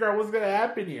trying to figure out what's going to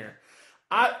happen here.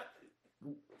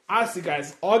 Honestly,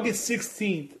 guys, August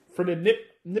 16th for the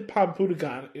Nippon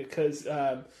Budokan, because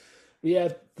we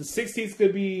have the 16th going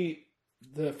to be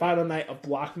the final night of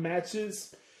block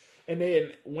matches, and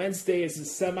then Wednesday is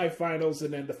the semifinals,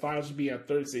 and then the finals will be on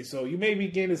Thursday. So you may be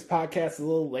getting this podcast a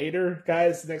little later,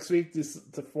 guys, next week,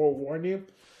 just to forewarn you.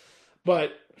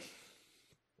 But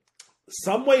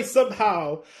some way,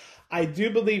 somehow, I do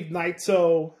believe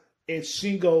Naito and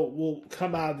Shingo will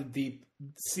come out of the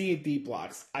C&D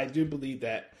blocks. I do believe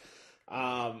that.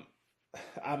 I'm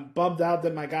bummed out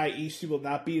that my guy Ishii will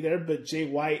not be there, but Jay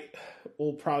White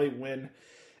will probably win,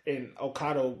 and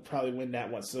Okada will probably win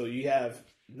that one. So you have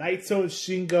Naito,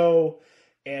 Shingo,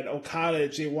 and Okada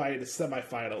and Jay White in the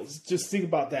semifinals. Just think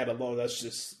about that alone. That's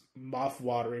just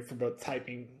mouth-watering from a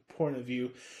typing point of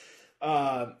view.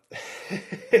 That's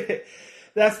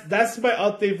my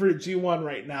update for the G1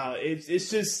 right now. It's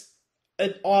just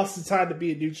an awesome time to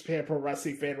be a New Japan Pro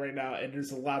Wrestling fan right now, and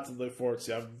there's a lot to look forward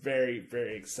to. I'm very,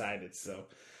 very excited. So,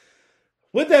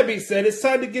 with that being said, it's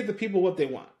time to give the people what they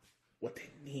want, what they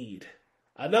need.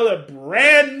 Another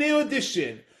brand new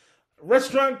edition,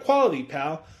 restaurant quality,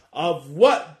 pal, of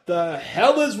What the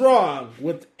Hell is Wrong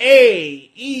with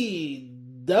AEW.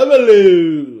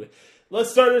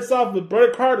 Let's start this off with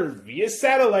Bert Carter via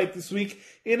satellite this week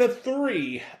in a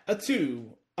 3, a 2,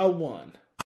 a 1.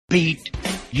 Beat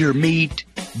your meat,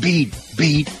 beat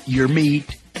your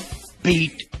meat,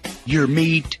 beat your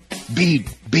meat,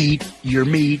 beat your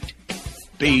meat,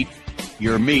 beat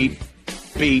your meat,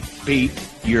 beat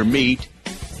your meat,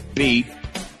 beat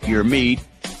your meat,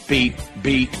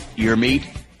 beat your meat.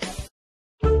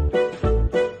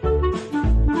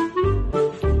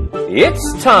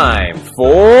 It's time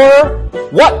for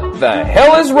What the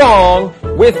Hell is Wrong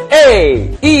with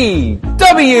AEW?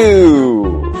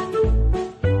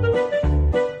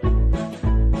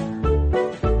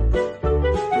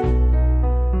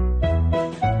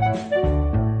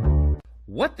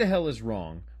 What the hell is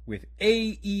wrong with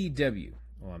AEW?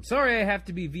 Well, I'm sorry I have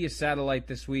to be via satellite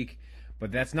this week,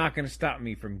 but that's not going to stop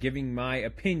me from giving my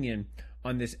opinion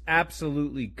on this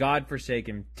absolutely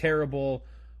godforsaken, terrible,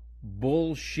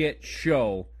 bullshit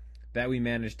show that we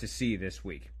managed to see this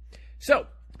week. So,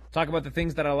 talk about the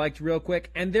things that I liked real quick,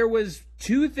 and there was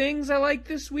 2 things I liked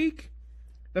this week.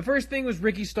 The first thing was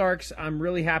Ricky Starks. I'm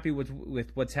really happy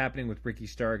with what's happening with Ricky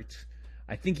Starks.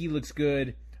 I think he looks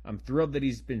good. I'm thrilled that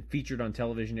he's been featured on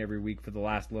television every week for the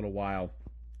last little while.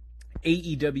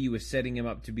 AEW is setting him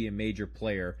up to be a major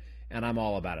player, and I'm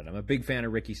all about it. I'm a big fan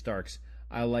of Ricky Starks.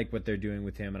 I like what they're doing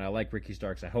with him, and I like Ricky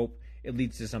Starks. I hope it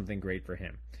leads to something great for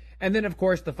him. And then, of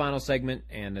course, the final segment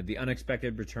and the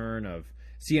unexpected return of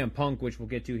CM Punk, which we'll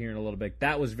get to here in a little bit.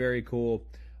 That was very cool.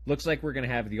 Looks like we're going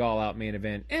to have the all-out main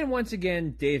event. And once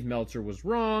again, Dave Meltzer was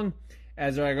wrong.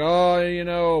 As they're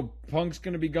like, Punk's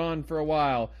going to be gone for a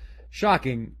while.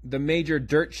 Shocking. The major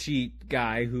dirt sheet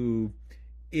guy who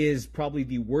is probably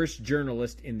the worst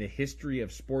journalist in the history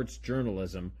of sports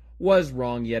journalism was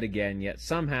wrong yet again, yet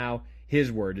somehow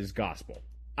his word is gospel.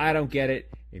 I don't get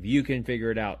it. If you can figure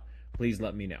it out, please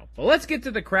let me know. But let's get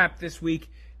to the crap this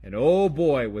week, and oh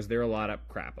boy, was there a lot of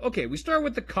crap. Okay, we start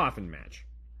with the coffin match.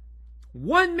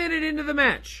 1 minute into the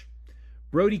match,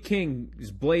 Brody King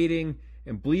is blading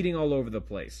and bleeding all over the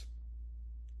place.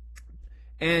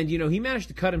 And, he managed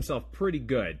to cut himself pretty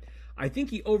good. I think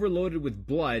he overloaded with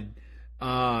blood,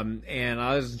 and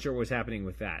I wasn't sure what was happening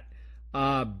with that.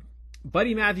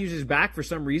 Buddy Matthews is back for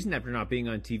some reason after not being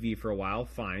on TV for a while.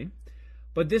 Fine.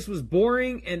 But this was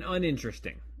boring and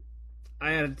uninteresting.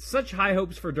 I had such high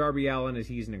hopes for Darby Allin, as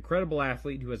he's an incredible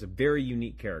athlete who has a very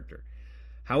unique character.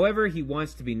 However, he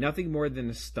wants to be nothing more than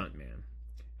a stuntman.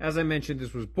 As I mentioned,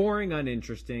 this was boring,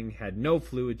 uninteresting, had no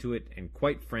fluid to it, and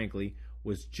quite frankly,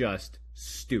 was just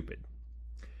stupid.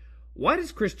 Why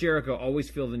does Chris Jericho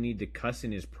always feel the need to cuss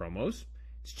in his promos?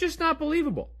 It's just not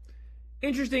believable.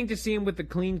 Interesting to see him with the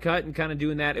clean cut and kind of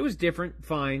doing that. It was different,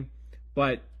 fine,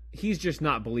 but he's just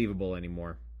not believable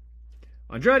anymore.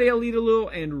 Andrade El Idolo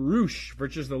and Rush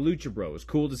versus the Lucha Bros.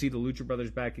 Cool to see the Lucha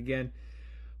Brothers back again.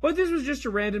 But this was just a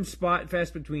random spot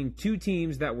fest between 2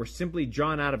 teams that were simply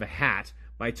drawn out of a hat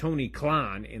by Tony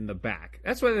Khan in the back.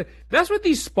 That's what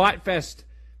these spot fest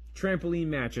trampoline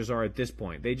matches are at this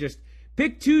point. They just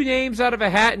picked 2 names out of a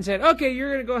hat and said, okay,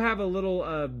 you're going to go have a little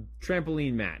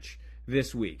trampoline match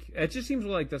this week. It just seems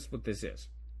like that's what this is.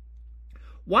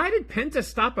 Why did Penta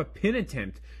stop a pin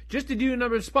attempt just to do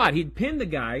another spot? He'd pinned the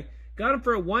guy, got him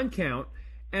for a 1 count,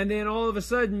 and then all of a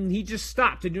sudden he just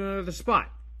stopped to do another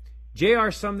spot. JR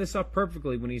summed this up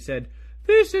perfectly when he said,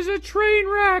 "This is a train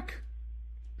wreck."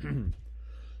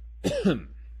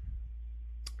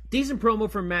 Decent promo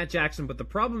from Matt Jackson, but the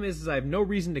problem is I have no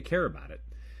reason to care about it.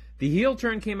 The heel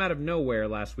turn came out of nowhere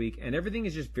last week, and everything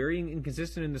is just very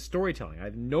inconsistent in the storytelling. I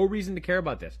have no reason to care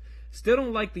about this. Still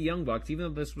don't like the Young Bucks, even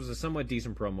though this was a somewhat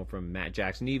decent promo from Matt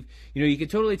Jackson. You could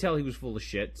totally tell he was full of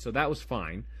shit, so that was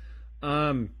fine.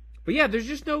 But yeah,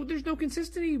 there's no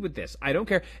consistency with this. I don't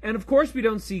care. And of course we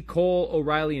don't see Cole,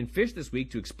 O'Reilly, and Fish this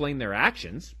week to explain their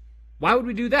actions. Why would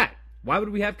we do that? Why would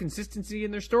we have consistency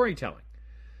in their storytelling?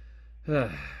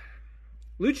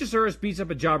 Luchasaurus beats up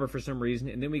a jobber for some reason,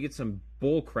 and then we get some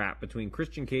bull crap between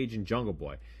Christian Cage and Jungle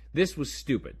Boy. This was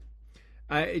stupid.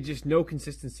 Just no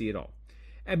consistency at all.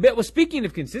 Well, speaking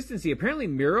of consistency, apparently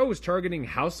Miro is targeting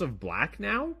House of Black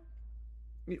now?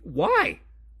 Why?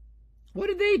 What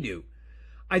did they do?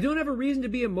 I don't have a reason to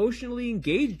be emotionally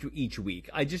engaged each week.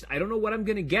 I don't know what I'm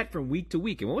going to get from week to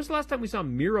week. And when was the last time we saw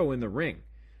Miro in the ring?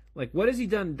 Like, what has he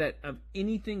done that of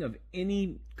anything of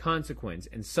any consequence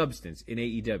and substance in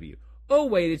AEW? Oh,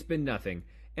 wait, it's been nothing.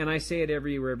 And I say it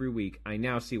every week. I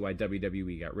now see why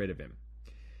WWE got rid of him.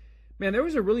 Man, there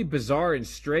was a really bizarre and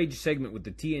strange segment with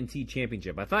the TNT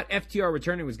Championship. I thought FTR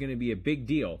returning was going to be a big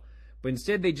deal. But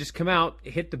instead, they just come out,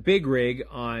 hit the big rig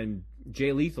on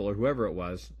Jay Lethal or whoever it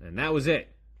was, and that was it.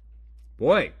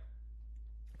 Boy,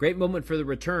 great moment for the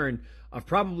return of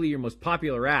probably your most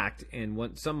popular act and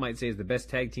what some might say is the best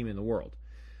tag team in the world.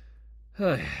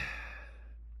 Then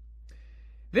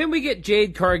we get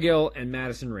Jade Cargill and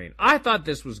Madison Rayne. I thought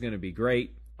this was going to be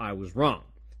great. I was wrong.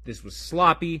 This was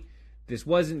sloppy. This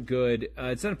wasn't good.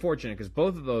 It's unfortunate because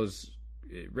both of those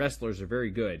wrestlers are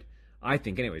very good, I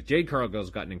think. Anyways, Jade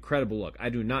Cargill's got an incredible look. I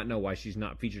do not know why she's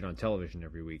not featured on television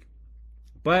every week.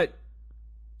 But,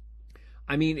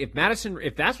 I mean, if that's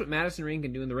what Madison Rayne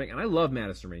can do in the ring, and I love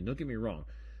Madison Rayne, don't get me wrong,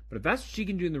 but if that's what she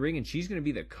can do in the ring and she's going to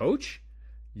be the coach,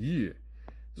 yeah.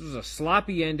 This was a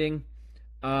sloppy ending.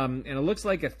 And it looks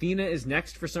like Athena is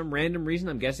next for some random reason.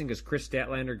 I'm guessing because Chris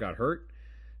Statlander got hurt.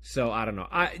 So, I don't know.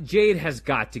 Jade has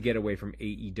got to get away from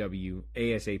AEW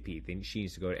ASAP. She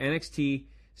needs to go to NXT,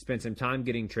 spend some time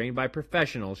getting trained by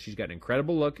professionals. She's got an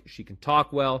incredible look. She can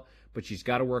talk well, but she's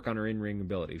got to work on her in-ring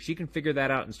ability. If she can figure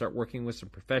that out and start working with some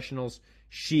professionals,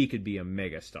 she could be a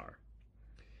megastar.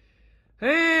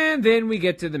 And then we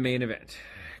get to the main event.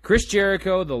 Chris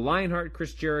Jericho, the Lionheart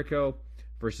Chris Jericho,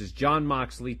 versus Jon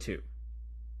Moxley 2.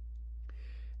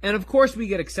 And of course we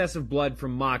get excessive blood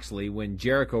from Moxley when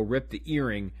Jericho ripped the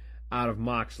earring out of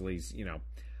Moxley's,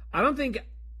 I don't think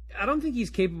he's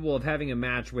capable of having a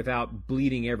match without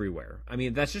bleeding everywhere. I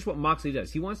mean, that's just what Moxley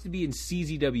does. He wants to be in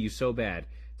CZW so bad.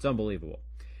 It's unbelievable.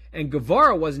 And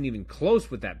Guevara wasn't even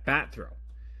close with that bat throw.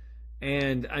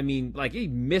 And, I mean, he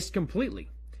missed completely.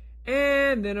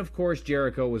 And then, of course,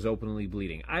 Jericho was openly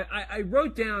bleeding. I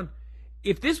wrote down,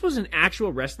 if this was an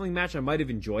actual wrestling match, I might have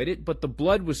enjoyed it, but the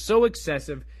blood was so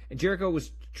excessive, and Jericho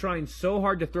was trying so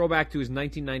hard to throw back to his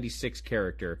 1996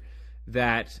 character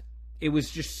that it was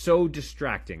just so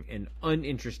distracting and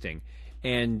uninteresting.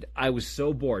 And I was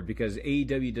so bored because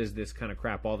AEW does this kind of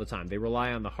crap all the time. They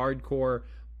rely on the hardcore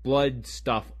blood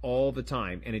stuff all the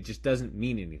time, and it just doesn't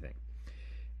mean anything.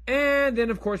 And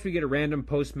then, of course, we get a random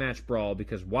post-match brawl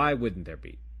because why wouldn't there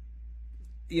be?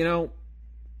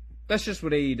 That's just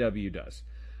what AEW does.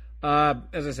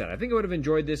 As I said, I think I would have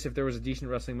enjoyed this if there was a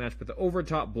decent wrestling match, but the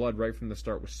overtop blood right from the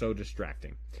start was so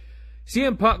distracting.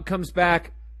 CM Punk comes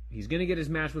back. He's going to get his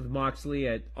match with Moxley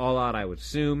at All Out, I would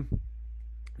assume.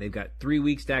 They've got 3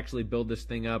 weeks to actually build this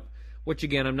thing up, which,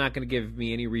 again, I'm not going to give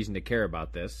me any reason to care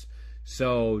about this.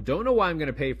 So, don't know why I'm going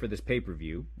to pay for this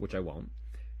pay-per-view, which I won't.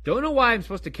 Don't know why I'm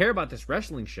supposed to care about this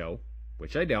wrestling show,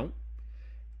 which I don't.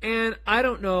 And I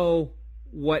don't know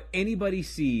what anybody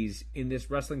sees in this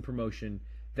wrestling promotion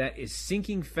that is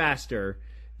sinking faster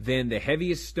than the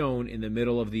heaviest stone in the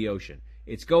middle of the ocean.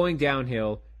 It's going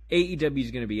downhill. AEW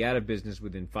is going to be out of business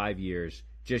within 5 years.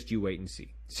 Just you wait and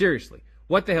see. Seriously,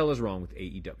 what the hell is wrong with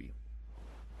AEW?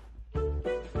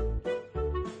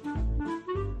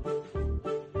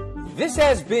 This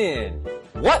has been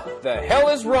What the Hell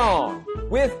is Wrong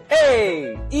with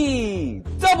AEW.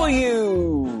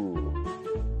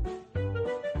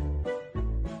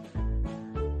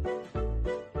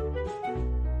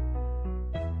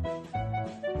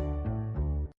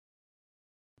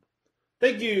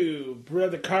 Thank you,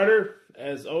 Brother Carter.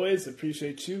 As always,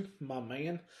 appreciate you, my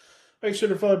man. Make sure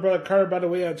to follow Brother Carter, by the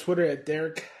way, on Twitter at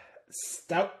Derek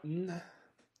Stoughton.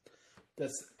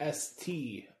 That's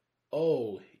STOUGHTON.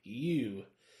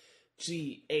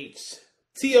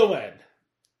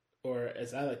 Or,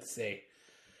 as I like to say,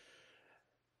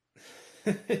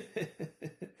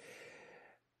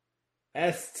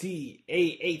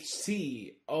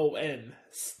 STAHTON.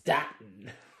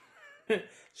 Stoughton.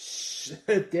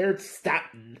 Derek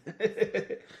Stoughton.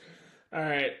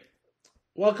 Alright.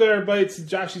 Welcome everybody to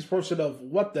Joshie's portion of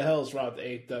What the Hell is Wrong with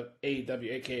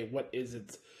AEW, aka What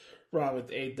Isn't Wrong with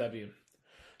AEW.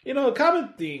 A common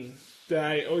thing that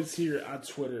I always hear on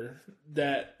Twitter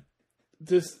that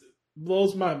just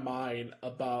blows my mind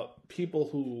about people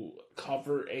who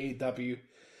cover AEW,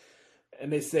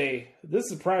 and they say, this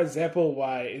is a prime example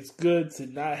why it's good to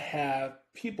not have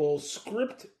people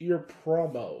script your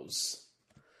promos.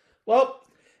 Well,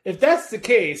 if that's the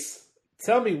case,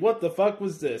 Tell me, what the fuck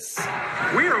was this?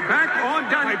 We are back on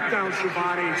Dynamite. Down,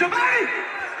 Shivani. Shivani!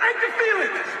 I can feel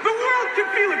it! The world can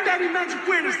feel it! Daddy Magic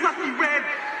wearing his lucky red.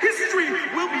 History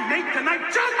will be made tonight.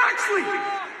 John Moxley!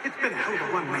 It's been a hell of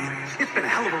a run, man. It's been a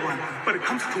hell of a run. But it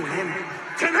comes to an end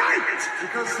tonight!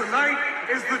 Because tonight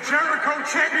is the Jericho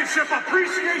Championship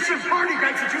Appreciation Party.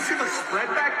 Guys, did you see the spread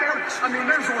back there? I mean,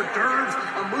 there's hors d'oeuvres,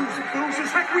 a moves and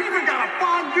boozers. Heck, we even got a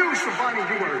fondue. Shivani,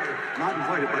 you were not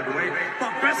invited, by the way.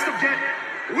 But best of yet,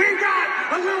 we got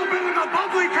a little bit of a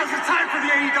bubbly because it's time for the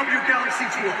AEW Galaxy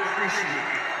to appreciate.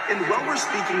 And while we're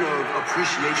speaking of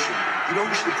appreciation, you know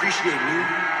who should appreciate me?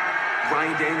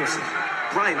 Bryan Danielson.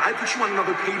 Bryan, I put you on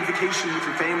another paid vacation with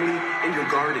your family in your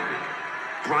garden.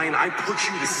 Bryan, I put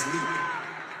you to sleep.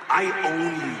 I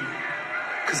own you.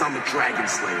 Because I'm a Dragon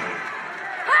Slayer.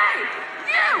 Hey!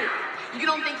 You! You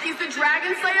don't think he's the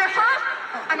Dragon Slayer, huh?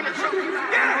 I'm gonna choke you out.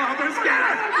 Get it, Lopez! Get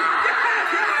it!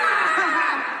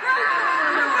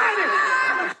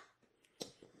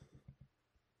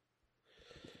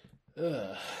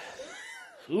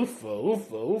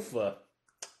 Oofa.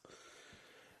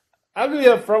 I'm gonna be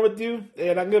upfront with you,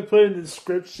 and I'm gonna put in the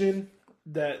description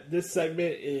that this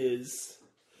segment is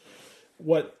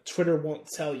what Twitter won't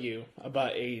tell you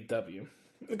about AEW,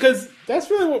 because that's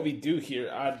really what we do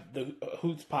here on the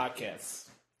Hoots podcast.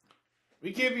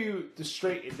 We give you the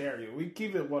straight and narrow. We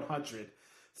keep it 100,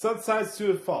 sometimes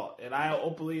to a fault, and I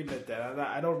openly admit that.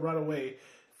 I don't run away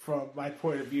from my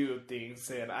point of view of things,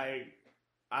 and I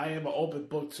am an open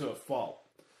book to a fault.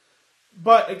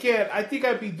 But again, I think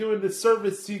I'd be doing this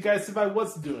service to you guys if I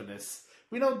was doing this.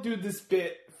 We don't do this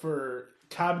bit for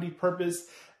comedy purpose.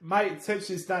 My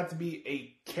intention is not to be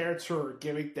a character or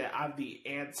gimmick that I'm the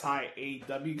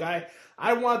anti-AEW guy.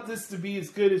 I want this to be as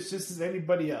good as just as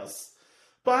anybody else.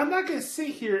 But I'm not going to sit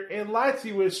here and lie to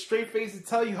you with a straight face and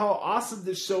tell you how awesome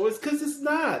this show is, because it's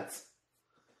not.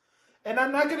 And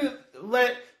I'm not going to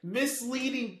let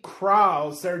misleading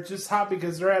crowds that are just hot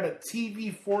because they're at a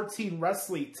TV 14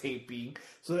 wrestling taping,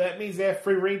 so that means they have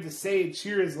free reign to say and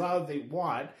cheer as loud as they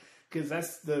want, because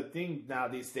that's the thing now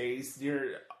these days.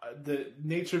 The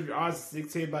nature of your audience is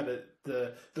dictated by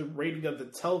the rating of the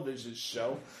television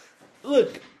show.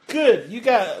 Look, good. You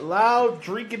got loud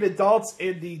drinking adults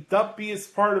in the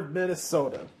dumpiest part of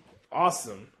Minnesota.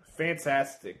 Awesome.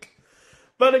 Fantastic.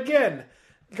 But again,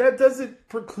 that doesn't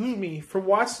preclude me from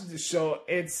watching the show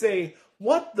and say,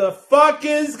 what the fuck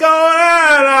is going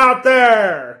on out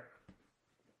there?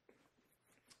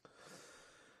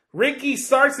 Ricky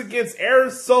Starks against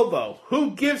Aaron Solo.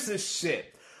 Who gives a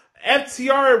shit?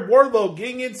 FTR and Wardlow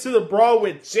getting into the brawl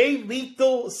with Jay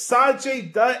Lethal,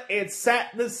 Sanjay Dutt, and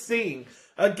Satnam Singh.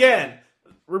 Again,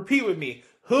 repeat with me.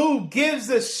 Who gives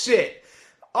a shit?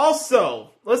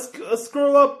 Also, let's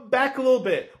scroll up back a little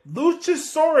bit.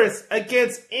 Luchasaurus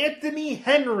against Anthony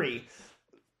Henry.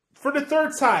 For the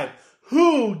third time.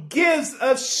 Who gives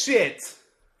a shit?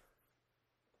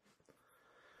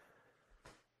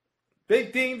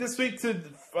 Big thing this week to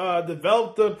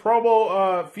develop the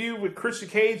promo feud with Christian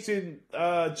Cage and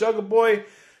Jungle Boy.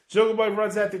 Jungle Boy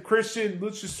runs after Christian.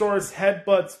 Luchasaurus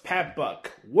headbutts Pat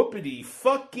Buck. Whoopity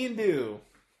fucking do.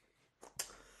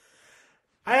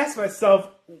 I ask myself,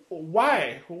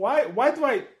 why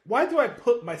do I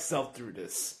put myself through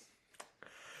this?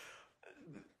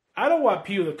 I don't want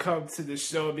people to come to this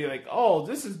show and be like, oh,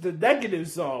 this is the negative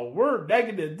zone. We're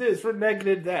negative this, we're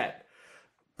negative that.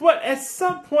 But at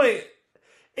some point,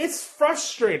 it's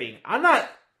frustrating. I'm not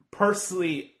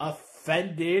personally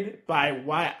offended by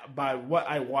what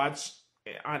I watch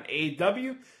on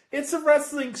AEW. It's a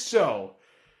wrestling show.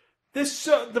 This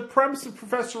show, the premise of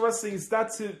professional wrestling is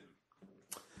not to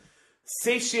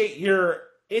satiate your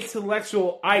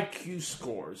intellectual IQ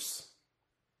scores.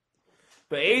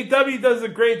 But AEW does a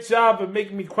great job of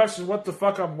making me question what the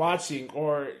fuck I'm watching,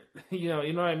 or you know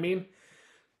what I mean?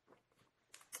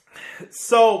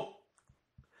 So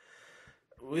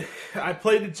I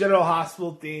played the General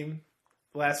Hospital theme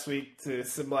last week to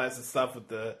symbolize the stuff with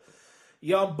the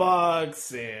Young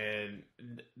Bucks, and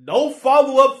no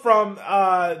follow-up from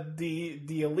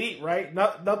the Elite, right?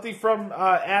 Nothing from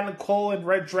Adam Cole and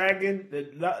Red Dragon.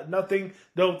 Nothing.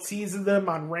 No teasing them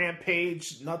on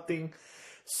Rampage. Nothing.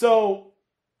 So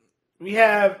we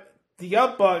have the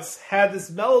Young Bucks had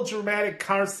this melodramatic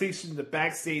conversation in the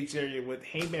backstage area with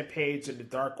Hangman Page and the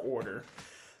Dark Order.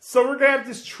 So we're going to have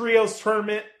this trios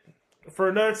tournament for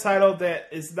another title that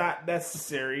is not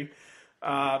necessary.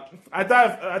 I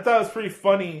thought it was pretty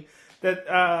funny that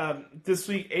this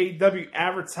week AEW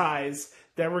advertised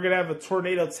that we're going to have a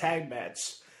tornado tag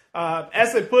match.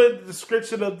 As I put in the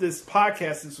description of this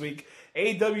podcast this week,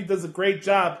 AEW does a great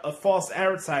job of false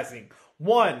advertising.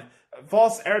 One,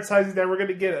 False advertising that we're going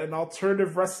to get an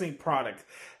alternative wrestling product.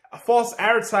 False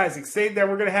advertising saying that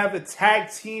we're going to have a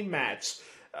tag team match.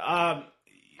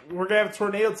 We're going to have a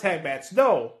tornado tag match.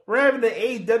 No, we're having the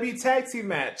AEW tag team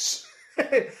match.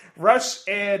 Rush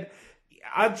and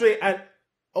Andre and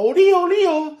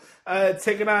O'Neal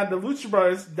taking on the Lucha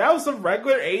Brothers. That was a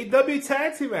regular AEW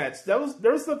tag team match. There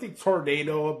was nothing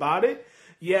tornado about it.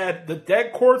 You had the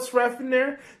dead corpse ref in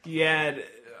there. You had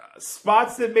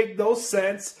spots that make no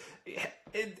sense.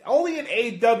 Only in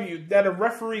AEW that a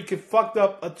referee could fuck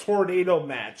up a tornado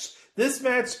match. This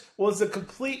match was a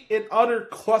complete and utter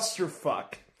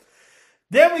clusterfuck.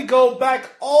 Then we go back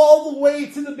all the way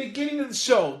to the beginning of the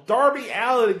show. Darby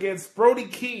Allin against Brody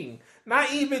King.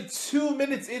 Not even 2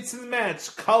 minutes into the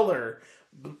match. Color.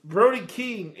 Brody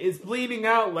King is bleeding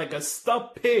out like a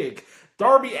stuffed pig.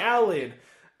 Darby Allin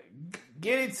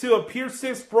getting to a Pier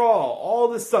 6 brawl. All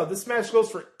this stuff. This match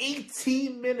goes for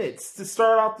 18 minutes to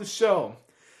start off the show.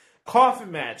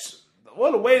 Coffin match.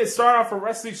 What a way to start off a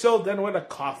wrestling show than with a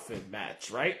coffin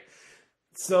match, right?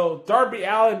 So Darby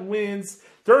Allin wins.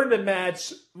 During the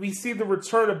match, we see the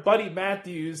return of Buddy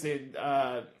Matthews and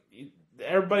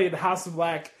everybody in the House of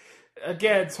Black.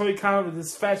 Again, Tony Khan with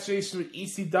his fascination with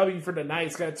ECW for the night.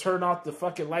 He's got to turn off the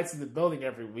fucking lights in the building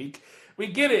every week. We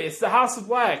get it. It's the House of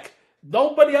Black.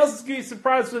 Nobody else is going to be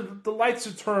surprised when the lights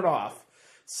are turned off.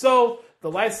 So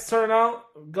the lights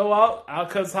go out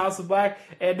comes House of Black,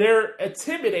 and they're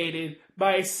intimidated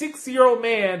by a 6-year-old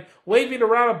man waving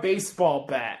around a baseball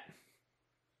bat.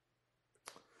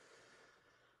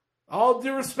 All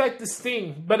due respect to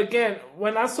Sting, but again,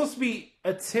 when I'm supposed to be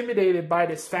intimidated by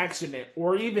this faction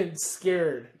or even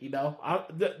scared,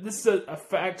 this is a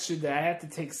faction that I have to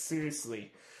take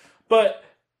seriously. But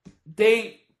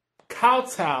they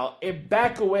kowtow and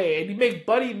back away, and you make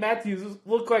Buddy Matthews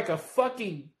look like a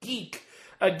fucking geek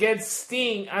against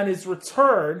Sting on his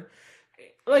return.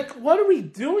 Like, what are we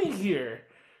doing here?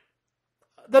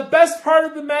 The best part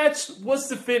of the match was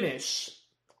the finish.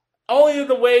 Only in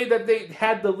the way that they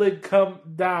had the lid come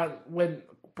down when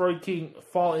Brody King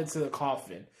fall into the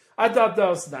coffin. I thought that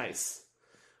was nice.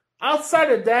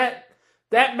 Outside of that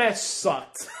match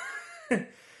sucked.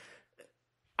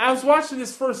 I was watching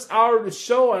this first hour of the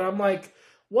show and I'm like,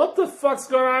 what the fuck's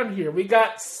going on here? We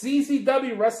got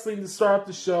CZW wrestling to start off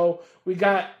the show. We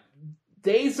got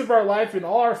Days of Our Life and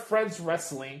All Our Friends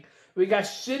wrestling. We got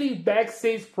shitty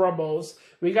backstage promos.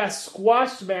 We got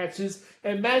squash matches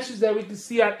and matches that we can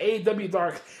see on AEW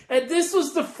Dark. And this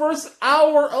was the first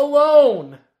hour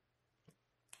alone.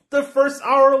 The first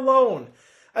hour alone.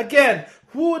 Again,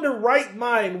 who in their right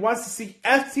mind wants to see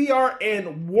FTR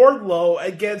and Wardlow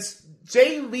against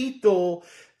Jay Lethal,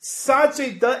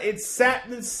 Sanjay Dutt, and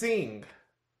Satnam Singh?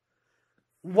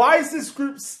 Why is this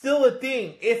group still a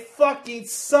thing? It fucking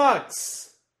sucks.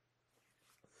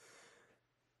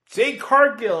 Jade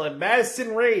Cargill and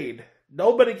Madison Rayne.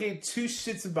 Nobody gave two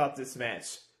shits about this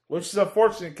match, which is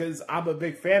unfortunate because I'm a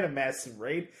big fan of Madison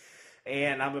Rayne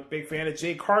and I'm a big fan of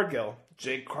Jade Cargill.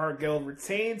 Jade Cargill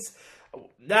retains.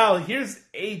 Now, here's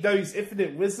AEW's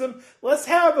infinite wisdom. Let's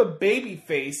have a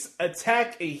babyface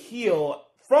attack a heel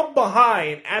from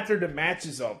behind after the match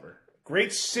is over.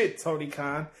 Great shit, Tony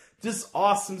Khan. Just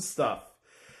awesome stuff.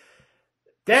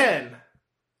 Then,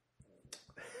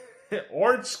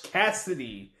 Orange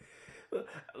Cassidy.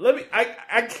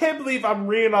 I can't believe I'm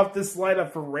reading off this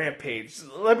lineup for Rampage.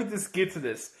 Let me just get to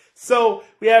this. So,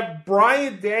 we have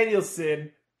Bryan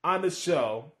Danielson on the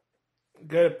show.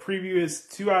 Going to preview his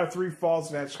 2 out of 3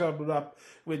 falls match coming up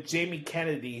with Jamie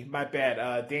Kennedy. My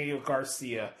bad. Daniel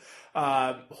Garcia.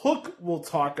 Hook will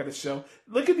talk on the show.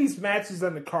 Look at these matches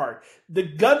on the card. The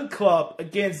Gun Club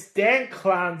against Dan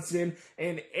Clownson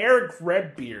and Eric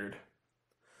Redbeard.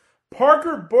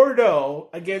 Parker Bordeaux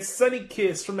against Sonny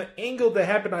Kiss from an angle that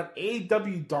happened on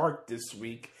AEW Dark this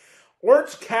week.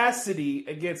 Orange Cassidy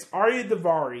against Arya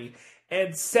Daivari.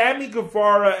 And Sammy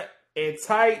Guevara and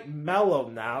Ty Mello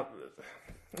now.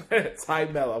 Ty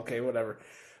Mello, okay, whatever.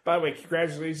 By the way,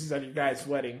 congratulations on your guys'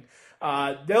 wedding.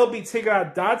 They'll be taking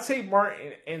on Dante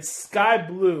Martin and Sky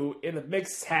Blue in a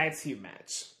mixed tag team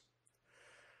match.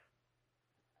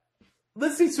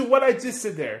 Listening to what I just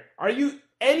said there, are you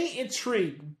any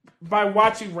intrigued by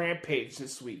watching Rampage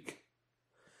this week?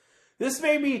 This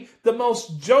may be the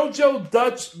most JoJo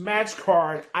Dutch match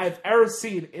card I've ever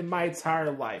seen in my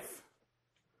entire life.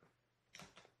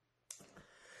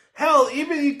 Hell,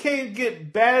 even you can't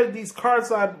get bad at these cards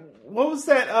on, what was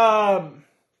that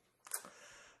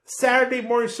Saturday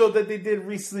morning show that they did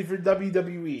recently for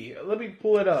WWE? Let me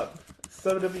pull it up.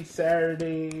 WWE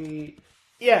Saturday.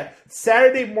 Yeah,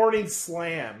 Saturday Morning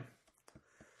Slam.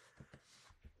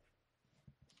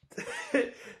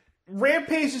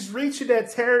 Rampage is reaching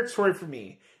that territory for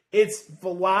me. It's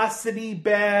Velocity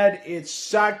bad. It's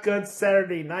Shotgun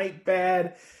Saturday Night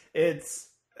bad. It's...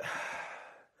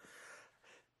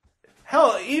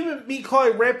 Hell, even me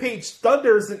calling Rampage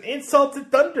Thunder is an insult to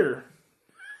Thunder.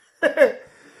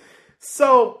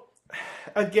 So,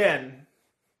 again,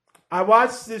 I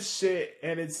watched this shit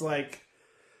and it's like,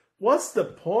 what's the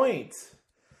point?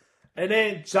 And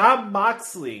then Jon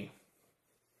Moxley,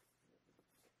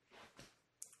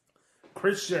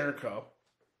 Chris Jericho.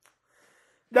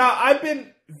 Now, I've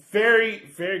been very,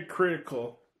 very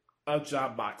critical of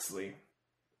Jon Moxley.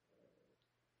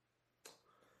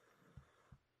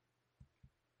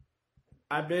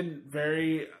 I've been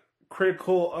very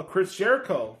critical of Chris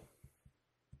Jericho.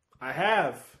 I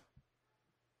have.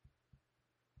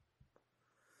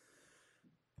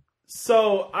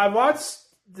 So, I watched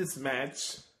this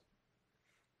match.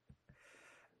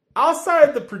 Outside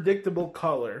of the predictable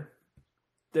color,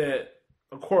 that,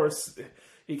 of course,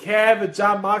 you can't have a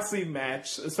Jon Moxley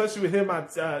match, especially with him on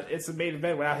it's a main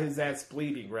event without his ass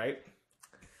bleeding, right?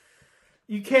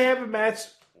 You can't have a match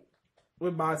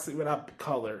with Moxley without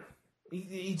color.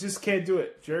 You just can't do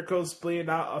it. Jericho's bleeding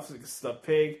out off like a stuffed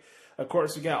pig. Of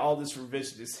course, we got all this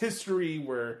revisionist history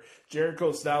where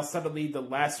Jericho's now suddenly the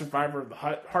last survivor of the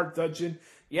Heart Dungeon.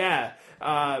 Yeah,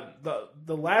 the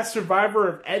last survivor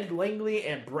of Ed Langley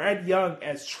and Brad Young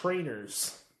as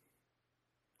trainers.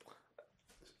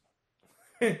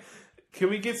 Can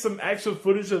we get some actual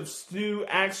footage of Stu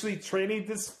actually training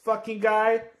this fucking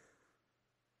guy?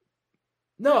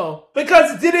 No,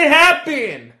 because it didn't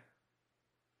happen!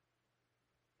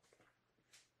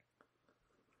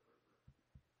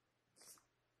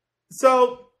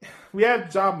 So, we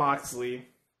have Jon Moxley,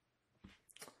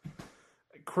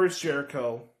 Chris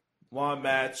Jericho, long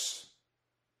match.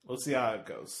 We'll see how it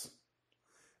goes.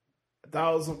 I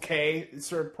thought it was okay in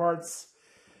certain parts.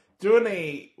 Doing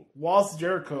a Walls of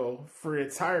Jericho for an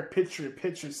entire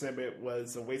picture-in-picture segment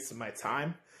was a waste of my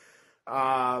time.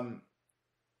 I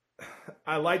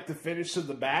liked the finish of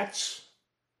the match.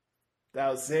 That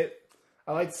was it.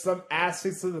 I liked some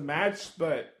aspects of the match,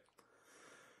 but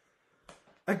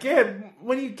again,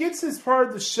 when you get to this part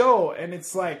of the show and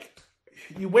it's like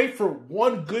you wait for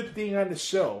one good thing on the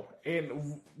show,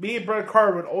 and me and Brett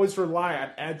Carter would always rely on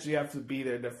MJF to be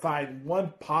there to find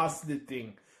one positive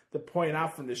thing to point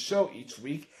out from the show each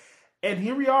week. And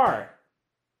here we are.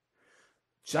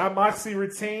 Jon Moxley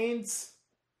retains.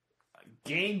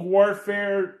 Gang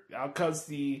warfare, because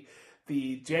the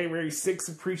January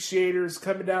 6th appreciators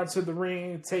coming down to the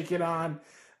ring, taking on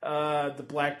the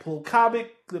Blackpool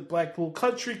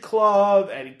Country Club,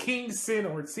 Eddie Kingston,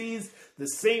 Ortiz. The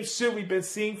same shit we've been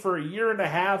seeing for a year and a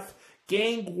half.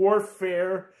 Gang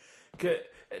warfare.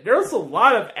 There's a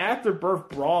lot of afterbirth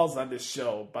brawls on this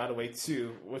show, by the way,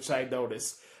 too, which I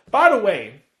noticed. By the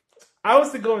way, I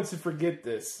was going to forget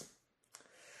this.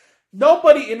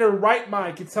 Nobody in their right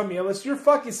mind can tell me, unless you're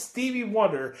fucking Stevie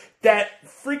Wonder, that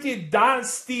freaking Don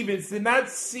Stevens did not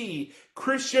see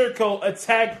Chris Jericho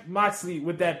attack Moxley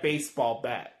with that baseball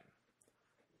bat.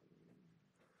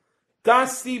 Don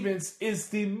Stevens is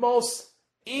the most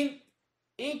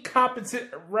incompetent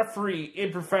referee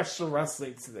in professional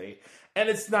wrestling today. And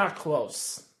it's not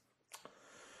close.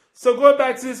 So going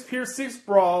back to this Pier 6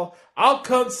 brawl, out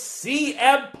comes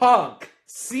CM Punk.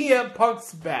 CM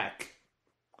Punk's back.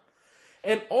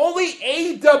 And only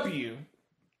AEW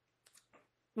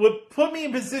would put me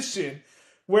in position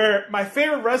where my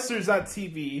favorite wrestlers on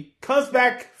TV comes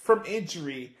back from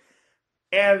injury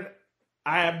and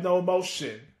I have no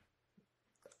emotion.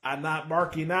 I'm not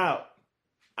marking out.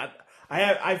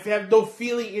 I have no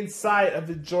feeling inside of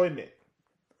enjoyment.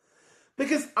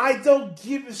 Because I don't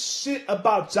give a shit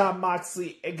about Jon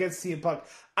Moxley against CM Punk.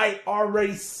 I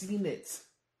already seen it.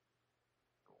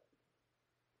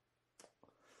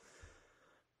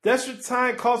 Desperate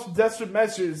time calls for desperate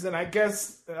measures, and I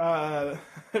guess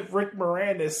Rick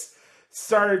Moranis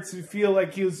started to feel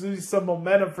like he was losing some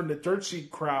momentum from the Dirt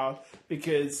Sheet crowd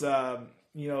because,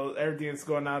 everything that's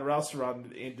going on else around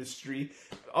the industry.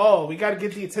 Oh, we got to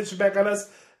get the attention back on us.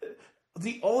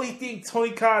 The only thing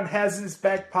Tony Khan has in his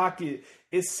back pocket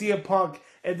is CM Punk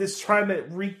and just trying to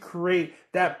recreate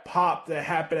that pop that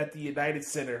happened at the United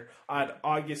Center on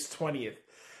August 20th.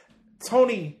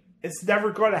 Tony, it's never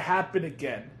going to happen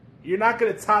again. You're not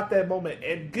going to top that moment.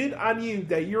 And good on you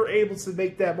that you're able to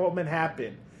make that moment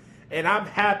happen. And I'm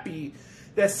happy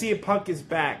that CM Punk is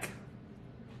back.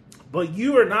 But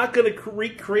you are not going to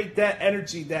recreate that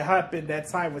energy that happened that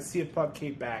time when CM Punk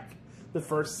came back the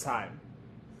first time.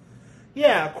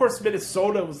 Yeah, of course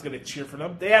Minnesota was going to cheer for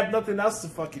them. They have nothing else to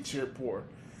fucking cheer for.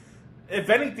 if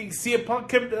anything, CM Punk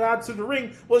coming out to the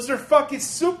ring was their fucking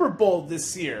Super Bowl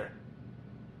this year.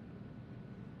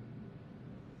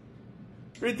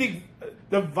 You think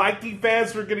the Viking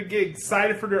fans were going to get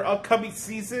excited for their upcoming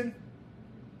season?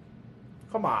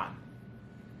 Come on.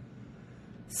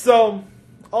 So,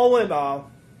 all in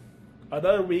all,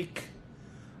 another week,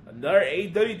 another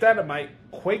AEW Dynamite,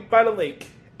 Quake by the Lake,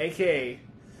 a.k.a.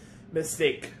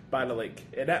 Mistake by the Lake.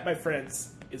 And that, my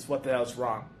friends, is what the hell's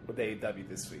wrong with AEW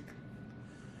this week.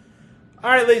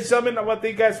 Alright, ladies and gentlemen, I want to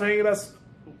thank you guys for hanging us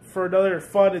for another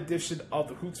fun edition of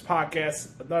the Hoots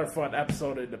Podcast, another fun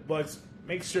episode in the books.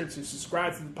 Make sure to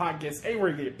subscribe to the podcast anywhere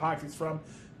you get your podcasts from.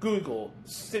 Google,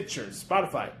 Stitcher,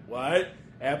 Spotify, what?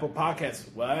 Apple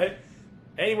Podcasts, what?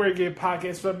 Anywhere you get your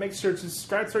podcasts from, make sure to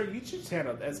subscribe to our YouTube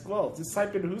channel as well. Just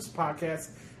type in the Hoots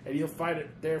Podcast and you'll find it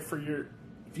there for your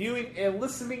viewing and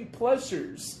listening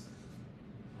pleasures.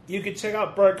 You can check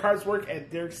out Brother Carr's work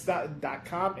at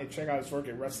DerekStoughton.com and check out his work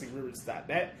at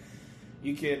WrestlingRivers.net.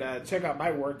 You can check out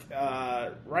my work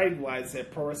writing-wise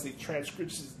at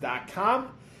ProWrestlingTranscriptions.com.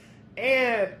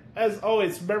 And as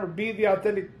always, remember, be the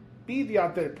authentic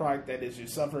product that is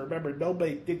yourself. And remember,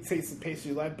 nobody dictates the pace of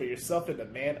your life but yourself and the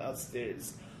man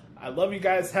upstairs. I love you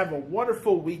guys. Have a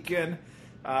wonderful weekend.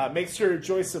 Make sure to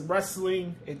enjoy some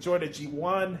wrestling. Enjoy the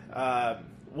G1.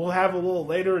 We'll have a little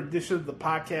later edition of the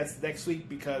podcast next week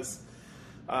because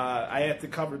I have to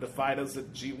cover the finals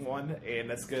of G1, and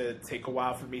that's going to take a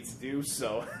while for me to do,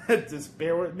 so just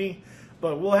bear with me.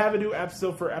 But we'll have a new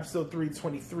episode for episode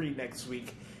 323 next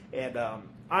week. And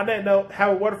on that note,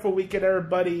 have a wonderful weekend,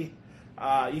 everybody.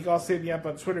 You can also hit me up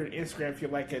on Twitter and Instagram if you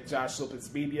like at Josh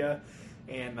Lopez Media.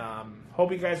 And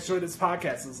hope you guys enjoyed this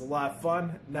podcast. It was a lot of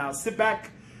fun. Now sit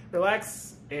back,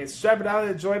 relax, and strap it out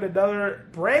and enjoy another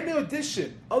brand new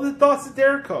edition of the Thoughts of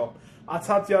Dericho. I'll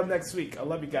talk to y'all next week. I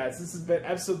love you guys. This has been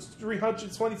episode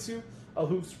 322 of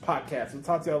Hoots Podcast. We'll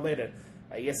talk to y'all later.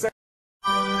 Yes, sir.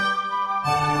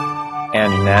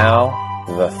 And now,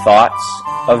 the Thoughts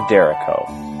of Dericho.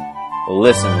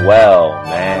 Listen well,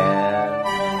 man.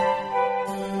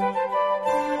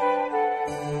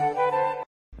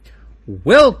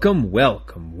 Welcome,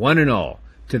 one and all,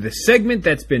 to the segment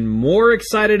that's been more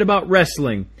excited about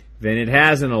wrestling than it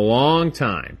has in a long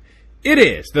time. It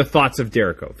is the Thoughts of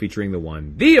Dericho, featuring the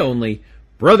one, the only,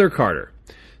 Brother Carter.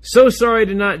 So sorry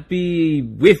to not be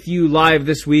with you live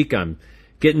this week. I'm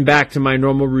getting back to my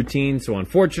normal routine, so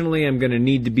unfortunately I'm going to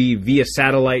need to be via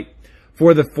satellite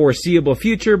for the foreseeable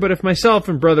future. But if myself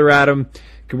and Brother Adam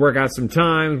can work out some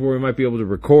times where we might be able to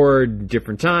record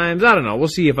different times, I don't know. We'll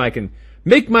see if I can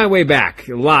make my way back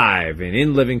live and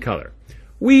in living color.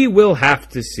 We will have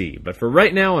to see. But for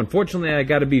right now, unfortunately, I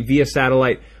got to be via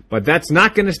satellite. But that's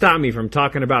not going to stop me from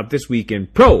talking about this week in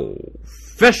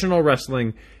professional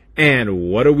wrestling.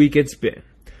 And what a week it's been.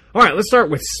 All right, let's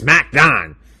start with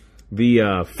SmackDown.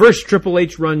 The first Triple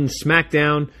H run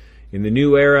SmackDown in the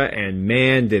new era. And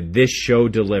man, did this show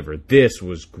deliver. This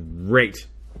was great.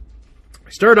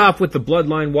 Start off with the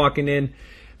Bloodline walking in.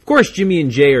 Of course, Jimmy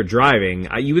and Jay are driving.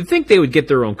 You would think they would get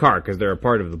their own car because they're a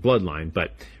part of the Bloodline.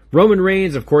 But Roman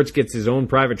Reigns, of course, gets his own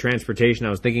private transportation. I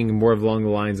was thinking more along the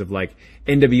lines of like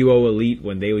NWO Elite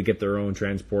when they would get their own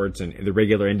transports and the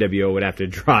regular NWO would have to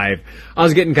drive. I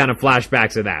was getting kind of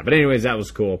flashbacks of that. But anyways, that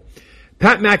was cool.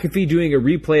 Pat McAfee doing a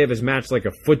replay of his match like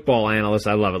a football analyst.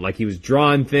 I love it. Like he was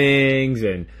drawing things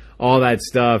and all that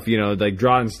stuff, you know, like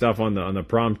drawing stuff on the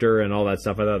prompter and all that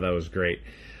stuff. I thought that was great.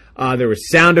 There was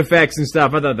sound effects and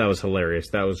stuff. I thought that was hilarious.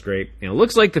 That was great. And it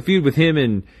looks like the feud with him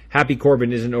and Happy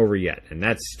Corbin isn't over yet. And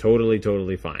that's totally,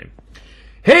 totally fine.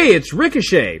 Hey, it's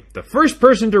Ricochet, the first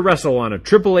person to wrestle on a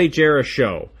Triple H era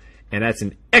show. And that's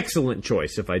an excellent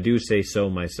choice, if I do say so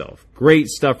myself. Great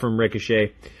stuff from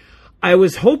Ricochet. I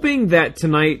was hoping that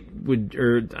tonight would,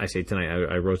 or I say tonight,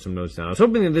 I wrote some notes down. I was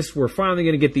hoping that we're finally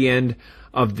going to get the end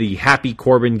of the Happy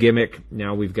Corbin gimmick.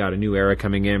 Now we've got a new era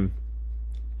coming in.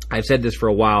 I've said this for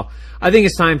a while. I think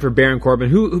it's time for Baron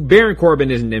Corbin. Baron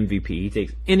Corbin isn't MVP. He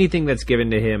takes anything that's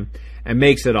given to him and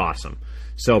makes it awesome.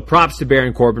 So props to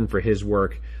Baron Corbin for his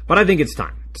work. But I think it's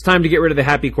time. It's time to get rid of the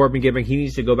Happy Corbin gimmick. He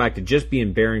needs to go back to just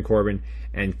being Baron Corbin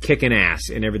and kicking ass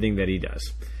in everything that he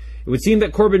does. It would seem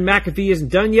that Corbin McAfee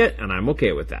isn't done yet, and I'm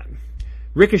okay with that.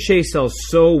 Ricochet sells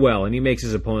so well, and he makes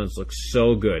his opponents look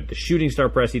so good. The shooting star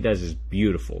press he does is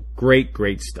beautiful. Great,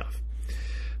 great stuff.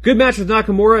 Good match with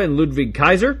Nakamura and Ludwig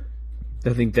Kaiser.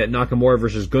 I think that Nakamura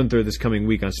versus Gunther this coming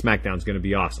week on SmackDown is going to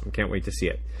be awesome. Can't wait to see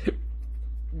it.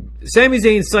 Sami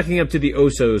Zayn sucking up to the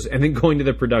Usos and then going to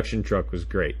the production truck was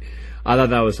great. I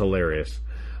thought that was hilarious.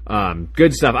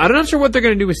 Good stuff. I'm not sure what they're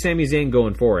going to do with Sami Zayn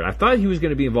going forward. I thought he was going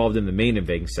to be involved in the main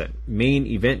event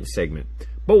segment,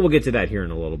 but we'll get to that here in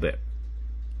a little bit.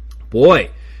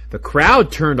 boy, the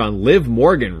crowd turned on Liv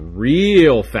Morgan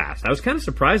real fast. I was kind of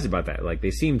surprised about that. Like, they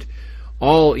seemed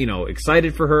all,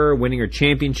 excited for her, winning her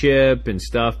championship and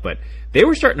stuff, but they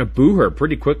were starting to boo her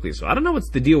pretty quickly. So I don't know what's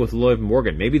the deal with Liv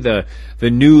Morgan. Maybe the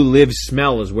new Liv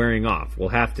smell is wearing off. We'll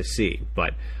have to see.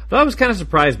 But I thought I was kind of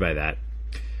surprised by that.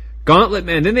 Gauntlet,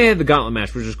 man. Then they had the Gauntlet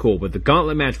match, which was cool, but the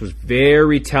Gauntlet match was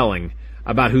very telling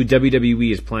about who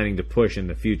WWE is planning to push in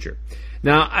the future.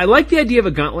 Now, I like the idea of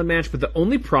a Gauntlet match, but the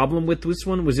only problem with this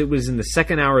one was it was in the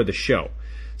second hour of the show.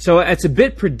 So it's a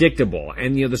bit predictable,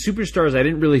 and the superstars I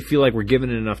didn't really feel like were given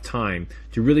enough time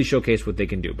to really showcase what they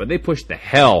can do. But they pushed the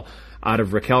hell out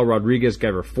of Raquel Rodriguez,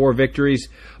 gave her 4 victories.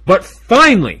 But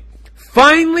finally,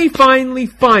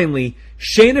 Shayna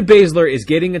Baszler is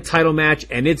getting a title match,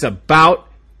 and it's about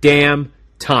damn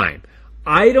time.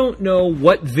 I don't know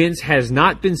what Vince has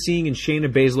not been seeing in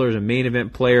Shayna Baszler as a main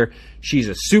event player. She's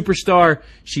a superstar.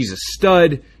 She's a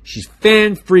stud. She's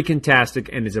fan-freaking-tastic,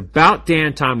 and it's about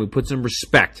damn time we put some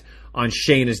respect on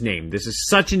Shayna's name. This is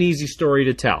such an easy story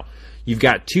to tell. You've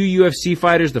got 2 UFC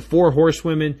fighters, the 4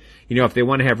 horsewomen. If they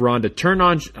want to have Ronda turn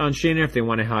on Shayna, if they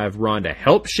want to have Ronda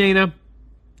help Shayna.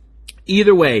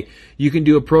 Either way, you can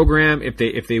do a program. If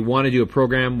they want to do a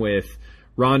program with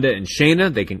Ronda and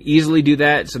Shayna, they can easily do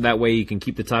that, so that way you can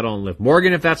keep the title on Liv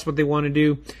Morgan if that's what they want to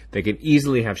do. They can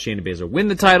easily have Shayna Baszler win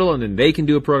the title, and then they can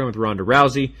do a program with Ronda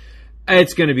Rousey.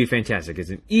 It's going to be fantastic. It's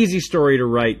an easy story to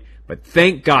write, but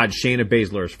thank God Shayna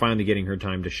Baszler is finally getting her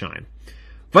time to shine.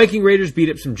 Viking Raiders beat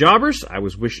up some jobbers. I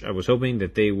was hoping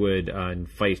that they would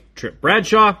fight Tripp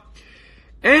Bradshaw.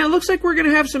 And it looks like we're going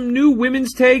to have some new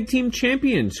women's tag team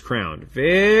champions crowned.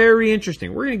 Very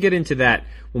interesting. We're going to get into that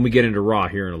when we get into Raw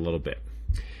here in a little bit.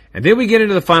 And then we get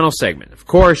into the final segment. Of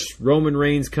course, Roman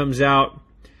Reigns comes out,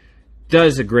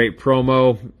 does a great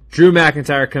promo. Drew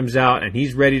McIntyre comes out, and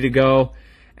he's ready to go.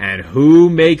 And who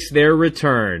makes their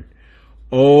return?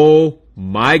 Oh,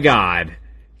 my God.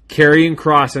 Karrion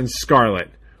Kross and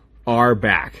Scarlett are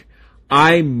back.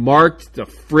 I marked the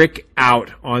frick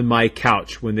out on my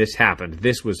couch when this happened.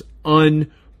 This was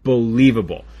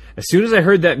unbelievable. As soon as I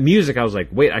heard that music, I was like,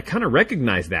 wait, I kind of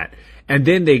recognize that. And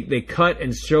then they cut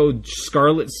and showed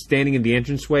Scarlett standing in the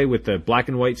entranceway with the black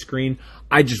and white screen.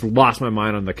 I just lost my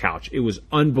mind on the couch. It was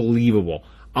unbelievable.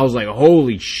 I was like,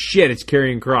 holy shit, it's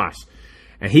Karrion Kross.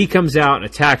 And he comes out and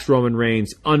attacks Roman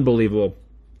Reigns. Unbelievable.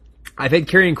 I've had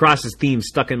Karrion Kross's theme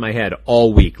stuck in my head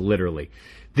all week, literally.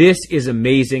 This is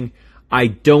amazing. I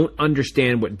don't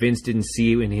understand what Vince didn't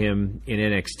see in him in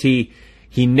NXT.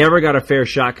 He never got a fair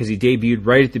shot because he debuted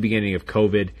right at the beginning of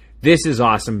COVID. This is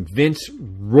awesome. Vince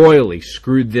royally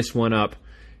screwed this one up.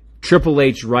 Triple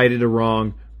H righted a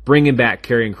wrong, bringing back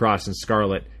Karrion Kross and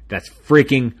Scarlett. That's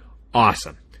freaking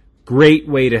awesome. Great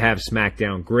way to have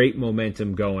SmackDown. Great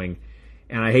momentum going.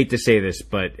 And I hate to say this,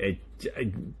 but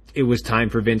it was time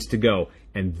for Vince to go.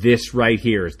 And this right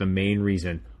here is the main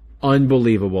reason.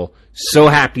 Unbelievable. So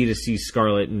happy to see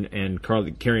Scarlett and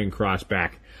Karrion Kross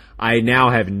back. I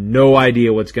now have no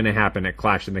idea what's going to happen at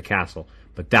Clash in the Castle.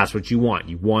 But that's what you want.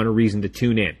 You want a reason to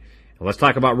tune in. And let's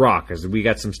talk about Raw, because we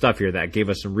got some stuff here that gave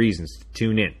us some reasons to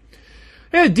tune in.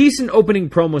 A decent opening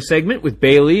promo segment with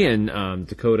Bayley and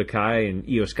Dakota Kai and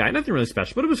Io Sky. Nothing really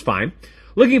special, but it was fine.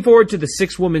 Looking forward to the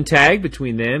 6-woman tag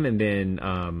between them and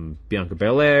then Bianca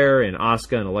Belair and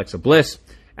Asuka and Alexa Bliss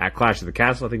at Clash of the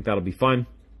Castle. I think that'll be fun.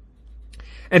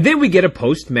 And then we get a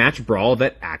post-match brawl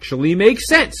that actually makes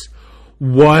sense.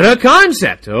 What a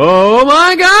concept! Oh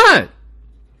my God!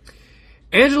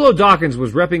 Angelo Dawkins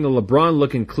was repping a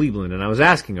LeBron-looking Cleveland, and I was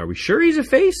asking, are we sure he's a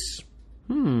face?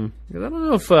 I don't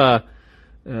know if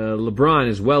LeBron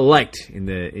is well-liked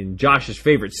in Josh's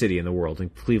favorite city in the world, in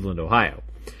Cleveland, Ohio.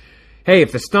 Hey,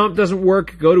 if the stomp doesn't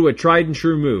work, go to a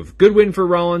tried-and-true move. Good win for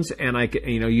Rollins, and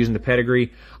using the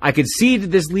pedigree. I could see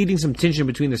this leading some tension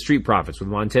between the Street Profits, with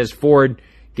Montez Ford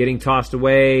getting tossed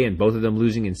away, and both of them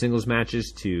losing in singles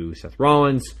matches to Seth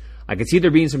Rollins. I could see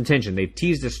there being some tension. They've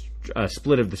teased a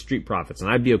split of the Street Profits, and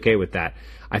I'd be okay with that.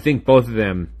 I think both of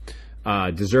them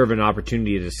deserve an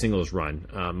opportunity at a singles run.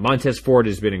 Montez Ford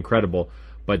has been incredible,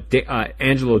 but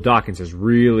Angelo Dawkins has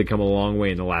really come a long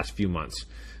way in the last few months.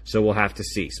 So we'll have to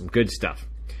see. Some good stuff.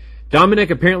 Dominic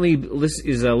apparently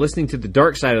is listening to the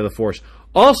dark side of the Force.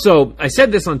 Also, I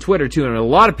said this on Twitter too, and a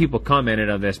lot of people commented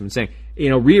on this and saying,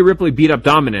 Rhea Ripley beat up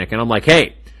Dominic, and I'm like,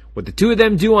 hey, what the two of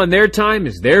them do on their time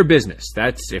is their business.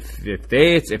 That's if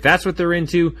that's what they're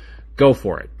into, go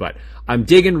for it. But I'm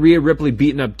digging Rhea Ripley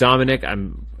beating up Dominic.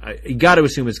 You got to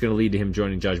assume it's going to lead to him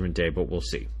joining Judgment Day, but we'll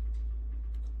see.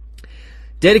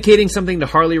 Dedicating something to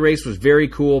Harley Race was very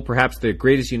cool. Perhaps the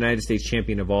greatest United States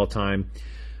champion of all time.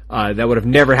 That would have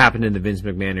never happened in the Vince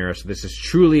McMahon era. So this is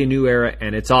truly a new era,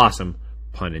 and it's awesome.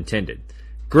 pun intended.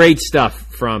 Great stuff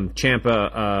from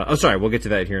Ciampa. We'll get to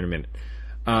that here in a minute.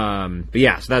 But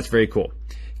yeah, so that's very cool.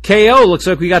 KO, looks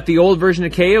like we got the old version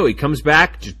of KO. He comes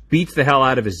back, just beats the hell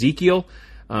out of Ezekiel.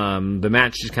 The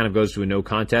match just kind of goes to a no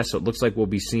contest, so it looks like we'll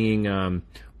be seeing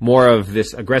more of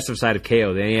this aggressive side of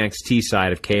KO, the NXT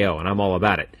side of KO, and I'm all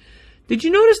about it. Did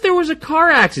you notice there was a car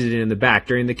accident in the back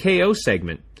during the KO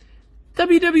segment?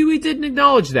 WWE didn't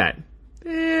acknowledge that.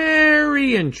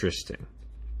 Very interesting.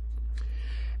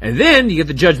 And then you get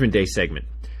the Judgment Day segment.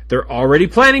 They're already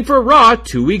planning for Raw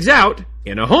 2 weeks out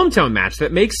in a hometown match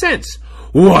that makes sense.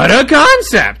 What a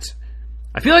concept!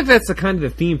 I feel like that's the kind of the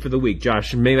theme for the week,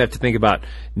 Josh. Maybe I have to think about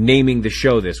naming the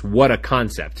show this. What a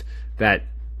concept. That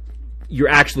you're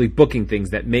actually booking things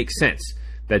that make sense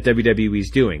that WWE is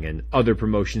doing and other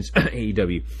promotions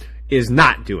AEW is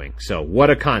not doing. So what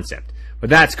a concept. But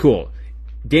that's cool.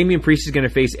 Damian Priest is going to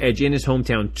face Edge in his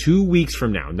hometown 2 weeks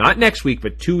from now. Not next week,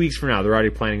 but 2 weeks from now. They're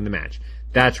already planning the match.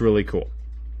 That's really cool.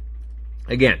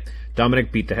 Again,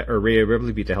 Rhea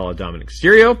Ripley beat the hell out of Dominic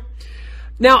Mysterio.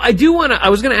 Now, I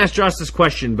was going to ask Josh this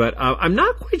question, but I'm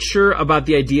not quite sure about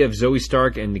the idea of Zoe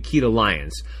Stark and Nikita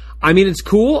Lyons. I mean, it's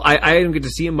cool. I didn't get to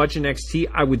see him much in NXT.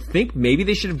 I would think maybe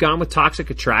they should have gone with Toxic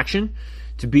Attraction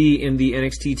to be in the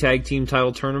NXT Tag Team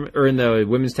Title Tournament, or in the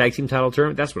Women's Tag Team Title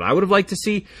Tournament. That's what I would have liked to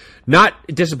see. Not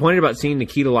disappointed about seeing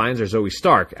Nikita Lyons or Zoe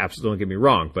Stark. Absolutely, don't get me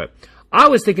wrong. But I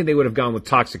was thinking they would have gone with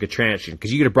Toxic Attraction,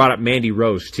 because you could have brought up Mandy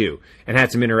Rose, too, and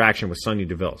had some interaction with Sonya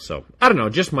Deville. So, I don't know,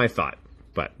 just my thought.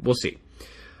 But we'll see.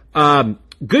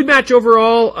 Good match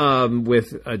overall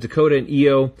with Dakota and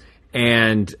Io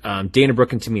and Dana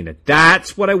Brooke and Tamina.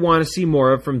 That's what I want to see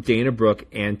more of from Dana Brooke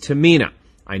and Tamina.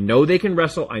 I know they can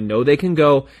wrestle. I know they can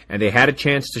go. And they had a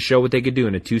chance to show what they could do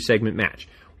in a 2-segment match.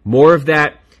 More of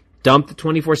that. Dump the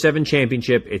 24/7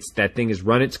 championship. That thing has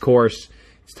run its course.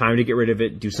 It's time to get rid of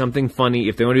it. Do something funny.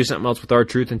 If they want to do something else with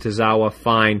R-Truth and Tozawa,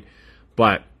 fine.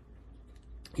 But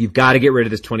you've got to get rid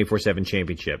of this 24/7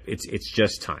 championship. It's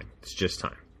just time. It's just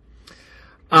time.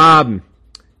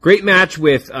 Great match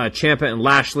with Ciampa and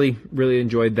Lashley. Really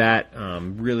enjoyed that.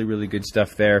 Really, really good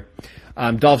stuff there.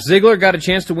 Dolph Ziggler got a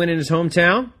chance to win in his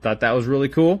hometown. Thought that was really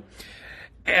cool.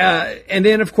 And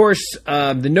then, of course,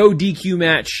 the no DQ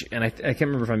match, and I can't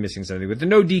remember if I'm missing something, but the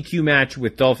no DQ match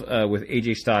with with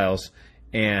AJ Styles,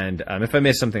 and if I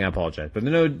missed something, I apologize. But the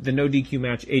no DQ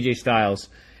match, AJ Styles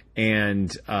and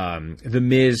The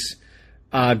Miz,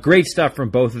 great stuff from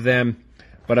both of them.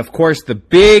 But of course, the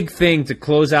big thing to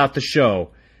close out the show,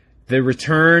 the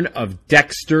return of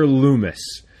Dexter Lumis.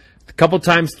 A couple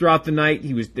times throughout the night,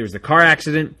 there was a car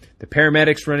accident, the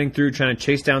paramedics running through trying to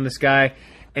chase down this guy,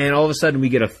 and all of a sudden we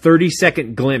get a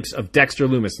 30-second glimpse of Dexter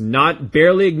Lumis,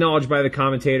 barely acknowledged by the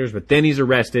commentators, but then he's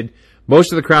arrested.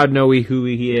 Most of the crowd know who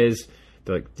he is.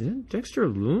 They're like, Dexter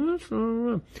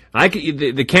Lumis?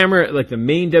 The camera, like the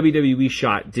main WWE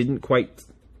shot, didn't quite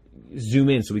zoom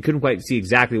in, so we couldn't quite see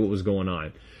exactly what was going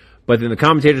on. But then the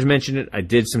commentators mentioned it. I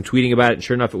did some tweeting about it, and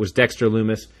sure enough, it was Dexter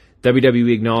Lumis.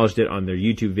 WWE acknowledged it on their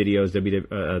YouTube videos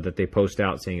that they post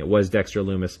out, saying it was Dexter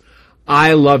Lumis.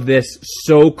 I love this.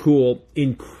 So cool.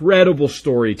 Incredible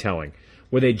storytelling,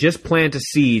 where they just plant a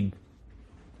seed,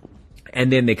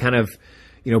 and then they kind of,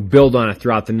 build on it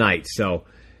throughout the night. So,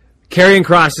 Karrion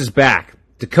Kross is back.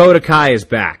 Dakota Kai is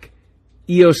back.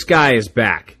 Io Sky is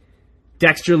back.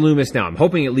 Dexter Lumis now. I'm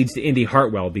hoping it leads to Indy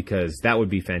Hartwell, because that would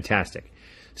be fantastic.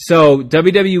 So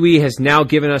WWE has now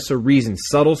given us a reason,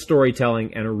 subtle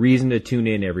storytelling, and a reason to tune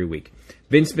in every week.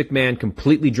 Vince McMahon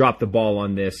completely dropped the ball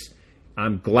on this.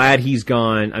 I'm glad he's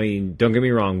gone. I mean, don't get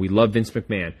me wrong, we love Vince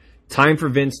McMahon. Time for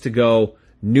Vince to go.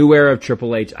 New era of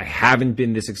Triple H. I haven't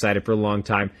been this excited for a long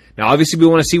time. Now, obviously, we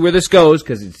want to see where this goes,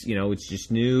 because it's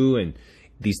just new, and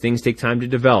these things take time to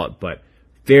develop. But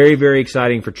very, very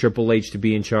exciting for Triple H to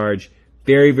be in charge.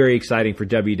 Very, very exciting for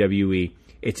WWE.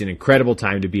 It's an incredible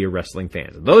time to be a wrestling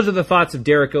fan. So those are the thoughts of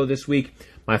Dericho this week.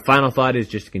 My final thought is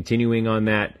just continuing on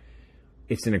that.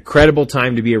 It's an incredible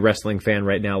time to be a wrestling fan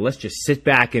right now. Let's just sit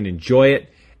back and enjoy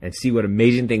it and see what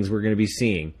amazing things we're going to be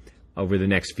seeing over the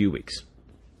next few weeks.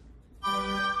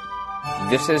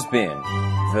 This has been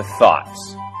the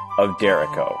Thoughts of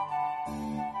Dericho.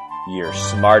 You're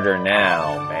smarter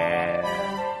now, man.